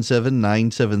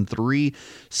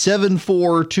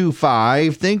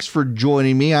 877-973-7425. Thanks for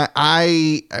joining me.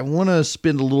 I want to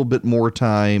spend a little bit more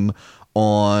time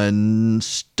on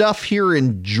stuff here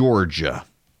in Georgia.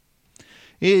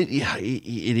 It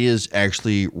is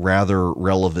actually rather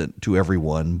relevant to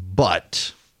everyone,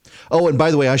 but... Oh, and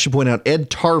by the way, I should point out, Ed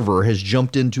Tarver has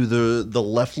jumped into the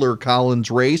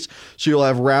Loeffler-Collins race. So you'll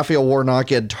have Raphael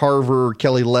Warnock, Ed Tarver,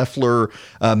 Kelly Loeffler,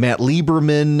 Matt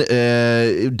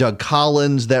Lieberman, Doug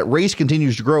Collins. That race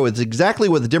continues to grow. It's exactly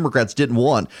what the Democrats didn't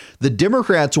want. The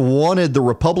Democrats wanted the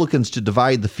Republicans to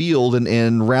divide the field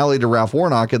and rally to Ralph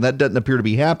Warnock, and that doesn't appear to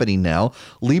be happening now.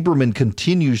 Lieberman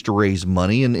continues to raise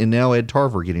money, and now Ed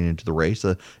Tarver getting into the race,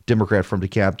 a Democrat from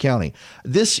DeKalb County.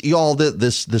 This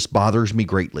bothers me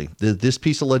greatly. This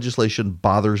piece of legislation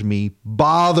bothers me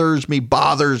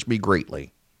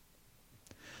greatly.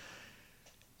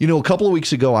 You know, a couple of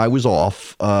weeks ago, I was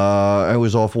off.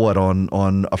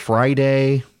 On a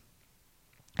Friday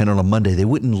and on a Monday. They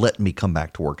wouldn't let me come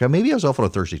back to work. Maybe I was off on a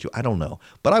Thursday too. I don't know.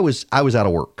 But I was out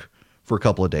of work for a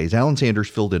couple of days. Alan Sanders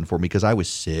filled in for me because I was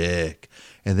sick.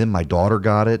 And then my daughter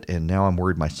got it, and now I'm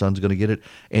worried my son's going to get it.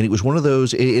 And it was one of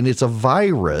those, and it's a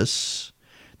virus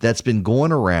that's been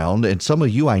going around, and some of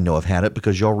you I know have had it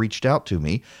because y'all reached out to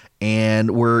me,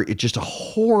 and where it's just a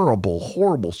horrible,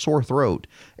 horrible sore throat,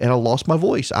 and I lost my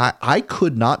voice. I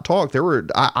could not talk.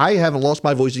 I haven't lost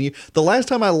my voice in years. The last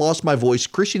time I lost my voice,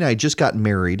 Christy and I had just gotten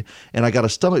married, and I got a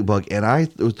stomach bug, and I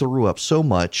threw up so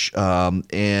much, and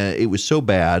it was so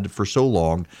bad for so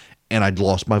long, and I'd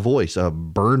lost my voice,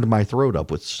 burned my throat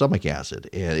up with stomach acid.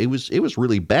 And it was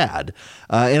really bad.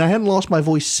 And I hadn't lost my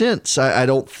voice since. I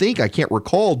don't think, I can't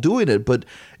recall doing it, but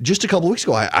just a couple of weeks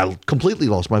ago, I completely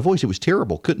lost my voice. It was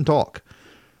terrible. Couldn't talk.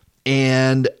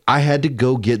 And I had to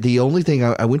go get the only thing.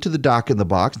 I went to the doc in the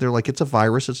box. They're like, it's a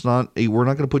virus. We're not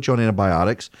going to put you on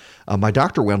antibiotics. My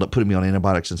doctor wound up putting me on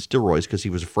antibiotics and steroids because he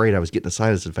was afraid I was getting a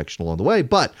sinus infection along the way.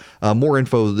 But more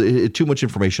info, too much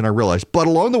information, I realized. But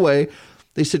along the way,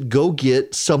 they said, go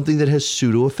get something that has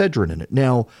pseudoephedrine in it.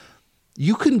 Now,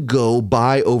 you can go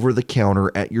buy over the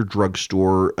counter at your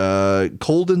drugstore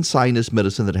cold and sinus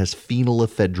medicine that has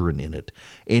phenylephrine in it.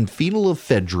 And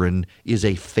phenylephrine is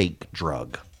a fake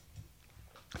drug.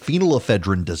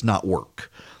 Phenylephrine does not work.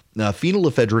 Now,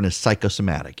 phenylephrine is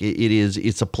psychosomatic.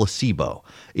 It's a placebo.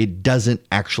 It doesn't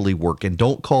actually work. And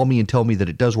don't call me and tell me that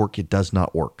it does work. It does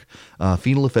not work.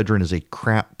 Phenylephrine is a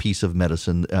crap piece of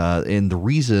medicine. And the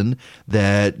reason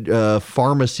that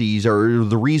pharmacies or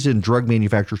the reason drug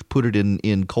manufacturers put it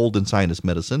in cold and sinus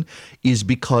medicine is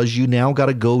because you now got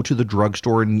to go to the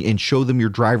drugstore and show them your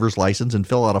driver's license and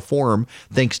fill out a form,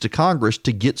 thanks to Congress,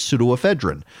 to get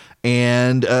pseudoephedrine.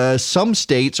 And some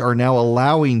states are now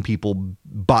allowing people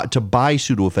to buy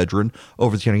pseudoephedrine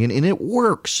over the counter, and it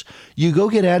works. You go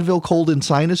get Advil cold and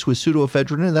sinus with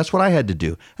pseudoephedrine, and that's what I had to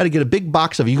do. I had to get a big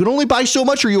box of it. You can only buy so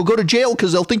much or you'll go to jail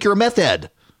because they'll think you're a meth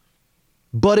head.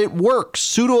 But it works.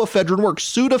 Pseudoephedrine works.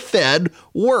 Sudafed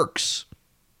works.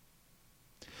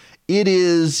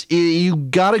 You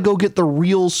got to go get the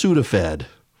real Sudafed.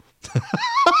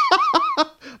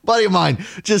 Buddy of mine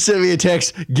just sent me a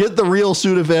text, get the real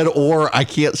Sudafed, or I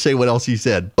can't say what else he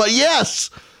said. But yes,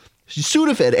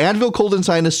 Sudafed, Advil cold and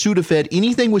sinus, Sudafed,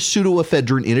 anything with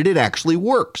pseudoephedrine in it, it actually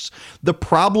works. The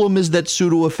problem is that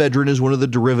pseudoephedrine is one of the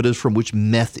derivatives from which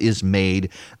meth is made,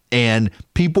 and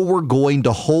people were going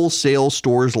to wholesale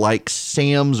stores like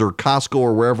Sam's or Costco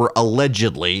or wherever,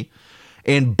 allegedly,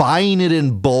 and buying it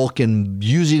in bulk and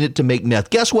using it to make meth.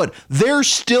 Guess what? They're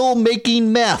still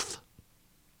making meth.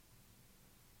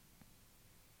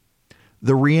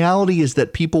 The reality is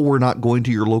that people were not going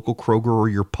to your local Kroger or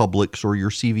your Publix or your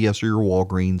CVS or your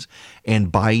Walgreens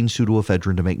and buying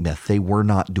pseudoephedrine to make meth. They were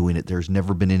not doing it. There's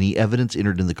never been any evidence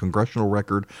entered in the congressional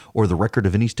record or the record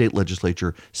of any state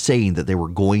legislature saying that they were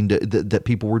going to, that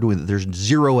people were doing that. There's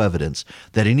zero evidence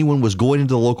that anyone was going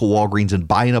into the local Walgreens and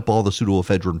buying up all the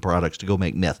pseudoephedrine products to go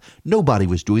make meth. Nobody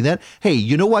was doing that. Hey,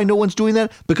 you know why no one's doing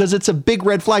that? Because it's a big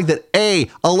red flag that,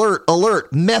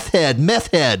 alert, meth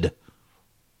head.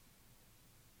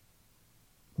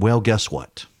 Well, guess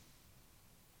what?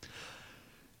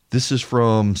 This is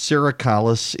from Sarah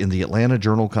Collis in the Atlanta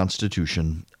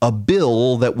Journal-Constitution. A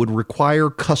bill that would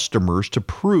require customers to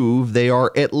prove they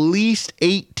are at least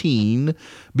 18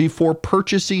 before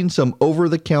purchasing some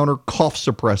over-the-counter cough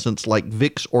suppressants like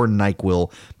Vicks or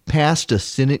NyQuil passed a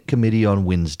Senate committee on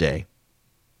Wednesday.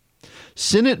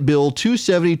 Senate Bill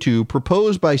 272,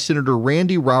 proposed by Senator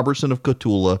Randy Robertson of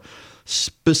Cotulla,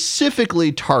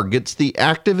 specifically targets the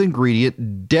active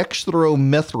ingredient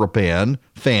DM,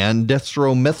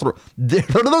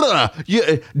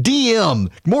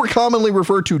 more commonly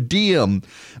referred to DM.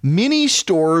 Many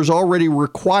stores already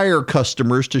require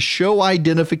customers to show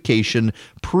identification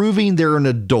proving they're an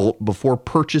adult before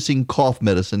purchasing cough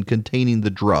medicine containing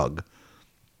the drug.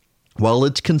 While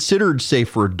it's considered safe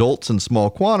for adults in small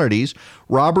quantities,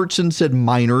 Robertson said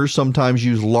minors sometimes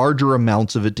use larger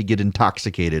amounts of it to get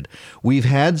intoxicated. We've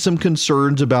had some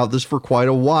concerns about this for quite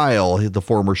a while, the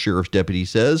former sheriff's deputy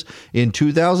says. In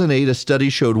 2008, a study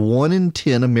showed 1 in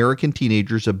 10 American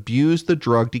teenagers abused the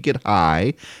drug to get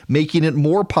high, making it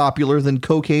more popular than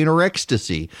cocaine or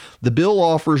ecstasy. The bill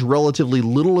offers relatively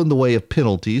little in the way of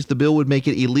penalties. The bill would make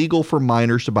it illegal for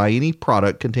minors to buy any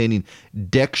product containing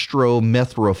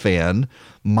dextromethorphan.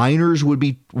 Minors would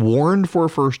be warned for a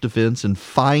first offense and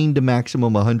fined a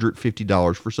maximum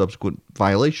 $150 for subsequent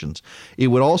violations. It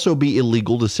would also be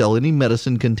illegal to sell any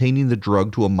medicine containing the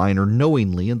drug to a minor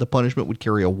knowingly, and the punishment would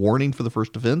carry a warning for the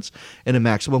first offense and a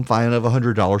maximum fine of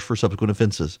 $100 for subsequent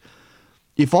offenses.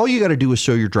 If all you got to do is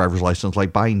show your driver's license,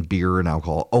 like buying beer and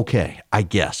alcohol, okay, I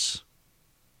guess.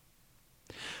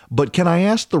 But can I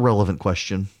ask the relevant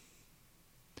question?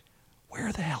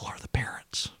 Where the hell are the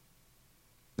parents?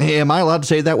 Am I allowed to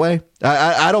say it that way?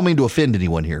 I don't mean to offend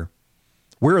anyone here.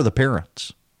 Where are the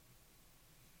parents?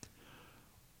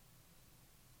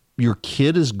 Your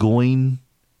kid is going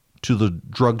to the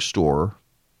drugstore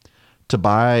to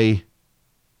buy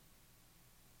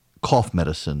cough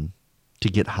medicine to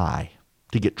get high,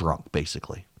 to get drunk,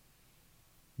 basically.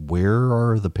 Where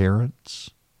are the parents?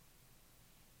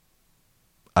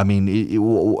 I mean,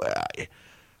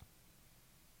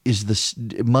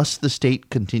 must the state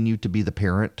continue to be the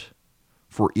parent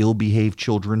for ill-behaved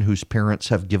children whose parents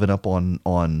have given up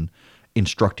on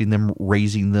instructing them,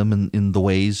 raising them in the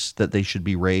ways that they should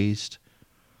be raised?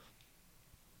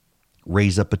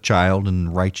 Raise up a child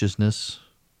in righteousness?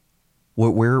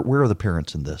 Where are the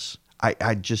parents in this?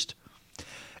 I just,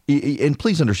 and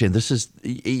please understand, this is,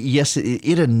 yes,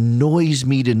 it annoys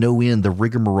me to no end the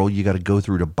rigmarole you got to go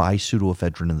through to buy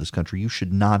pseudoephedrine in this country. You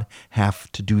should not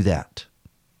have to do that.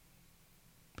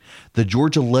 The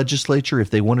Georgia legislature,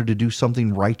 if they wanted to do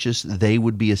something righteous, they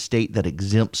would be a state that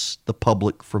exempts the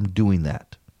public from doing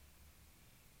that.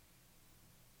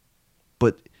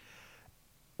 But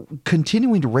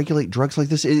continuing to regulate drugs like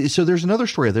this, so there's another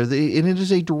story there, and it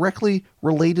is a directly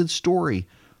related story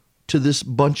to this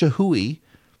bunch of hooey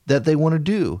that they want to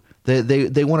do.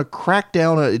 They want to crack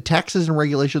down taxes and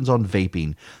regulations on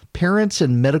vaping. Parents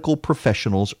and medical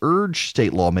professionals urged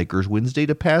state lawmakers Wednesday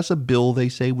to pass a bill they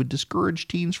say would discourage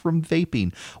teens from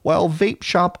vaping, while vape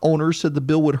shop owners said the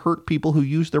bill would hurt people who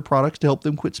use their products to help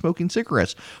them quit smoking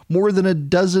cigarettes. More than a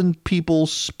dozen people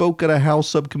spoke at a House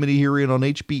subcommittee hearing on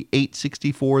HB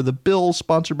 864. The bill,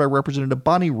 sponsored by Representative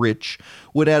Bonnie Rich,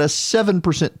 would add a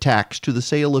 7% tax to the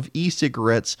sale of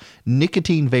e-cigarettes,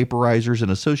 nicotine vaporizers,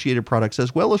 and associated products,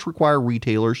 as well as require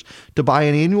retailers to buy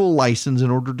an annual license in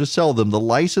order to sell them. The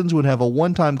license would have a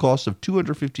one-time cost of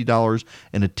 $250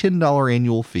 and a $10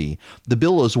 annual fee. The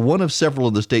bill is one of several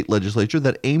in the state legislature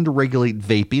that aim to regulate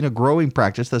vaping, a growing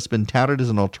practice that's been touted as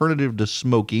an alternative to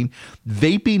smoking.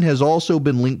 Vaping has also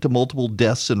been linked to multiple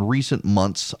deaths in recent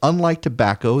months. Unlike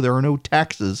tobacco, there are no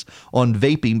taxes on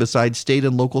vaping besides state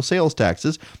and local sales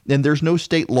taxes, and there's no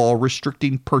state law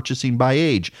restricting purchasing by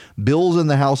age. Bills in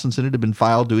the House and Senate have been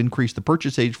filed to increase the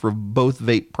purchase age for both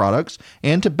vape products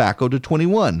and tobacco to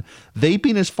 21.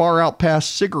 Vaping is far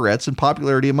outpassed cigarettes in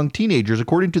popularity among teenagers.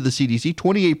 According to the CDC,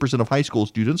 28% of high school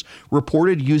students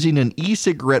reported using an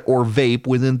e-cigarette or vape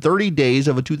within 30 days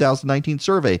of a 2019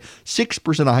 survey.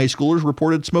 6% of high schoolers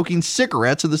reported smoking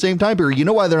cigarettes in the same time period. You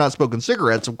know why they're not smoking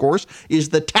cigarettes, of course, is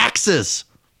the taxes.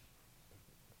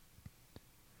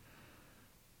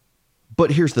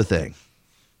 But here's the thing.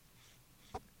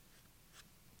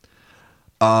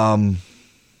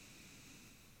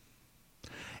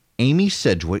 Amy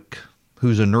Sedgwick,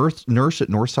 who's a nurse at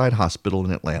Northside Hospital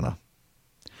in Atlanta,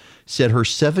 said her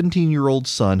 17-year-old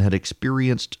son had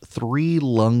experienced 3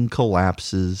 lung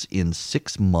collapses in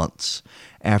 6 months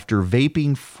after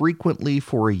vaping frequently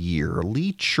for a year.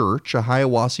 Lee Church, a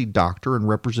Hiawassee doctor and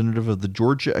representative of the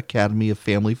Georgia Academy of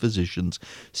Family Physicians,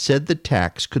 said the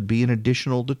tax could be an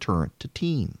additional deterrent to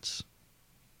teens.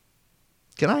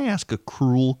 Can I ask a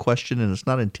cruel question? And it's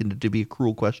not intended to be a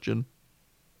cruel question.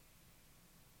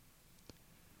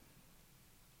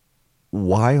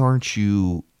 Why aren't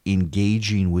you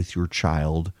engaging with your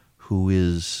child who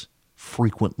is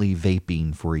frequently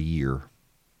vaping for a year?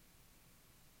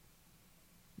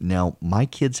 Now, my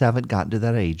kids haven't gotten to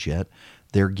that age yet.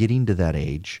 They're getting to that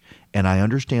age, and I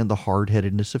understand the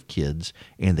hard-headedness of kids,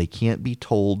 and they can't be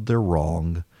told they're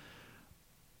wrong.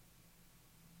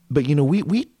 But, you know,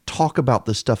 we talk about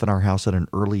this stuff in our house at an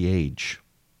early age.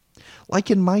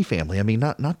 Like in my family. I mean,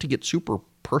 not to get super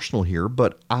personal here,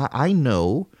 but I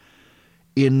know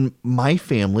in my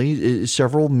family,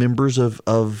 several members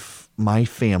of my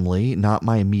family, not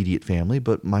my immediate family,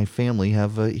 but my family,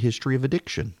 have a history of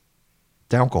addiction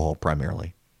to alcohol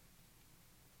primarily.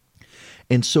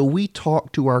 And so we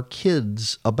talk to our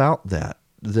kids about that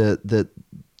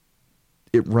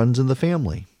it runs in the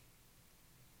family.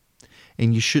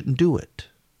 And you shouldn't do it.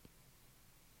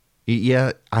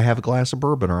 Yeah, I have a glass of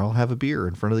bourbon or I'll have a beer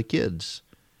in front of the kids.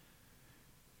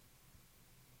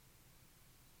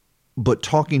 But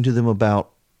talking to them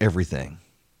about everything.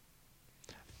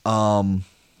 You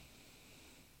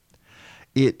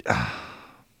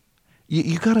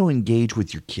got to engage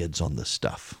with your kids on this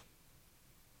stuff.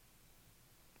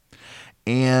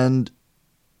 And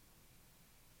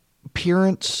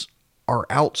parents are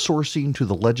outsourcing to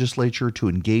the legislature to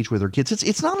engage with their kids.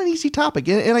 It's not an easy topic.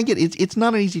 And I get it. It's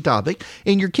not an easy topic.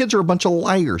 And your kids are a bunch of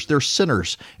liars. They're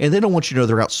sinners. And they don't want you to know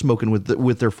they're out smoking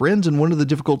with their friends. And one of the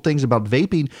difficult things about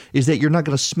vaping is that you're not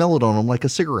going to smell it on them like a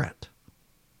cigarette.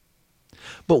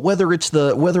 But whether it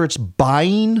is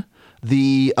buying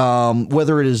the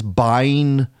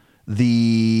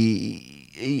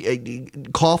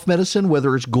cough medicine,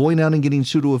 whether it's going out and getting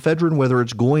pseudoephedrine, whether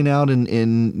it's going out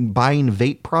and buying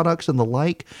vape products and the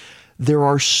like, there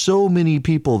are so many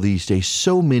people these days,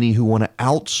 so many who want to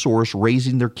outsource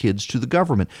raising their kids to the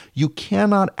government. You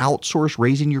cannot outsource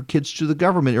raising your kids to the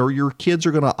government, or your kids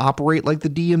are going to operate like the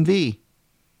DMV.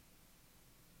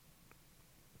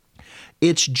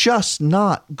 It's just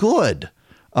not good.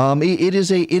 It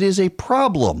is a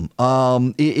problem.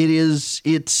 It's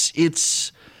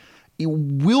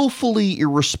willfully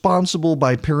irresponsible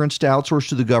by parents to outsource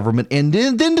to the government, and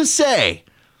then to say,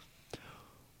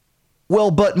 well,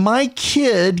 but my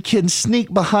kid can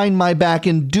sneak behind my back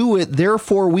and do it,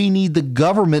 therefore we need the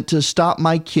government to stop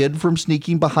my kid from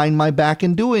sneaking behind my back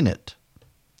and doing it.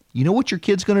 You know what your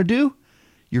kid's going to do?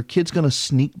 Your kid's going to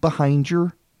sneak behind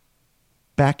your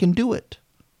back and do it.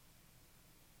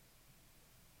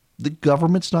 The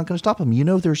government's not going to stop them. You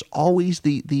know, there's always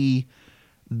the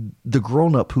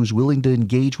grown-up who's willing to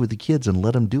engage with the kids and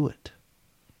let them do it.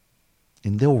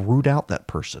 And they'll root out that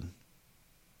person.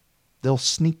 They'll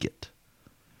sneak it.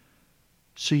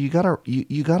 So you gotta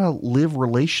live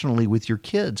relationally with your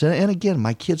kids. And again,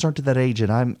 my kids aren't to that age,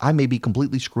 and I may be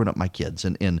completely screwing up my kids.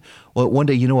 And one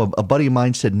day, you know, a buddy of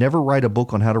mine said, never write a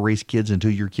book on how to raise kids until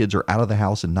your kids are out of the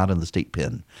house and not in the state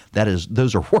pen.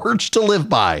 Those are words to live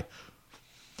by.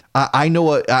 I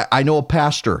know a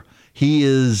pastor. He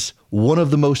is one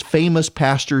of the most famous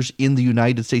pastors in the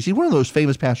United States. He's one of the most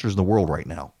famous pastors in the world right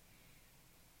now.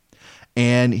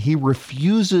 And he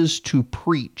refuses to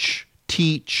preach,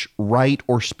 teach, write,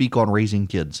 or speak on raising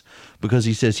kids because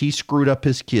he says he screwed up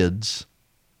his kids.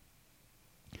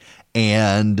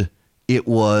 And it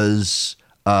was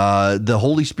the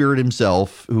Holy Spirit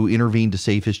himself who intervened to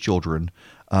save his children.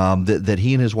 That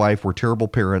he and his wife were terrible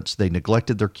parents. They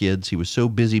neglected their kids. He was so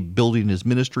busy building his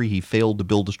ministry, he failed to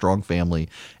build a strong family,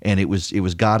 and it was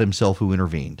God himself who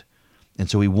intervened. And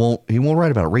so he won't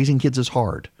write about it. Raising kids is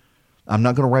hard. I'm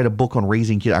not going to write a book on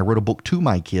raising kids. I wrote a book to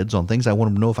my kids on things I want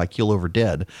them to know if I keel over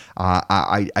dead.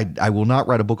 I will not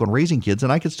write a book on raising kids,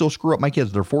 and I can still screw up my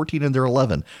kids. They're 14 and they're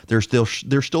 11. They're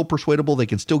still persuadable. They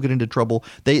can still get into trouble.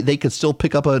 They could still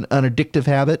pick up an addictive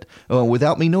habit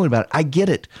without me knowing about it. I get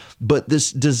it. But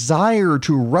this desire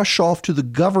to rush off to the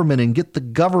government and get the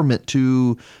government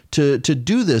to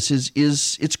do this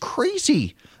it's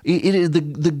crazy.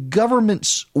 The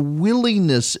government's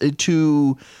willingness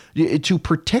to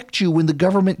protect you when the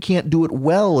government can't do it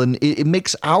well, and it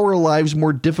makes our lives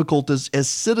more difficult as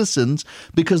citizens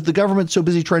because the government's so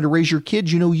busy trying to raise your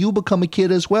kids. You become a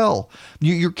kid as well.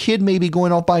 Your kid may be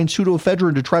going off buying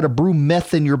pseudoephedrine to try to brew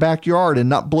meth in your backyard and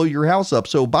not blow your house up.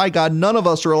 So by God, none of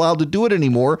us are allowed to do it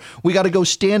anymore. We got to go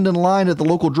stand in line at the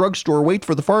local drugstore, wait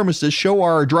for the pharmacist, show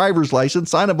our driver's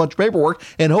license, sign a bunch of paperwork,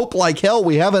 and hope like hell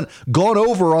we haven't gone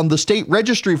over on the state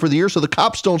registry for the year so the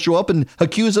cops don't show up and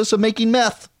accuse us of making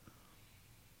meth.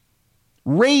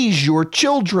 Raise your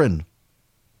children.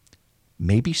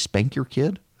 Maybe spank your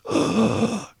kid?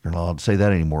 You're not allowed to say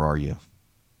that anymore, are you?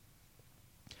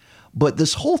 But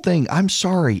this whole thing, I'm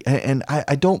sorry, and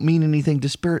I don't mean anything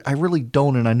disparate. I really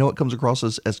don't, and I know it comes across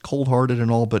as cold-hearted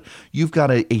and all, but you've got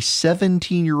a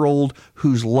 17-year-old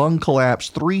whose lung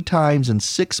collapsed 3 times in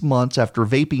 6 months after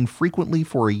vaping frequently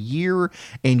for a year,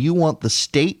 and you want the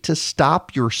state to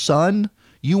stop your son?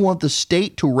 You want the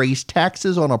state to raise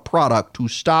taxes on a product to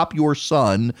stop your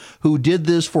son who did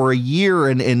this for a year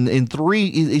and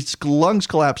his lungs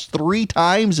collapsed 3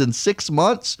 times in 6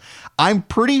 months? I'm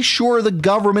pretty sure the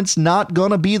government's not going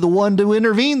to be the one to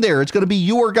intervene there. It's going to be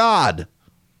you or God.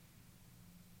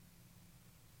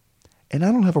 And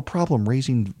I don't have a problem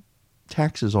raising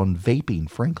taxes on vaping,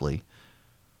 frankly.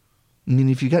 I mean,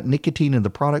 if you got nicotine in the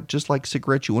product, just like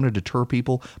cigarettes, you want to deter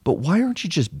people. But why aren't you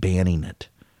just banning it?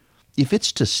 If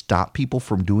it's to stop people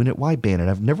from doing it, why ban it?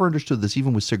 I've never understood this,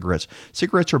 even with cigarettes.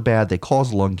 Cigarettes are bad. They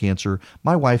cause lung cancer.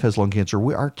 My wife has lung cancer.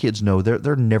 Our kids know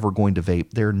they're never going to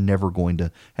vape. They're never going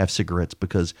to have cigarettes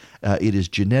because it is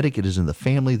genetic. It is in the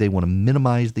family. They want to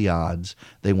minimize the odds.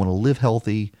 They want to live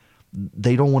healthy.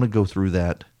 They don't want to go through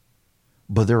that.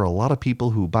 But there are a lot of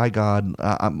people who, by God,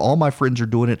 all my friends are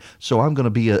doing it, so I'm going to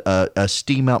be a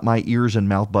steam out my ears and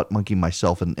mouth butt monkey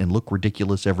myself and look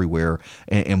ridiculous everywhere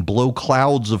and blow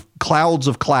clouds of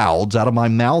clouds out of my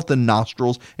mouth and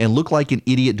nostrils and look like an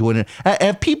idiot doing it.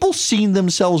 Have people seen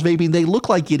themselves vaping? They look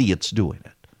like idiots doing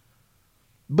it.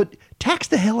 But tax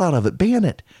the hell out of it. Ban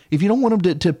it. If you don't want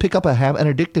them to pick up an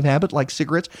addictive habit like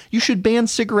cigarettes, you should ban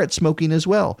cigarette smoking as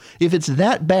well. If it's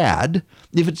that bad,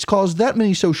 if it's caused that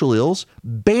many social ills,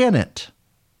 ban it.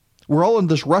 We're all in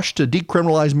this rush to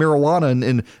decriminalize marijuana,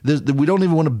 and we don't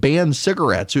even want to ban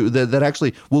cigarettes that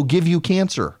actually will give you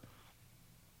cancer.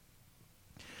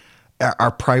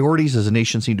 Our priorities as a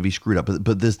nation seem to be screwed up,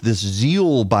 but this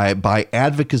zeal by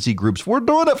advocacy groups, we're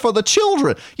doing it for the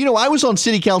children. I was on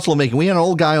city council in Macon. We had an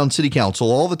old guy on city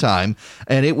council all the time,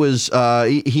 and it was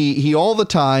he all the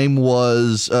time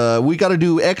was we got to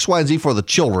do X, Y, and Z for the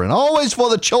children, always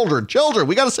for the children.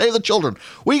 We got to save the children.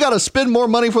 We got to spend more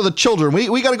money for the children.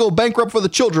 We got to go bankrupt for the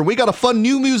children. We got to fund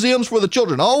new museums for the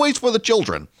children, always for the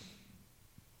children.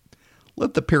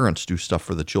 Let the parents do stuff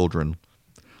for the children.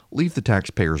 Leave the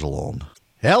taxpayers alone.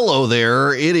 Hello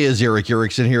there. It is Eric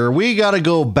Erickson here. We got to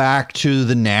go back to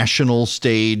the national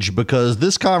stage because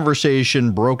this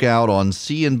conversation broke out on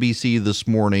CNBC this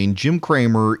morning. Jim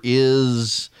Cramer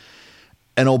is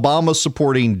an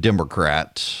Obama-supporting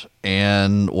Democrat,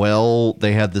 and, well,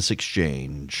 they had this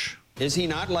exchange. Is he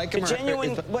not like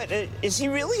America? Is he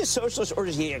really a socialist or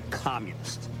is he a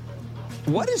communist?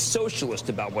 What is socialist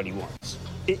about what he wants?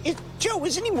 Joe,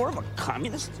 isn't he more of a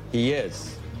communist? He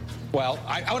is. Well,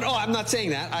 I'm not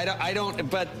saying that. I don't.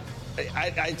 But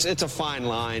it's a fine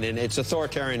line, and it's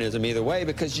authoritarianism either way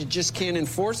because you just can't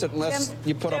enforce it unless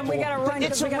you put up. We gotta run.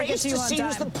 It's a race to see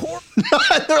who's the poor.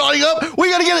 They're like, oh, we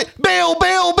got to get it. Bail.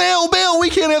 We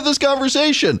can't have this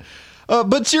conversation.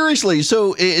 But seriously,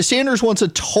 so Sanders wants a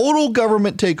total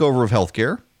government takeover of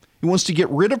healthcare. He wants to get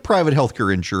rid of private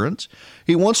healthcare insurance.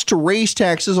 He wants to raise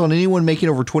taxes on anyone making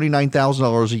over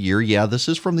 $29,000 a year. Yeah, this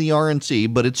is from the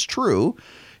RNC, but it's true.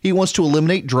 He wants to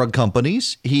eliminate drug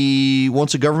companies. He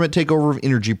wants a government takeover of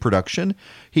energy production.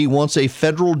 He wants a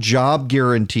federal job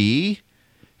guarantee.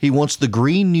 He wants the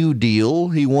Green New Deal.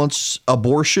 He wants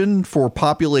abortion for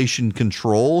population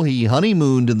control. He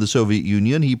honeymooned in the Soviet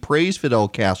Union. He praised Fidel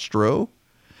Castro.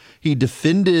 He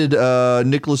defended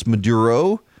Nicolas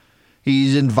Maduro.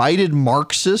 He's invited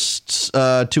Marxists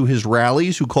to his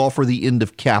rallies who call for the end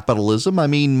of capitalism. I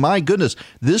mean, my goodness,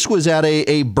 this was at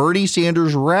a Bernie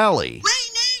Sanders rally. We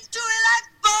need to elect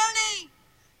Bernie,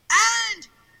 and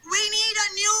we need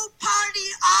a new party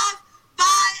of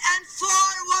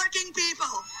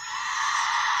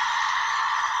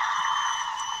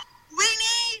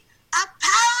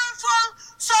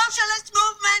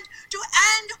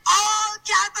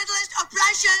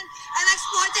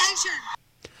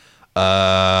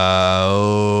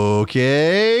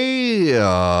Okay.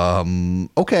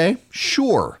 Okay.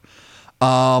 Sure.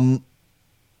 Man,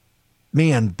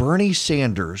 Bernie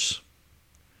Sanders.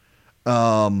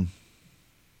 Bernie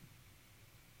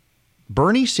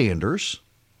Sanders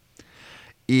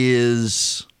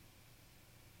is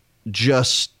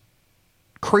just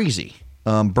crazy.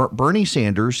 Bernie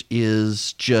Sanders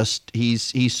is just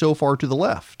he's so far to the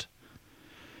left.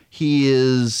 He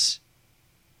is.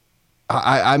 The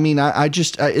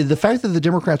fact that the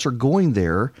Democrats are going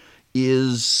there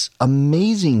is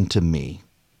amazing to me.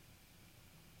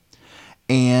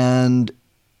 And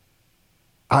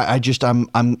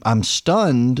I'm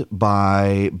stunned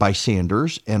by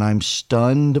Sanders, and I'm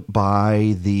stunned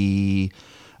by the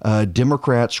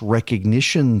Democrats'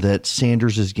 recognition that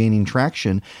Sanders is gaining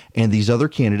traction and these other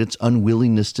candidates'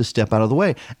 unwillingness to step out of the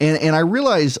way. And I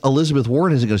realize Elizabeth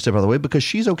Warren isn't going to step out of the way because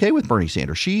she's okay with Bernie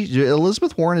Sanders.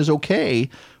 Elizabeth Warren is okay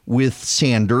with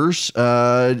Sanders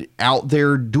out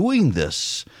there doing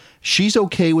this. She's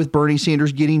okay with Bernie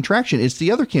Sanders getting traction. It's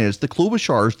the other candidates, the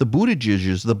Klobuchars, the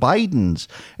Buttigiegs, the Bidens,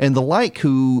 and the like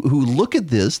who look at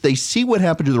this. They see what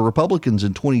happened to the Republicans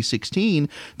in 2016.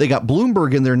 They got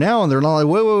Bloomberg in there now, and they're not like,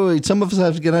 wait. Some of us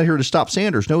have to get out here to stop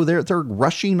Sanders. No, they're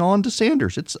rushing on to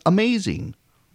Sanders. It's amazing.